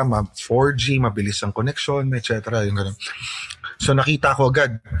 etc. 4G, mabilis ang connection, etc. Yung ganun. So nakita ko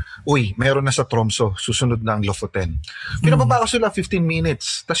agad, uy, meron na sa Tromso, susunod na ang Lofoten. Pinababa ko sila 15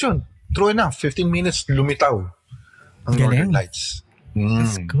 minutes. Tapos yun, true enough, 15 minutes lumitaw ang Northern Lights.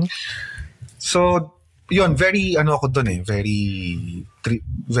 That's cool. So, yun, very, ako dun very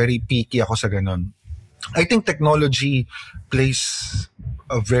picky ako sa ganun. I think technology plays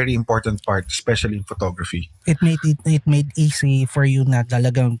a very important part, especially in photography. It made easy for you na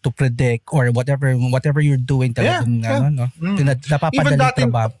talagang to predict or whatever you're doing talagang napapadali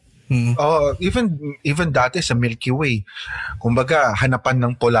trabaho. Even dati sa Milky Way, kumbaga hanapan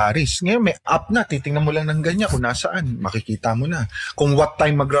ng Polaris. Ngayon may app na, titingnan mo lang ng ganyan kung nasaan, makikita mo na. Kung what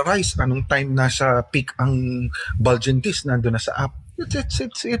time magra-rise, anong time nasa peak ang bulging disk, nandun na sa app.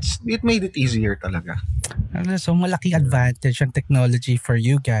 It made it easier talaga. So malaking advantage ang technology for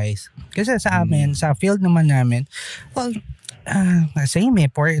you guys. Kasi sa amin, sa field naman namin, well, same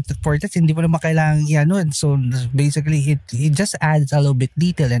for that, hindi mo naman kailangan yan. So basically, it just adds a little bit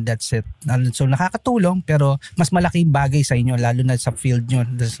detail and that's it. So nakakatulong pero mas malaking bagay sa inyo lalo na sa field nyo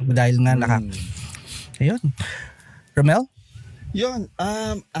dahil nga ayun. Romel? Yun,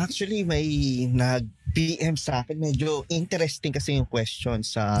 actually may nag-PM sa akin. Medyo interesting kasi yung question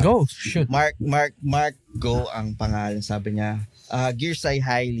sa Go, shoot. Mark Go ang pangalan, sabi niya. Gears ay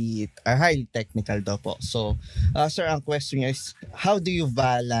highly technical daw po. So, sir, ang question niya is, how do you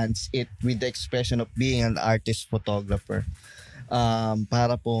balance it with the expression of being an artist photographer?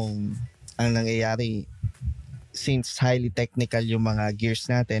 Para pong ang nangyayari, since highly technical yung mga gears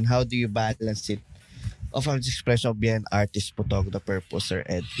natin, how do you balance it of an expression of being an artist photographer po, Sir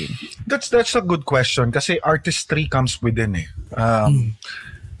Edwin? That's a good question kasi artistry comes within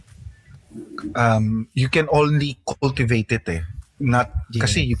you can only cultivate it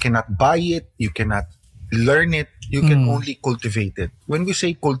kasi you cannot buy it, you cannot learn it, you can only cultivate it. When we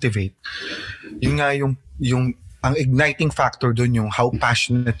say cultivate, yun nga yung ang igniting factor dun yung how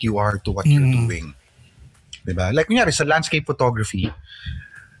passionate you are to what you're doing. Diba? Like kunyari sa landscape photography,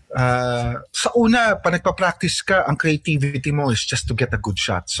 sa una, pa nagpa-practice ka, ang creativity mo is just to get a good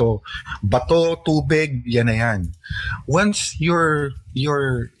shot. So, bato, tubig, yan na yan. Once you're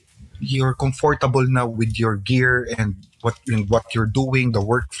comfortable na with your gear and what you're doing, the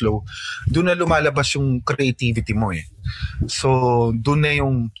workflow, doon na lumalabas yung creativity mo eh. So, doon na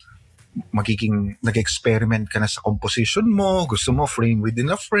yung magiging nag-experiment ka na sa composition mo, gusto mo frame within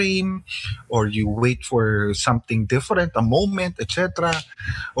a frame, or you wait for something different, a moment, etc.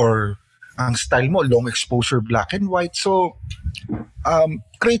 Or ang style mo, long exposure, black and white. So,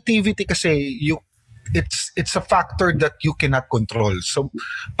 creativity kasi, it's a factor that you cannot control. So,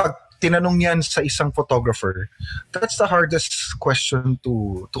 pag tinanong yan sa isang photographer, that's the hardest question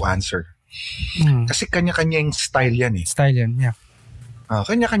to answer. Kasi kanya-kanya yung style yan eh. Style yan, yeah.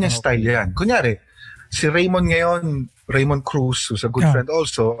 Kanya-kanya style yan. Kunyari, si Raymond Cruz, who's a good friend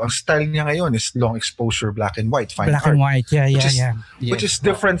also, ang style niya ngayon is long exposure, black and white, fine black art. And white, yeah. Which is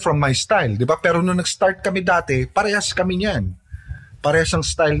different from my style, di ba? Pero nung nag-start kami dati, parehas kami niyan. Parehas ang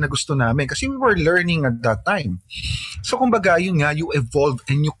style na gusto namin kasi we were learning at that time. So kumbaga, yun nga, you evolve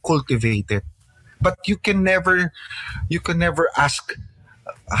and you cultivate it. But you can never ask,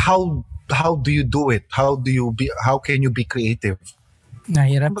 how do you do it? How can you be creative?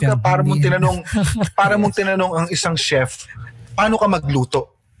 Nahirap yan. Para mong tinanong ang isang chef, paano ka magluto?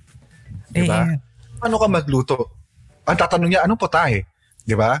 Diba? Paano ka magluto? Ang tatanong niya, anong putahe?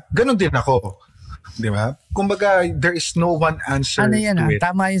 Diba? Ganon din ako. Diba? Kumbaga, there is no one answer to it.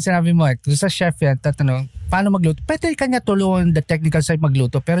 Tama yung sinabi mo. Kung sa chef yan, tatanong, paano magluto? Pwede kanya tulungan the technical side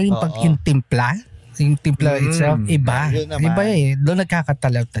magluto, pero yung yung timpla itself, iba. Iba eh. Doon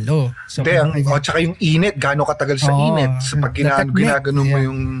nagkakatalaw-talo. So, tsaka yung init, gaano katagal sa init. So, pag ginagano mo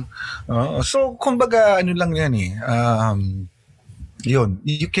yung... so, kumbaga, ano lang yan eh. Yun.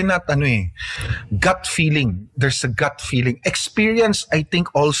 You cannot, gut feeling. There's a gut feeling. Experience, I think,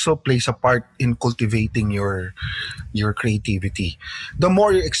 also plays a part in cultivating your creativity. The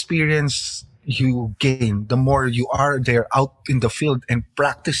more experience you gain, the more you are there out in the field and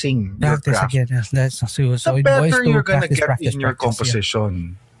practicing your craft. The better you're gonna get in your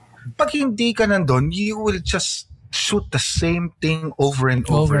composition. Yeah. Pag hindi ka nandun, you will just shoot the same thing over and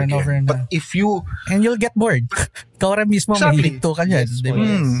over again. But if you... And you'll get bored. Ikaw rin mismo, mahilig to ka yan. Yes, diba?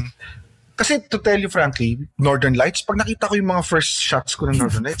 Kasi to tell you frankly, Northern Lights, pag nakita ko yung mga first shots ko ng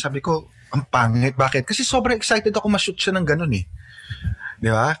Northern Lights, sabi ko, ang pangit. Bakit? Kasi sobrang excited ako ma-shoot siya ng ganun eh. Di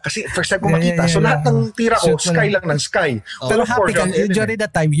ba? Kasi first time ko makita. So lahat ng tira ko, sky lang ng sky. Pero happy ka. During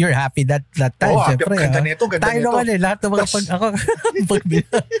that time, you're happy that time. Siyempre. Ganda nito. Tayo naman lahat ng mga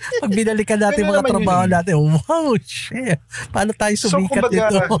pag binalikan natin mga trabaho natin, wow, shit. Paano tayo sumikat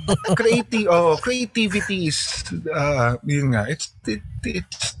nito? Creativity is, yun nga,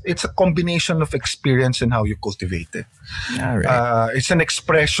 it's a combination of experience and how you cultivate it. Alright. It's an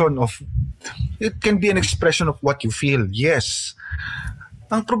expression of, it can be an expression of what you feel. Yes.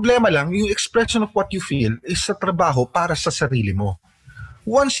 Ang problema lang, yung expression of what you feel is sa trabaho para sa sarili mo.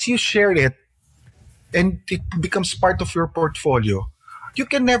 Once you share it and it becomes part of your portfolio, you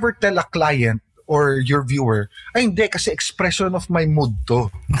can never tell a client or your viewer, ay hindi, kasi expression of my mood to.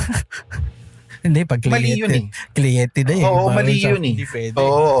 Hindi, pag kliyente na eh. Oo, mali yun eh.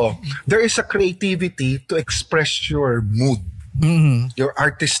 Oo. There is a creativity to express your mood. Your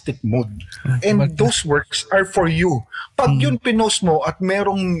artistic mood. And those works are for you. Pag yun pinost mo at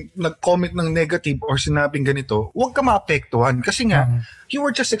merong nag-comment ng negative or sinabing ganito, huwag ka maapektuhan. Kasi nga, you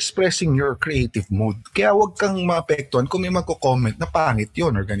were just expressing your creative mood. Kaya huwag kang maapektuhan kung may magko-comment na pangit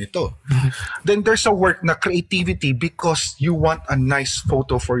yun or ganito. Then there's a work na creativity because you want a nice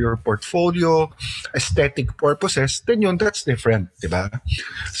photo for your portfolio, aesthetic purposes, then yun, that's different. Diba?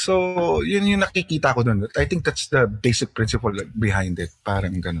 So, yun yung nakikita ko dun. I think that's the basic principle behind it.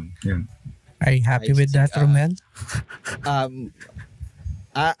 Parang ganun. Yun. Are you happy with that, Romel?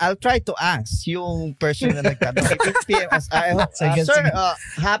 I'll try to ask yung person na nagtanong. Sir,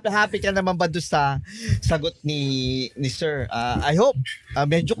 happy ka naman ba doon sa sagot ni Sir? I hope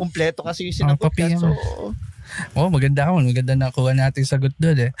medyo kumpleto kasi yung sinagot niya. So, maganda nakuha natin sagot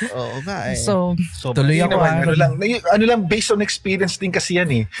doon eh. Oo nga eh. So tuloy ako. Ano lang, based on experience din kasi yan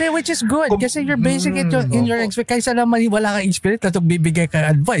eh. Which is good kasi you're basing it in your experience. Kaysa naman wala kang experience at bibigay ka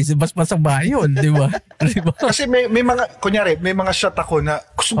advice, mas masama yun, di ba? Kasi may mga, kunyari, may mga shot ako na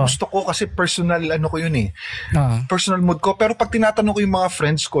gusto ko kasi personal ano ko yun eh. Personal mood ko. Pero pag tinatanong ko yung mga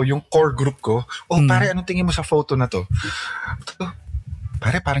friends ko, yung core group ko, pare, anong tingin mo sa photo na to?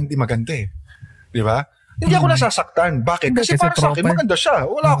 Pare, parang di maganda eh. Di ba? Hindi ako nasasaktan. Bakit? Kasi para sa akin, maganda siya.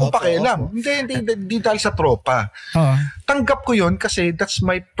 Wala akong pakialam. Hindi dahil sa tropa. Tanggap ko yun kasi that's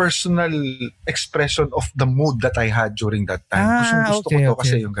my personal expression of the mood that I had during that time. Gusto ko to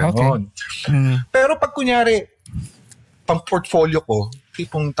kasi yung gano'n. Pero pag kunyari, pang portfolio ko,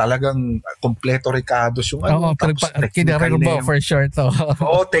 tipong talagang kompleto Ricardo yung ano. Kinarang mo for sure to.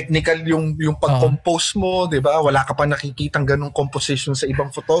 Technical yung pag-compose mo, di ba? Wala ka pa nakikitang ganung composition sa ibang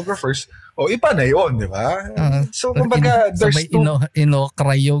photographers. Iba na yun, di ba? So, kumbaga, there's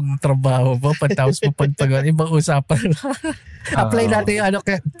inokra yung trabaho mo, patapos mo pagtagal. Ibang usapan. Apply natin yung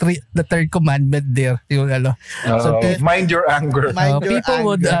the third commandment there. Yung ano. Mind your anger.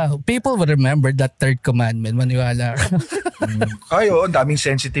 People would remember that third commandment. Maniwala. Ayo, daming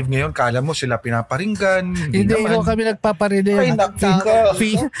sensitive ngayon. Kala mo sila pinaparinggan. Hindi ho kami nagpaparinig.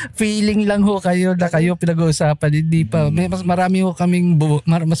 Feeling lang ho kayo na kayo pinag-uusapan. Hindi pa. Mas marami ho kaming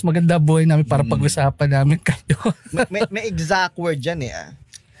mas maganda buhay namin para pag-usapan namin kayo. may exact word dyan eh.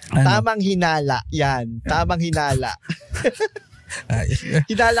 Tamang hinala. Yan. Tamang hinala.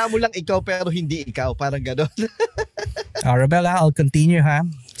 Hinala mo lang ikaw pero hindi ikaw. Parang gano'n. Rebella, I'll continue ha.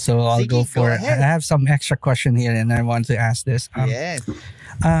 So I'll go for I have some extra question here and I want to ask this. Yes.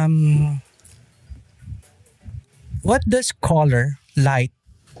 What does color, light,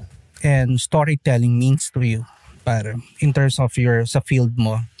 and storytelling means to you? Para in terms of sa field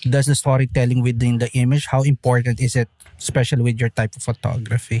mo, does the storytelling within the image, how important is it, especially with your type of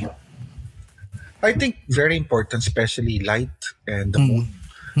photography? I think very important, especially light and the mood.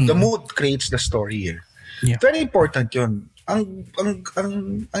 The mood creates the story here. Yeah. Very important yun.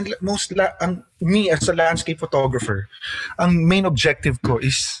 Me as a landscape photographer, ang main objective ko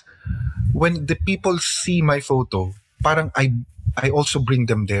is when the people see my photo, parang I also bring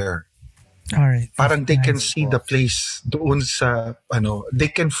them there. All right. Parang they can see the place doon sa they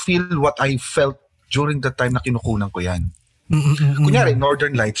can feel what I felt during the time na kinukunan ko yan. Kunyari,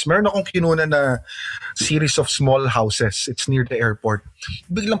 Northern Lights, meron akong kinuna na series of small houses. It's near the airport.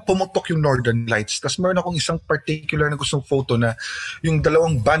 Biglang pumutok yung Northern Lights. Tapos meron akong isang particular na gustong photo na yung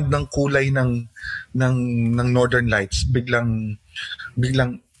dalawang band ng kulay ng Northern Lights biglang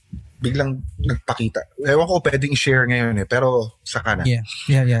nagpakita. Ewan ko pwedeng i-share ngayon pero saka na.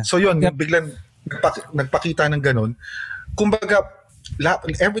 Yeah. So yun, biglang nagpakita ng ganun. Kumbaga,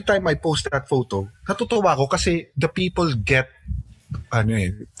 every time I post that photo, natutuwa ako kasi the people get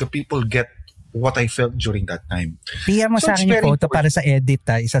what I felt during that time. PM mo sa akin yung photo para sa edit,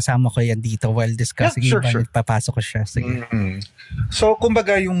 isasama ko yan dito while discussing. Yeah, sure. Papasok ko siya. Sige. So,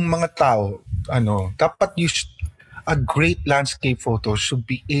 kumbaga yung mga tao, dapat a great landscape photo should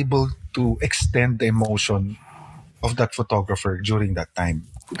be able to extend the emotion of that photographer during that time.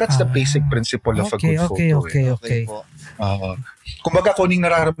 That's the basic principle of a good photo. Okay. Kumbaga kung anong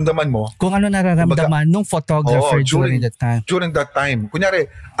nararamdaman mo. Kung ano nararamdaman nung photographer during that time. During that time. Kunyari,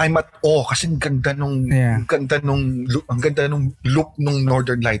 I'm at kasi ang ganda nung look nung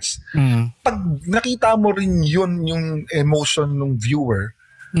Northern Lights. Pag nakita mo rin yun yung emotion ng viewer,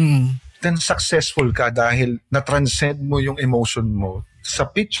 then successful ka dahil na-transcend mo yung emotion mo sa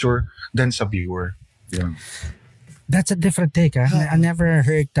picture than sa viewer. Yeah. That's a different take. I never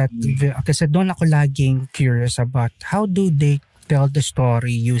heard that. Kasi doon ako laging curious about how do they tell the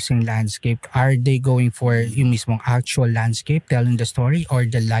story using landscape? Are they going for yung mismong actual landscape telling the story or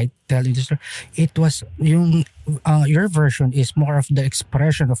the light telling the story? It was yung your version is more of the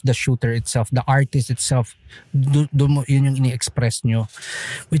expression of the shooter itself, the artist itself. Yun yung ini-express nyo,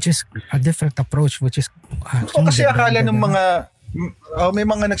 which is a different approach, which is kasi akala ng mga may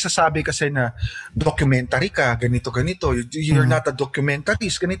mga nagsasabi kasi na documentary ka, ganito. You're not a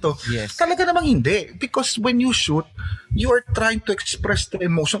documentarist, ganito. Yes. Talaga namang hindi. Because when you shoot, you are trying to express the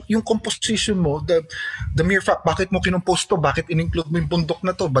emotion. Yung composition mo, the mere fact, bakit mo kinompose to, bakit in-include mo yung bundok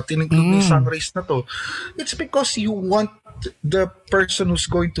na to, bakit in-include mo yung sunrise na to. It's because you want the person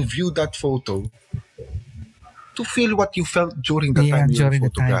who's going to view that photo to feel what you felt during the time you were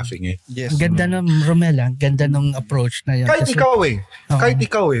photographing it. Yes. Ganda ng Romel, ganda ng approach na yan. Kahit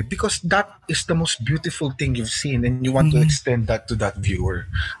ikaw because that is the most beautiful thing you've seen and you want to extend that to that viewer.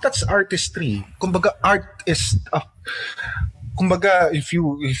 That's artistry. Kumbaga, art is kumbaga, if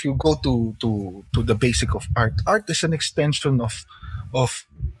you go to the basic of art is an extension of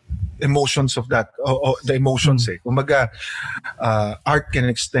emotions of that, the emotions Kumbaga, art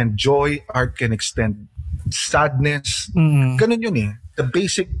can extend joy, art can extend sadness. Ganun yun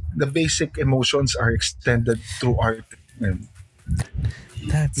The basic emotions are extended through art.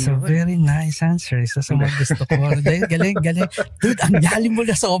 That's a very nice answer. Isa sa mga gusto ko. Galing. Dude, ang galing mo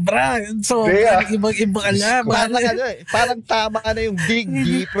na sobra. So, ibang alam. Parang tama na yung dig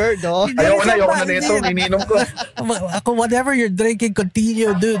deeper, no? Ayoko na nito. Ininom ko. Ako, whatever you're drinking,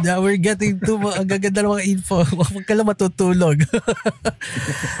 continue, dude. We're getting to ang gaganda ng mga info. Huwag ka lang matutulog.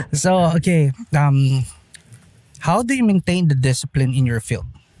 So, okay. How do you maintain the discipline in your field?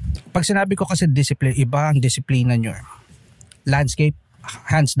 Pag sinabi ko kasi discipline, iba ang disiplina nyo. Landscape,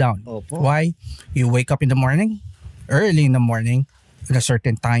 hands down. Opo. Why? You wake up in the morning, early in the morning, at a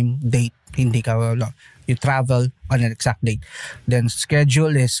certain time, date, hindi ka, you travel on an exact date. Then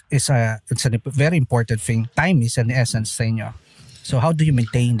schedule it's a very important thing. Time is an essence sa inyo. So how do you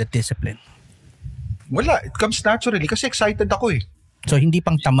maintain the discipline? Wala, it comes naturally kasi excited ako So hindi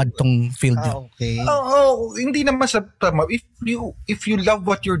pang tamad tong field nyo? Okay. Hindi naman sa tamad. If you love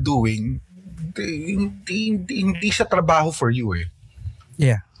what you're doing, hindi siya trabaho for you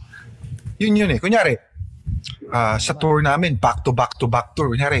Yeah. Yun Kunyari, sa tour namin, back to back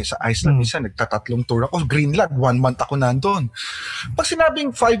tour. Kunyari, sa Iceland, isa, nagtatatlong tour ako. Greenland, 1 month ako nandun. Pag sinabing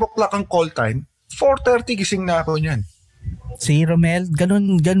 5 o'clock ang call time, 4:30 gising na ako niyan. Si Romel,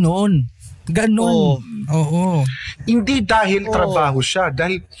 ganon. Oo. Hindi dahil trabaho siya,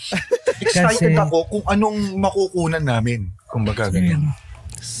 dahil excited ako kung anong makukunan namin. Kumbaga ganyan.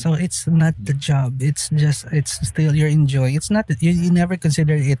 So it's not the job. It's still you're enjoying. It's not you never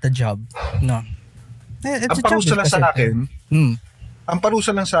consider it a job. No. Ang parusa lang sa akin, ang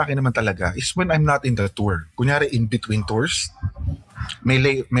parusa lang sa akin naman talaga is when I'm not in the tour. Kunyari in between tours, may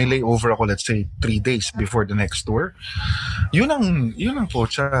layover ako, let's say 3 days before the next tour. Yun ang po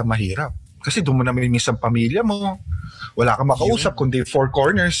siya mahirap. Kasi doon mo na may miss ang pamilya mo. Wala kang makausap kundi 4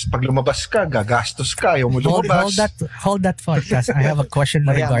 corners. Pag lumabas ka, gagastos ka. Ayaw mo lumabas. Hold that podcast. I have a question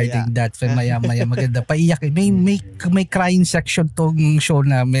regarding that. Maya maganda. Paiyak. May crying section tong show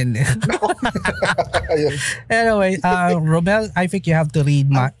namin. Anyway, Romel, I think you have to read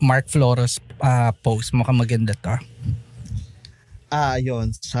Mark Floro's post. Mukhang maganda to.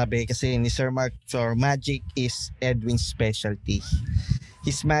 Yun. Sabi kasi ni Sir Mark Floro, magic is Edwin's specialty.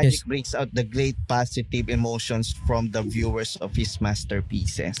 His magic brings out the great positive emotions from the viewers of his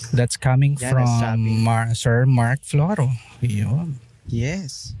masterpieces. That's coming from Sir Mark Floro. Yun.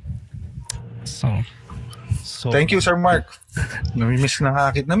 Yes. So thank you, Sir Mark.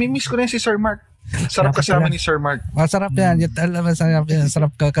 Namimiss ko na si Sir Mark. Sarap kasama ni Sir Mark. Masarap yan.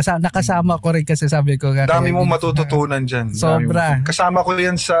 Sarap ka. Nakasama ko rin kasi sabi ko. Dami mong matututunan dyan. Sobra. Kasama ko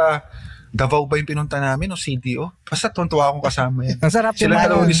yan sa Davao ba yung pinunta namin o CDO? Basta tuntua akong kasama yan. Masarap sila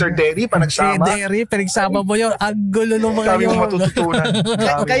dalawa ni Sir Derry panagsama. Si Derry, pinagsama mo yun. Ang gulo ng mga dami mong matututunan.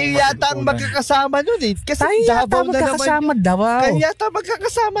 Kayo yata ang magkakasama nun eh. Kasi tayo yata magkakasama Davao. Kayo yata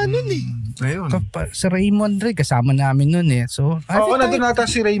magkakasama nun eh. Ayun. Si Raymond rin, kasama namin nun eh. So, nandun nata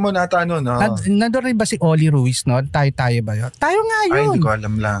si Raymond nata nun. Nandun rin ba si Oli Ruiz nun? Tayo ba yun? Tayo nga yun. Ay, hindi ko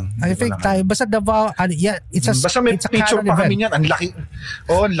alam lang. I think tayo. Basta Davao, basta may picture pa kami niyan. Ang laki.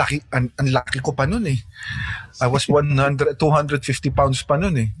 Ang laki ko pa nun eh. I was 250 pounds pa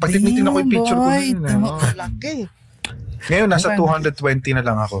nun eh. Pag tinitin ako yung picture ko nun eh. Laki. Ngayon, nasa 220 na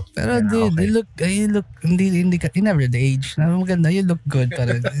lang ako. Pero dude, you look, hindi ka, you never age. Maganda, you look good.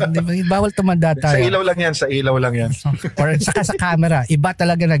 Bawal tumanda tayo. Sa ilaw lang yan. Or saka sa camera, iba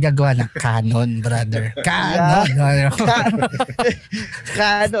talaga nagagawa ng Canon, brother. Canon.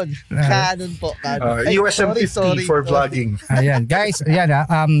 Canon po. EOS M50 for vlogging. Ayan, guys,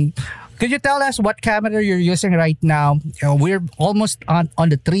 could you tell us what camera you're using right now? We're almost on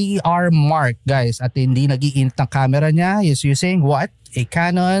the 3 hour mark, guys. At hindi nag-iinit ng camera niya. He's using what? A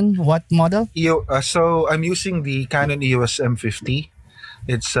Canon, what model? So I'm using the Canon EOS M50.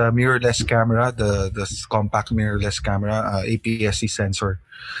 It's a mirrorless camera, the compact mirrorless camera, APS-C sensor.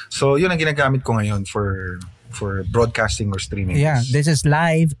 So yun ang ginagamit ko ngayon for broadcasting or streaming. Yeah, this is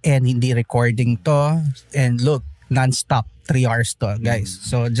live and hindi recording to. And look, non-stop. 3 hours to, guys.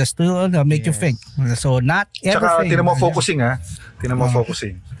 So, just to make you think. So, not everything. Tsaka, tinan mo focusing, ha? Tinan mo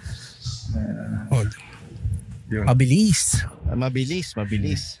focusing. Mabilis.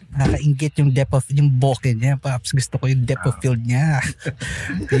 Nakakaingit yung depth of, yung bokeh niya. Perhaps gusto ko yung depth of field niya.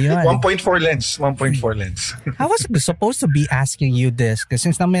 1.4 lens. 1.4 lens. I was supposed to be asking you this because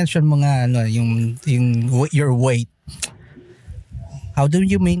since na-mention mo nga, yung your weight, how do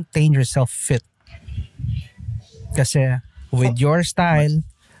you maintain yourself fit? Kasi, with your style,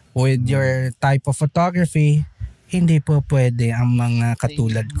 with your type of photography, hindi po pwede ang mga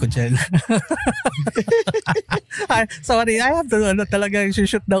katulad ko dyan. Sorry, I have to talaga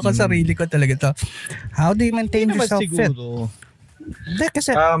shoot daw ko sarili ko talaga to. How do you maintain yourself fit? Hindi,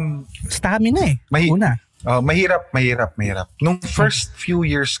 kasi stamina eh. Una. Mahirap. Nung first 2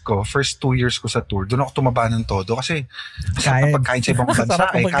 years ko sa tour, doon ako tumaba ng todo kasi pagkain sa ibang bansa,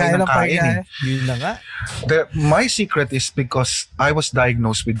 kain ng kain. Yun na nga. My secret is because I was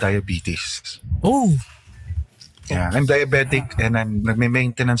diagnosed with diabetes. Oh. Yeah, I'm diabetic and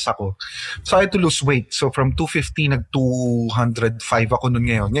nagme-maintenance ako. So I had to lose weight. So from 250 nag-205 ako noon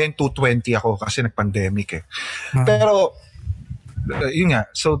ngayon. Ngayon 220 ako kasi nag-pandemic eh. Pero yun nga,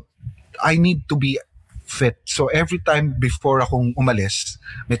 so I need to be fit. So every time before akong umalis,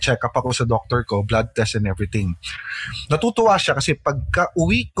 may check-up ako sa doctor ko, blood test and everything. Natutuwa siya kasi pagka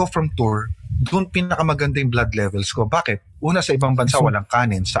uwi ko from tour, doon pinakamaganda yung blood levels ko. Bakit? Una, sa ibang bansa walang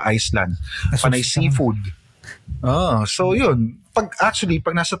kanin, sa Iceland, panay seafood. So yun. Pag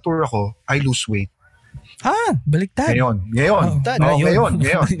nasa tour ako, I lose weight. Baliktad. Ngayon.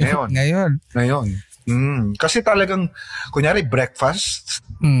 Kasi talagang, kunyari breakfast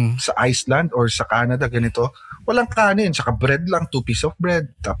sa Iceland or sa Canada, ganito, walang kanin, saka bread lang, 2 pieces of bread,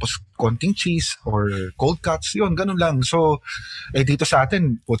 tapos konting cheese or cold cuts, yun, ganun lang. So, dito sa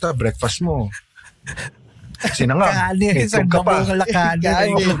atin, breakfast mo. Kasi na nga, itlog ka pa.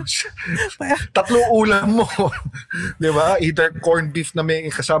 Tatlong ulam mo. Di ba? Either corned beef na may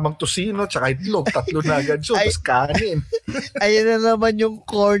kasamang tosino, tsaka itlog, 3 na agad. So, tapos kanin. Ayun na naman yung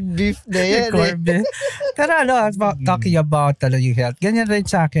corned beef na yan. Beef. Pero talking about yung health, ganyan rin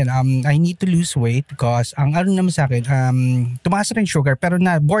sa akin. I need to lose weight because ang naman sa akin, tumaas rin sugar pero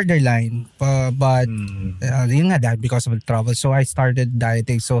na borderline. But yun nga dahil because of the travel. So, I started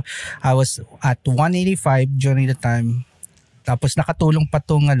dieting. So, I was at 185 during the time. Tapos nakatulong pa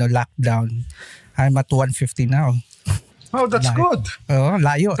tong lockdown. I'm at 150 now. Oh, that's good.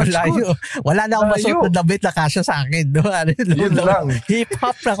 Layo. Wala na akong masuot na damit na kasya sa akin. Yun lang.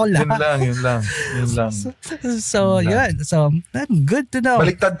 Hip-hop na ko lang. Yun lang. So, yun. So, good to know.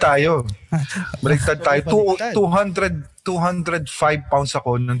 Baliktad tayo. 205 pounds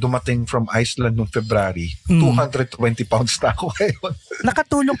ako nung dumating from Iceland noong February. 220 pounds na ako ngayon.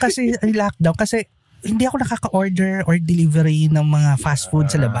 Nakatulong kasi ang lockdown kasi hindi ako nakaka-order or delivery ng mga fast food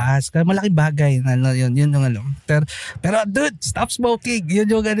sa labas. Kaya malaking bagay. Yun yung Pero dude, stop smoking. Yun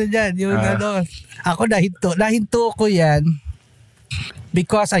yung dyan. Ako nahinto ko yan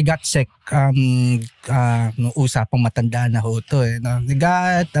because I got sick. Nung usapang matanda na ho to eh.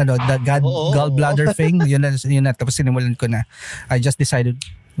 Gallbladder thing. Yun na. Tapos sinimulan ko na. I just decided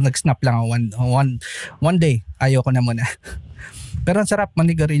nag-snap lang ako one day. Ayoko na muna. Pero ang sarap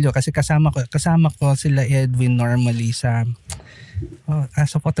manigarilyo kasi kasama ko sila Edwin normally sa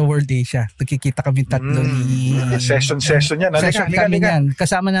sa Photo World Asia. Nagkikita kami tatlo ni... Session yan. Session kami yan.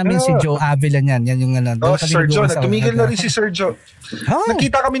 Kasama namin si Joe Avila yan. Yan yung ano. Sir Joe. Tumigil na rin si Sir Joe.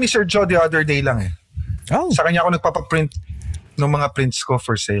 Nakita kami ni Sir Joe the other day lang eh. Sa kanya ako nagpapaprint ng mga prints ko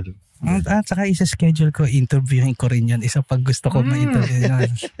for sale. At saka isa-schedule ko, interviewin ko rin yun. Isa pag gusto ko ma-interview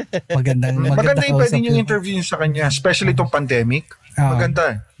yun. Maganda yung pwede yung interview sa kanya. Especially itong pandemic.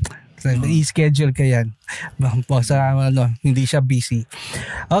 Maganda eh. So, i-schedule ka yan. Sa hindi siya busy.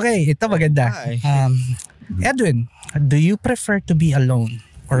 Okay, ito maganda. Edwin, do you prefer to be alone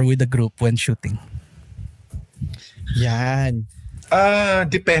or with a group when shooting? Yan.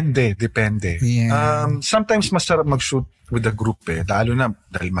 Depende. Yeah. Sometimes masarap mag-shoot with a group eh. Lalo na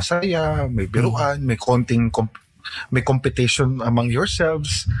dahil masaya, may biruan, may konting may competition among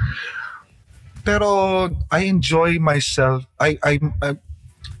yourselves. Pero I enjoy myself.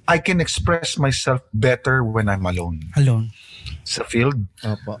 I can express myself better when I'm alone. Alone. Sa field.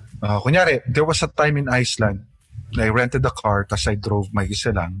 Opo. Kunyari, there was a time in Iceland I rented a car tas I drove may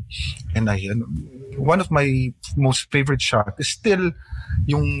isa lang. And one of my most favorite shot is still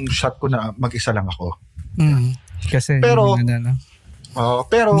yung shot ko na mag-isa lang ako. Kasi pero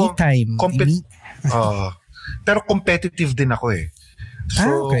me time. Pero competitive din ako eh.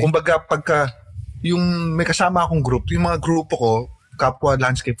 So, kumbaga pagka yung may kasama akong group, yung mga grupo ko, kapwa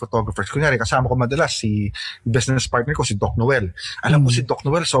landscape photographers. Kunyari, kasama ko madalas si business partner ko, si Doc Noel. Alam ko si Doc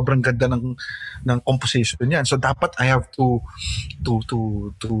Noel, sobrang ganda ng composition niyan. So, dapat I have to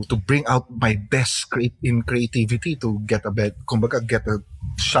bring out my best in creativity to get a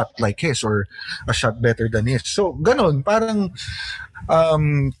shot like his or a shot better than his. So, ganun. Parang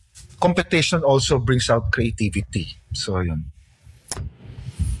competition also brings out creativity. So, yun.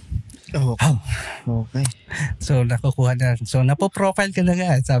 Okay. So, nakukuha na. So, napo-profile ka na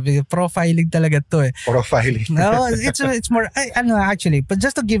nga. Sabi, profiling talaga to eh. Profiling. No, it's more, actually, but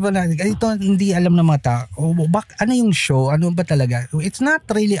just to give ito hindi alam ng mga tao. Ano yung show? Ano ba talaga? It's not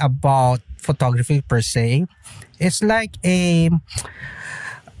really about photography per se. It's like a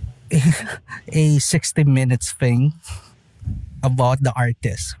 60 minutes thing about the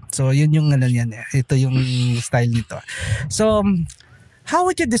artist. So, yun yung ano yan. Ito yung style nito. So, how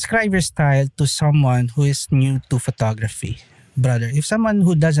would you describe your style to someone who is new to photography, brother? If someone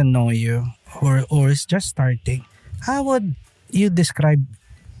who doesn't know you or is just starting, how would you describe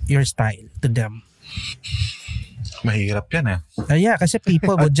your style to them? Mahirap yan eh. Yeah, kasi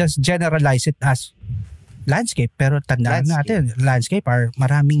people would just generalize it as landscape. Pero tandaan natin, landscape are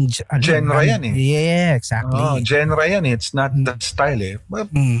maraming genre yan eh. Yeah, exactly. Genre yan eh. It's not that style eh.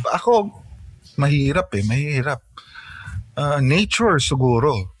 Ako, mahirap. Nature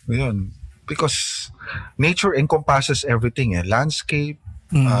siguro. Yun. Because nature encompasses everything eh. Landscape,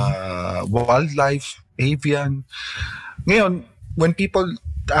 wildlife, avian. Ngayon, when people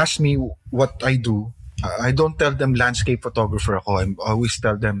ask me what I do, I don't tell them landscape photographer ako. I always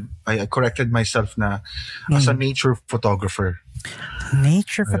tell them, I corrected myself na as a nature photographer.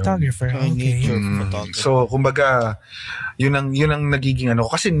 Nature photographer. Okay. Nature photographer. So, kumbaga, yun ang nagiging ano.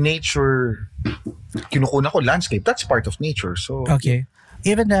 Kasi nature, kinukuna ko landscape. That's part of nature. So, okay.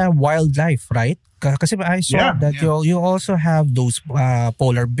 Even wildlife, right? Kasi I saw that you also have those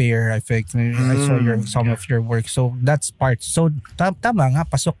polar bear, I think. I saw some of your work. So that's part. So tama nga,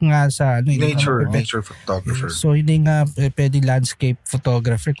 pasok nga sa nature photographer. So hindi nga pwede landscape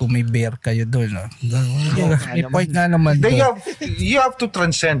photographer kung may bear kayo doon. No? May point nga naman doon. You have to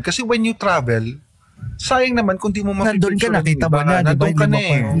transcend. Kasi when you travel, sayang naman kung di mo nandun ka, nakita mo na. Nandun ka na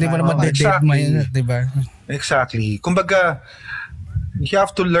eh. Hindi mo naman dead mo yun, diba? Exactly. Kumbaga, you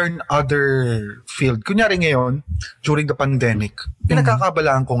have to learn other field. Kunyari ngayon, during the pandemic,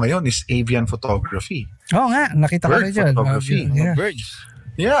 pinagkakabalaan ko ngayon is avian photography. Oo nga, nakita ko rin dyan. Photography. Birds.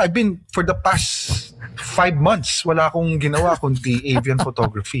 Yeah, I've been, for the past 5 months, wala akong ginawa kundi avian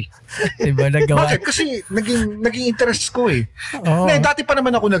photography. Diba nagawa? Bakit? Kasi naging interest ko eh. Dati pa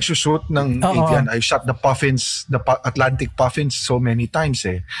naman ako nagsushoot ng avian. I shot the puffins, the Atlantic puffins so many times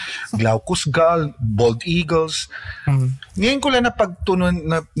eh. Glaucus gull, bald eagles. Ngayon ko lang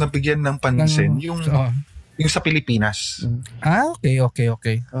nabigyan ng pansin yung sa Pilipinas. Okay.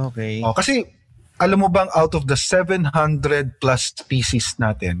 Kasi alam mo bang out of the 700 plus species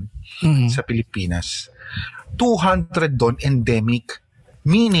natin sa Pilipinas, 200 doon endemic,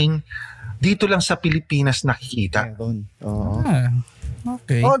 meaning dito lang sa Pilipinas nakikita.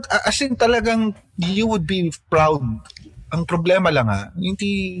 Okay. As in talagang you would be proud Ang problema lang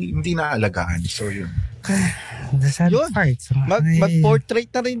hindi naalagaan. So yun. The sad part. Mag-portrait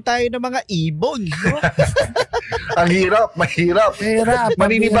na rin tayo ng mga ibon. No? Ang mahirap.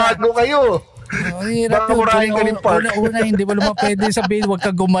 Maninibago kayo. Hirap yun. Una, hindi mo naman pwede sabihin, huwag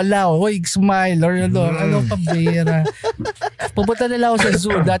ka gumalaw. Huwag smile or ano pambira. Pupunta nila ako sa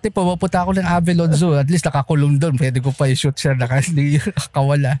zoo. Dati pumunta ako ng Avalon Zoo. At least nakakulong doon. Pwede ko pa i-shoot siya. Hindi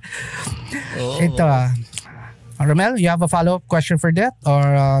nakawala. Ito Romel, you have a follow-up question for that?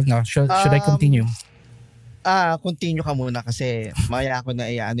 Or no? Should I continue? Continue ka muna kasi maya ako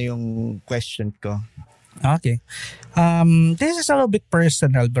na ano yung question ko. Okay. This is a little bit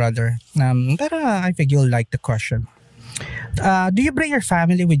personal, brother. Pero I think you'll like the question. Do you bring your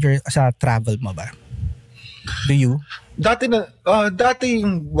family with sa travel mo ba? Do you? Dati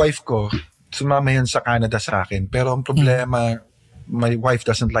yung wife ko, sumama yan sa Canada sa akin. Pero ang problema, my wife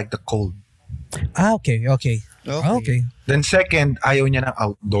doesn't like the cold. Okay. Then second, ayaw niya ng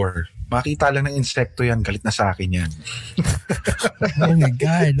outdoor. Makita lang ng insekto yan, galit na sa akin yan. Oh my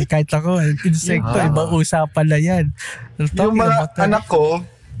God. Kahit ako, insekto, ibang usapan na yan. Yung mga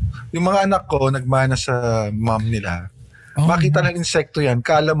anak ko, nagmana sa mom nila. Makita ng insekto yan,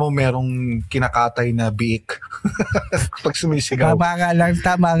 kala mo merong kinakatay na biik. Pag sumisigaw. Tama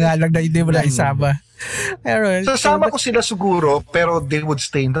nga lang na hindi mo na isama. Pero, sasama ko sila siguro, pero they would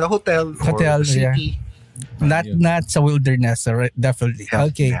stay in the hotel or city. Yeah. Not sa wilderness, definitely.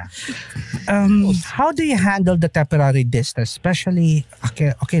 Okay. How do you handle the temporary distance? Especially,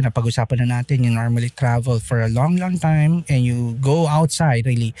 okay, napag-usapan na natin, you normally travel for a long time and you go outside,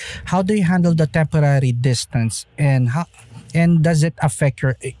 really. How do you handle the temporary distance and does it affect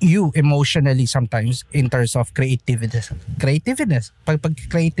you emotionally sometimes in terms of creativeness? Pag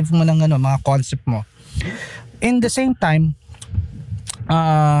creative mo ng mga concept mo. In the same time,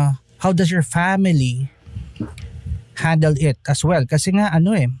 how does your family handle it as well? Kasi nga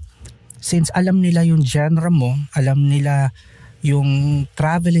since alam nila yung genre mo, alam nila yung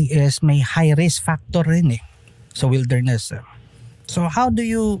traveling is may high risk factor rin sa wilderness. So how do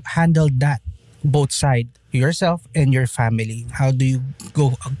you handle that, both side, yourself and your family? How do you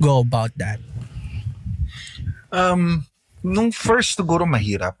go about that? Nung first siguro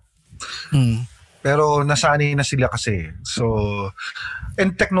mahirap. Pero nasanay na sila kasi. So,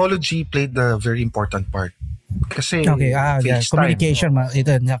 and technology played a very important part. Kasi FaceTime, communication,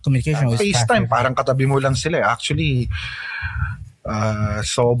 communication was FaceTime, parang katabi mo lang sila. Actually,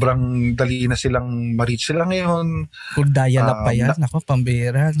 sobrang dali na silang ma-reach sila ngayon. Kung dial-up pa yan,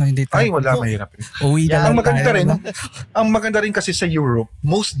 pambira. No, hindi tayo. Ay, wala, mahirap. Uwi na lang tayo. Ang maganda rin kasi sa Europe,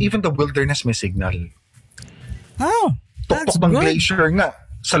 even the wilderness may signal. That's Tuktok ng glacier nga.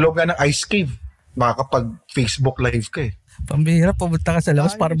 Sa loob nga ng ice cave, makakapag-Facebook live ka Pambihira, pumunta ka sa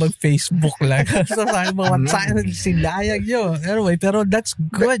labas para mag-Facebook lang. So sabi mo, silayag yun. Anyway, pero that's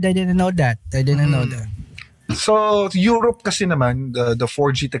good. I didn't know that. So, Europe kasi naman, the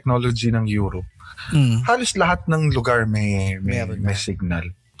 4G technology ng Europe, halos lahat ng lugar may signal.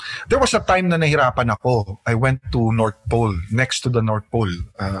 There was a time na nahirapan ako. I went to North Pole, next to the North Pole,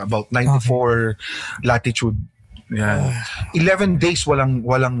 about 94 latitude. Yan. 11 days walang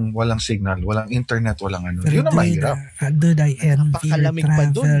signal, walang internet, walang ano. Yun ang mahirap. Dude, I envy your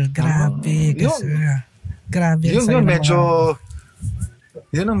travel. Grabe. Grabe. Yun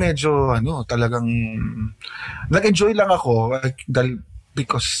ang medyo talagang nag-enjoy lang ako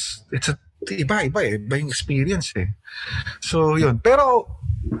because it's iba yung experience So yun. Pero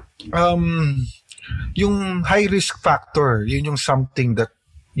yung high risk factor, yun yung something that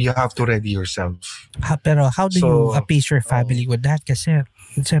you have to ready yourself. Pero how do you appease your family with that? Kasi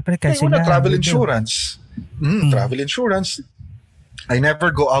siyempre kasi travel insurance. Travel insurance. I never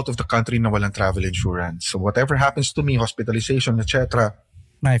go out of the country na walang travel insurance. So whatever happens to me, hospitalization, etc.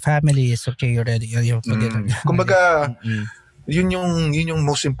 My family is okay already. Kumbaga, yun yung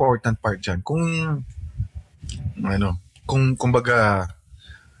most important part dyan. Kumbaga,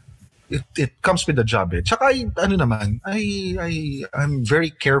 it comes with the job. Tsaka I'm very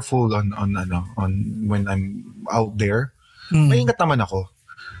careful on when I'm out there. Maingat naman ako.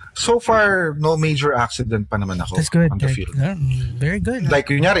 So far, no major accident pa naman ako. That's good. On the field. Very good. Like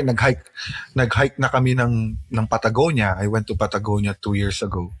kunyari, nag-hike na kami ng Patagonia. I went to Patagonia 2 years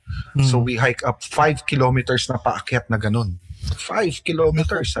ago. So we hike up 5 kilometers na paakyat na ganun. 5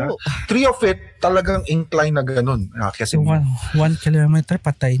 kilometers, 3 of it talagang incline na ganun. So 1 kilometer,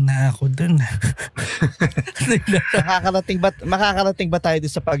 patay na ako dun. Makakarating ba tayo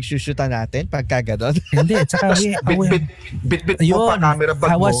dun sa pag-shoota natin pagka ganon? Hindi, tsaka bit mo pa camera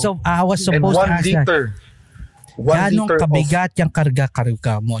bag mo. I was supposed to ask that. 1 liter. Ganong kabigat yung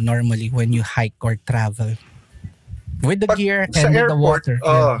karga-karga mo normally when you hike or travel? With the gear and with the water.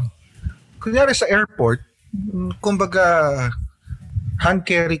 Kunyari sa airport, kumbaga, hand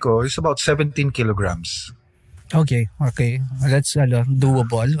carry ko is about 17 kilograms. Okay. That's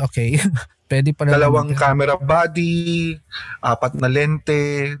doable. Okay. Pwede pa na. 2 camera body, 4 na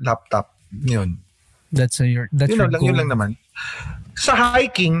lente, laptop. Yun. That's your goal. Yun lang naman. Sa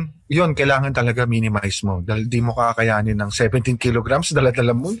hiking, yun, kailangan talaga minimize mo. Dahil di mo kakayanin ng 17 kilograms,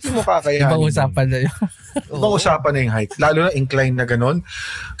 dala-dala mo, di mo kakayanin. Ibang usapan na yun. Ibang usapan na yung hike. Lalo na incline na ganun.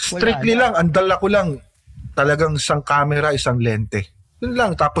 Strictly lang, ang dala ko lang, talagang isang camera, isang lente. Yun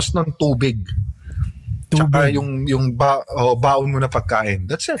lang, tapos ng tubig. Tsaka yung baon mo na pagkain.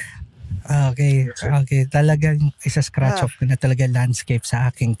 That's it. Okay. Talagang isa-scratch off ko na talaga landscape sa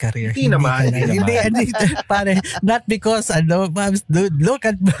aking career. Hindi naman. Pare, not because, dude, look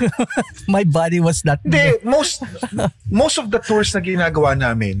at my body was not... Hindi, most of the tours na ginagawa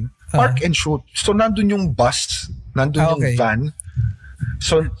namin, park and shoot. So, nandun yung bus, nandun yung van.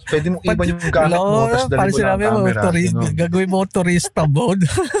 So, pwede mo iban yung gamit mo, tapos dali mo lang camera. Gagawin mo turista mode.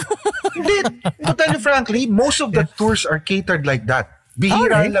 Hindi, to tell you frankly, most of the tours are catered like that.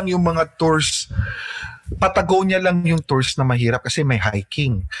 Bihira lang yung mga tours. Patagonia lang yung tours na mahirap kasi may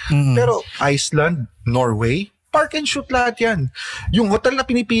hiking. Pero Iceland, Norway, park and shoot lahat yan. Yung hotel na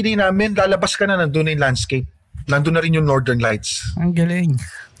pinipili namin, lalabas ka na, nandun na yung landscape. Nandun na rin yung Northern Lights. Ang galing.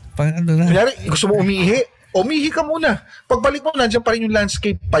 Kunyari, gusto mo umihi ka muna. Pagbalik mo, nandiyan pa rin yung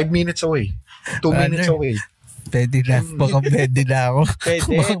landscape 5 minutes away. 2 minutes away. Pwede na. Baka pwede na ako.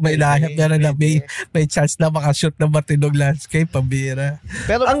 May lahap na may chance na makashoot na matinog landscape. Pambira.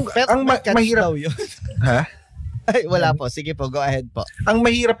 Pero ang mahirap yun. Ha? Ay, wala po. Sige po, go ahead po. Ang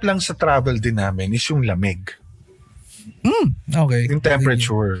mahirap lang sa travel din namin is yung lamig. Okay. Yung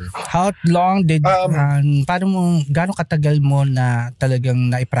temperature. How long did, gano'ng katagal mo na talagang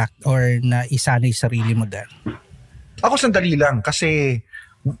na-practice or na-isanay sarili mo dahil? Ako sandali lang kasi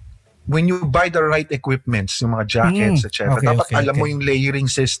when you buy the right equipments, yung mga jackets, etc. Dapat alam mo yung layering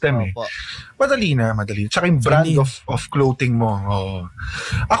system eh. Madali. Tsaka yung brand of clothing mo.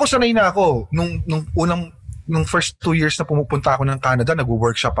 Ako sanay na ako. Nung first 2 years na pumupunta ako ng Canada,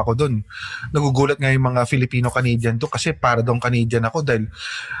 nag-workshop ako doon. Nagugulat nga yung mga Filipino-Canadian doon kasi para doon Canadian ako dahil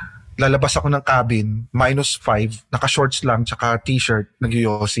lalabas ako ng cabin, -5, naka-shorts lang, tsaka t-shirt,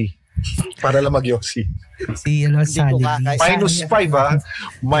 nag-yosi. Para lang mag-yosi. Si Sally Lee. -5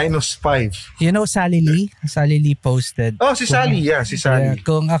 -5. You know Sally Lee? Sally Lee posted. Oh, si Sally. Si Sally.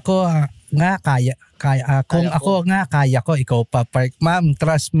 Kung ako nga kaya ko, ikaw pa, Park. Ma'am,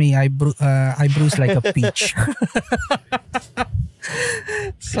 trust me, I bruise like a peach.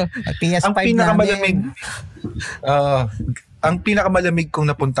 So, PS5 ang pinakamalamig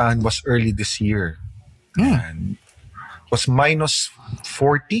kong napuntahan was early this year. Was -40,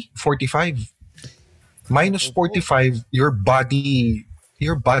 45. -45, your body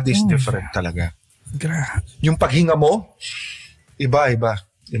is different talaga. Yung paghinga mo, iba.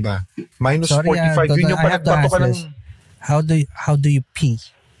 -45, yun yung panagbato ka ng... How do you pee?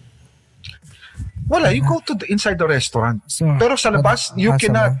 Wala, you go to inside the restaurant. Pero sa labas, you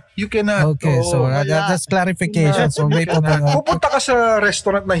cannot. Okay, that's clarification. So may pupunta ka sa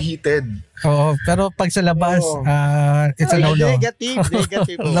restaurant na heated. Oo, pero pag sa labas, it's a no-no. Negative.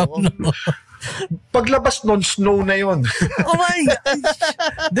 No. Paglabas nun, snow na yun. Oh my God!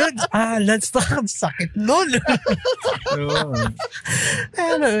 Dude, let's talk. Sakit nun.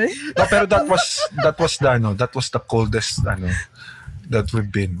 Anyway. No, pero that was the coldest that we've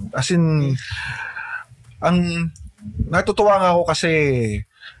been. As in, natutuwa nga ako kasi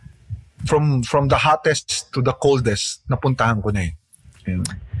from the hottest to the coldest, napuntahan ko na eh.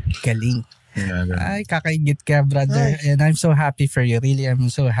 Galing. Ay, kakaingit ka, brother. Ay. And I'm so happy for you. Really, I'm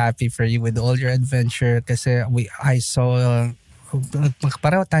so happy for you with all your adventure kasi I saw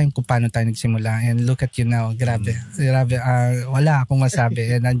pareho tayong kung paano tayo nagsimula and look at you now. Grabe. Wala akong masabi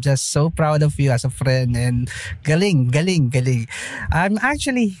and I'm just so proud of you as a friend and galing. I'm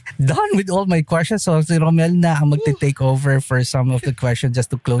actually done with all my questions, so si Romel na ang magte-take over for some of the questions just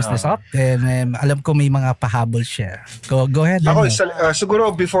to close this up and alam ko may mga pahabol siya. Go ahead. Ako,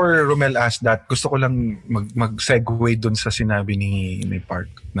 siguro before Romel asked that, gusto ko lang mag-segue dun sa sinabi ni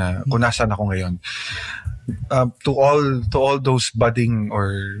Park na kung nasaan ako ngayon. To all those budding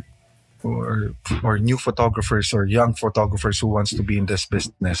or new photographers or young photographers who wants to be in this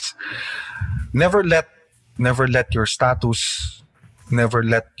business, never let your status, never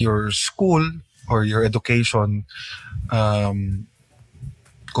let your school or your education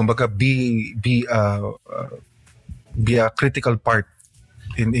kumbaga be a critical part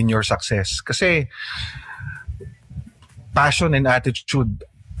in your success, kasi passion and attitude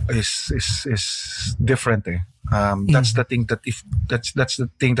is different eh. That's the thing that if that's the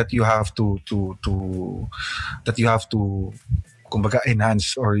thing that you have to kumbaga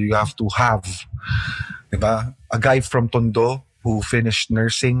enhance, or you have to have, diba? A guy from Tondo who finished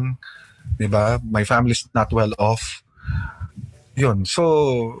nursing, diba? My family's not well off. Yun.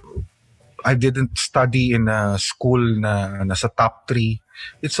 So I didn't study in a school na nasa top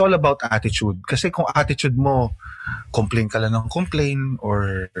 3. It's all about attitude. Kasi kung attitude mo, complain ka lang ng complain,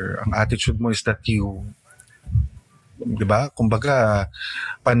 or ang attitude mo is that you, diba? Kumbaga,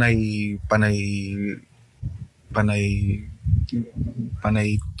 panay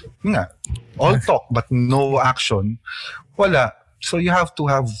nga, all talk but no action, wala. So you have to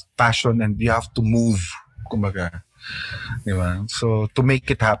have passion and you have to move, kumbaga. Diba? So to make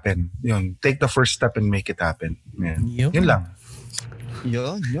it happen, yun, take the first step and make it happen. Yun lang.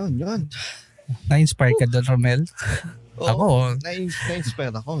 Yun. Na-inspire ka doon, Romel? Ako? Na-inspire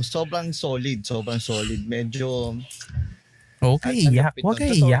ako. Sobrang solid. Medyo... Okay, iyak. Huwag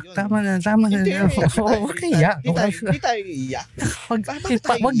kayo iyak. Tama na. Huwag kayo iyak. Hindi tayo iyak. Huwag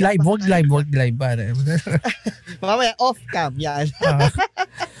live. Mamaya, off-cam yan.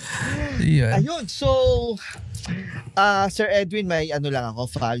 Ayun, so... Sir Edwin, may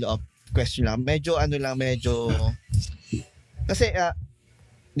follow-up question lang. Medyo... Kasi,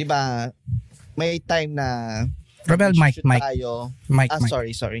 di ba, may time na... Rebel, Mike.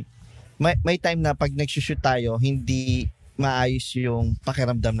 Sorry. May time na pag nag-shoot tayo, hindi maayos yung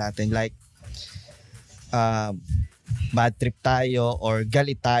pakiramdam natin. Like, bad trip tayo or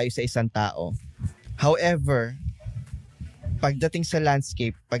galit tayo sa isang tao. However, pagdating sa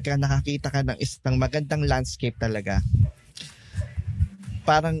landscape, pagka nakakita ka ng isang magandang landscape talaga,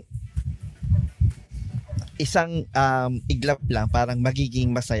 parang isang iglap lang, parang magiging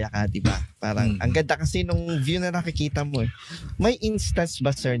masaya ka, di ba? Parang ang ganda kasi nung view na nakikita mo. May instance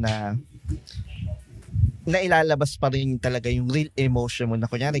ba, sir, na ilalabas pa rin talaga yung real emotion mo, na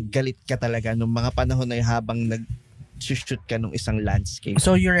kunyari galit ka talaga nung mga panahon na habang nag-shoot ka nung isang landscape?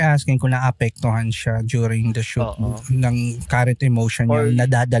 So you're asking kung naapektuhan siya during the shoot ng current emotion niya,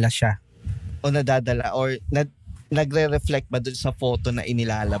 nadadala siya? O nadadala, or nagre-reflect ba dun sa photo na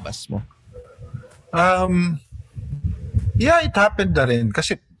inilalabas mo? Yeah, it happened na rin.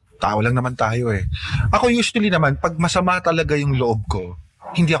 Kasi tao lang naman tayo eh. Ako usually naman, pag masama talaga yung loob ko,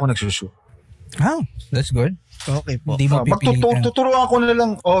 hindi ako nagsushoot. Oh, that's good. Okay po. Hindi mo pipilitan. Tuturuan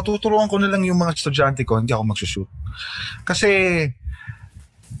ko na lang yung mga estudyante ko, hindi ako magsushoot. Kasi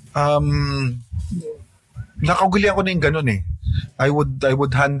nakagulian ko na yung ganun eh. I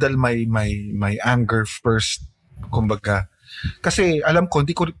would handle my anger first, kumbaga. Kasi alam ko,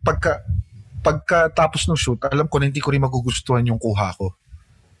 hindi ko pagkatapos ng shoot, alam ko na hindi ko rin magugustuhan yung kuha ko.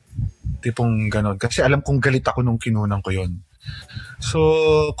 Tipong ganon. Kasi alam kong galit ako nung kinunan ko yon. So,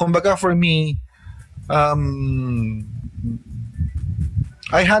 kumbaga for me,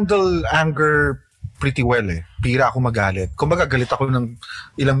 I handle anger pretty well eh. Pira ako magalit. Kumbaga galit ako ng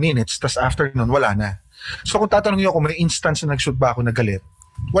ilang minutes, tas after nun, wala na. So kung tatanungin ako, may instance na nag-shoot ba ako na galit,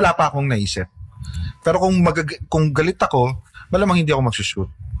 wala pa akong naisip. Pero kung galit ako, malamang hindi ako mag-shoot.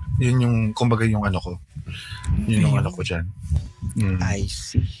 Yun yung, kumbaga yung ano ko. Yun yung ano ko dyan. I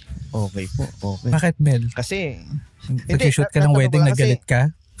see. Okay po. Okay. Bakit, Mel? Kasi nag-shoot ka ng wedding, nagalit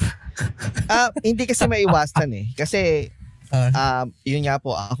ka? Hindi kasi maiwasan eh. Kasi yun nga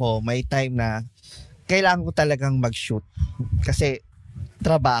po, ako may time na kailangan ko talagang mag-shoot. Kasi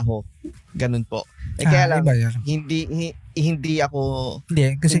trabaho. Ganun po. Kaya lang, hindi ako...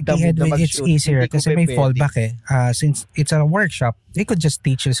 Hindi, kasi Edwin, it's easier kasi may fallback eh. Since it's a workshop, they could just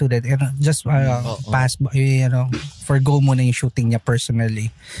teach you so that just pass, forgo mo na yung shooting niya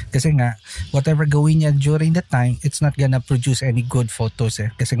personally. Kasi nga, whatever gawin niya during the time, it's not gonna produce any good photos eh.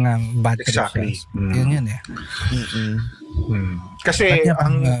 Kasi nga, bad exactly. Yun eh. Kasi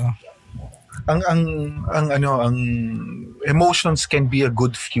ang emotions can be a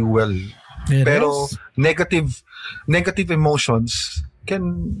good fuel. Pero negative emotions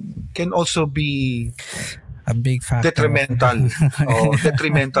can also be a big factor. Detrimental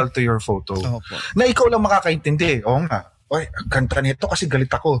to your photo. Na ikaw lang makakaintindi. Oo nga. Oy, ganda nito kasi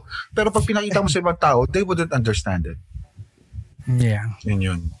galit ako. Pero pag pinakita mo sa ibang tao, they wouldn't understand it. Yeah.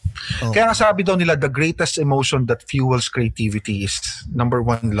 Yun. Kaya nga sabi daw nila, the greatest emotion that fuels creativity is number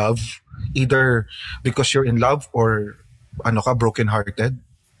 1, love. Either because you're in love or broken-hearted.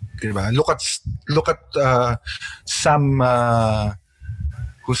 Diba? Look at Sam,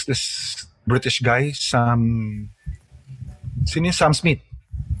 who's this British guy? Sam Smith.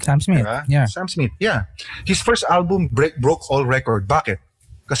 Sam Smith, diba? yeah. Sam Smith, yeah. His first album broke all record. Bakit?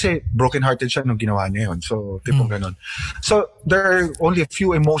 Kasi broken-hearted siya nung ginawa niya yun. So, tipong ganun. So, there are only a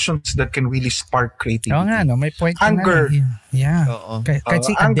few emotions that can really spark creativity. Oo nga, no? May point. Anger. Yeah. Kahit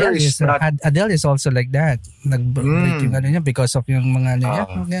si Adele is also like that. Nag-break yung ano niya because of yung mga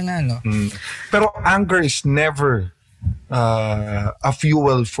ano niya. Pero anger is never a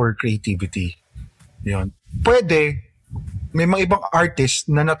fuel for creativity. Yun. Pwede, may mga ibang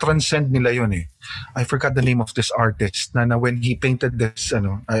artist na na-transcend nila yun eh. I forgot the name of this artist na when he painted this,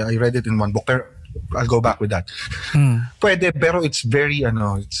 I read it in one book, pero I'll go back with that. Pwede, pero it's very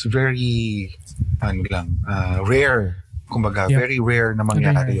rare. Kumbaga, very rare na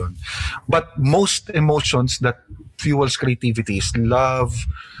mangyari yun. But most emotions that fuels creativity is love,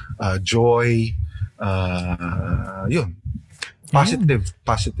 joy, yun. Positive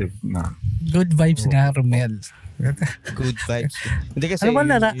na. Good vibes nga, Romel. Good vibes. Hindi kasi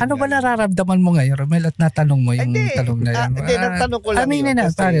ano ba nararamdaman mo ngayon, Romel, at natanong mo yung tanong na yan? Hindi, natanong ko lang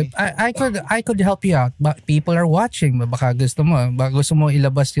I could help you out. People are watching. Baka gusto mo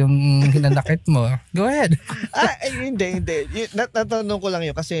ilabas yung hinanakit mo. Go ahead. Hindi. Natanong ko lang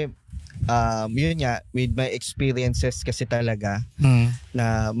yun kasi yun nga, with my experiences kasi talaga,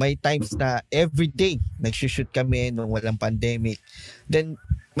 na may times na everyday nagsushoot kami nung walang pandemic. Then,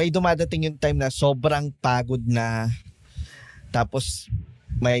 may dumadating yung time na sobrang pagod na, tapos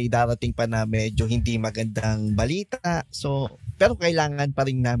may darating pa na medyo hindi magandang balita. So, pero kailangan pa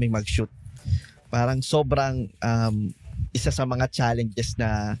rin namin mag-shoot. Parang sobrang isa sa mga challenges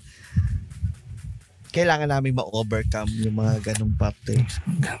na kailangan namin ma-overcome yung mga ganung parte.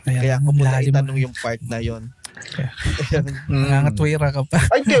 Kaya kung muna itanong yung part na yon. Nangangatwira ka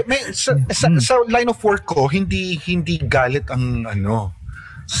pa. Sa line of work ko, hindi galit ang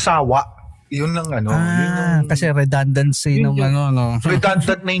sawa. Yun ang kasi redundancy ng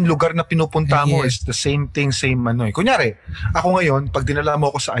redundant na yung lugar na pinupunta mo is the same thing, same Kunyari, ako ngayon, pag dinala mo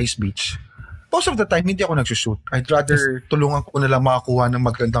ako sa Ice Beach, most of the time, hindi ako nagsushoot. I'd rather tulungan ko na lang makakuha ng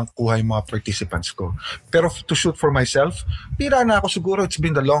magandang kuha yung mga participants ko. Pero to shoot for myself, pira na ako siguro. It's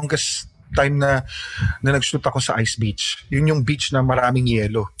been the longest time na nag-shoot ako sa Ice Beach. Yun yung beach na maraming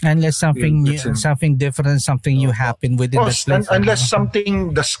yelo. Unless something new, something different, something new happen within that place. Unless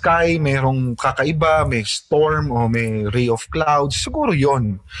something, the sky, mayroong kakaiba, may storm o may ray of clouds, siguro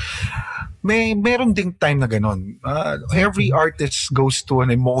yun. Meron ding time na ganon. Every artist goes to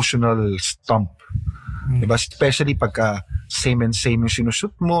an emotional stump. Diba? Especially pagka same and same yung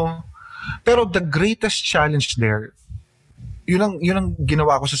sinushoot mo. Pero the greatest challenge there, yun ang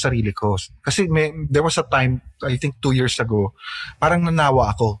ginawa ko sa sarili ko. Kasi there was a time, I think 2 years ago, parang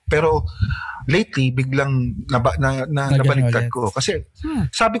nanawa ako. Pero lately, biglang nabaliktad ko. Kasi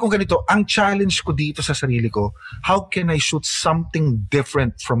sabi ko ganito, ang challenge ko dito sa sarili ko, how can I shoot something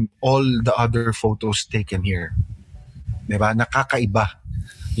different from all the other photos taken here? Diba? Nakakaiba.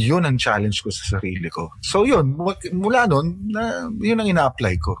 Yun ang challenge ko sa sarili ko. So yun, mula nun, yun ang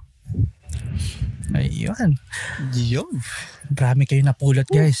ina-apply ko. Ayun. Grabe kayo napulot,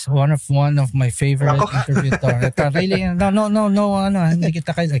 guys. One of my favorite interview to. Really, hindi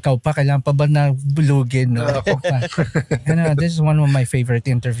kita ikaw pa, kailangan pa ba na bulugin? No? This is one of my favorite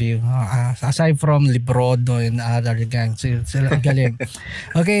interview. Aside from Librodo and other gangs, sila galing.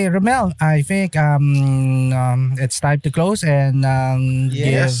 Okay, Romel, I think it's time to close and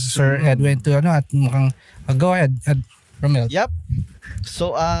give Sir Edwin to at mukhang go ahead, Romel. Yep.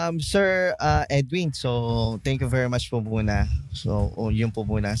 So, Sir Edwin, so thank you very much po muna. So, yun po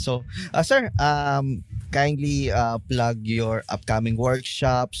muna. So, sir, kindly plug your upcoming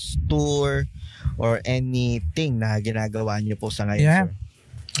workshops, tour, or anything na ginagawa niyo po sa ngayon, sir.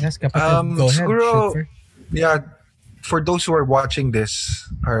 Yes, kapatid, go ahead. Siguro, for those who are watching this,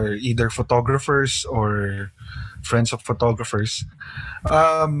 are either photographers or friends of photographers,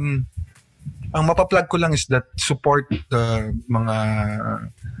 ang mapaplug ko lang is that support the mga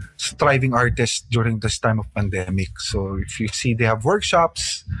striving artists during this time of pandemic. So if you see they have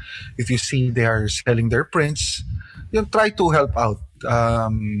workshops, if you see they are selling their prints, try to help out.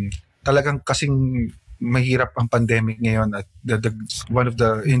 Talagang kasing mahirap ang pandemic ngayon at one of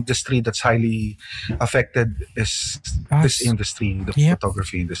the industry that's highly affected is this industry, the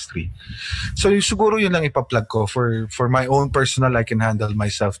photography industry. So siguro yun lang ipa-plug ko for my own personal, I can handle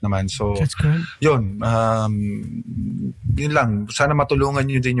myself naman. So yun lang, sana matulungan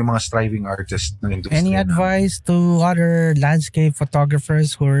nyo din yung mga striving artists ng industry. Any advice to other landscape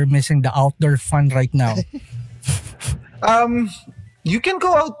photographers who are missing the outdoor fun right now? You can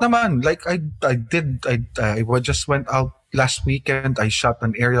go out naman. Like I just went out last weekend. I shot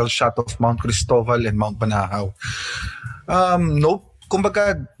an aerial shot of Mount Cristobal and Mount Banahaw.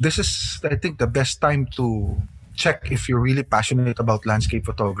 Kumbaga, this is, I think, the best time to check if you're really passionate about landscape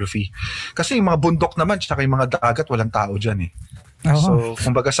photography. Kasi yung mga bundok naman, tsaka yung mga dagat, walang tao dyan eh. So,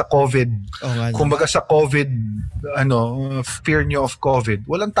 kumbaga sa COVID, fear nyo of COVID,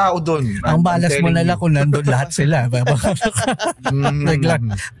 walang tao doon. Ang balas mo na lang kung nandun lahat sila.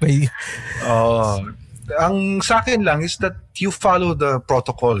 Ang sa akin lang is that you follow the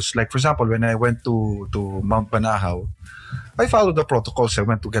protocols. Like for example, when I went to Mount Banahaw, I followed the protocols. I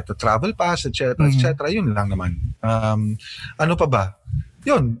went to get the travel pass, etc., etc. Yun lang naman. Ano pa ba?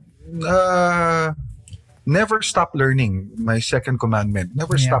 Yun. Never stop learning. My second commandment.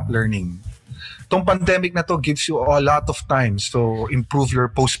 Never stop learning. Tong pandemic na to gives you a lot of time to improve your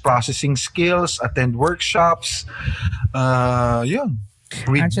post-processing skills, attend workshops. Yun.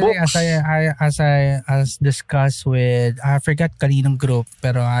 Read actually, books. as discussed with, I forgot kaninong group,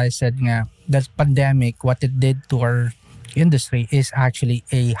 pero I said nga, that pandemic, what it did to our industry is actually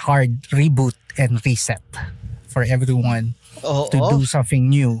a hard reboot and reset for everyone to do something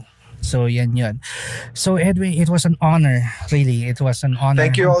new. So yan. So Edwin, it was an honor, really. It was an honor.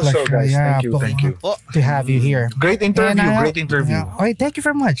 Thank you also, guys. Thank you. To have you here. Great interview. Okay, thank you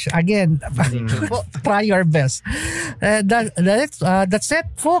very much. Again, try your best. That's it,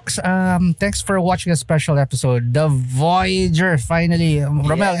 folks. Thanks for watching a special episode, The Voyager. Finally,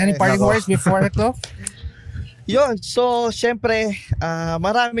 Romel, any parting words before it go? Yun, so syempre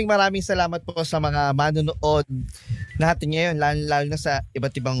maraming salamat po sa mga manonood natin ngayon, lalo na sa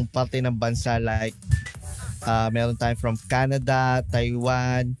iba't ibang parte ng bansa, like meron tayo from Canada,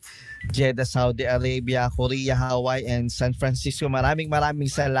 Taiwan, Jeddah, Saudi Arabia, Korea, Hawaii, and San Francisco. Maraming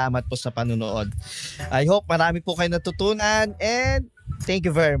salamat po sa panonood. I hope marami po kayo natutunan, and thank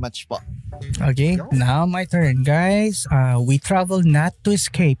you very much po. Okay, now my turn, guys. We travel not to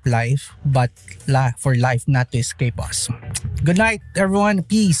escape life, but for life not to escape us. Good night, everyone.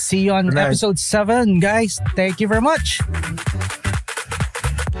 Peace. See you on episode 7, guys. Thank you very much.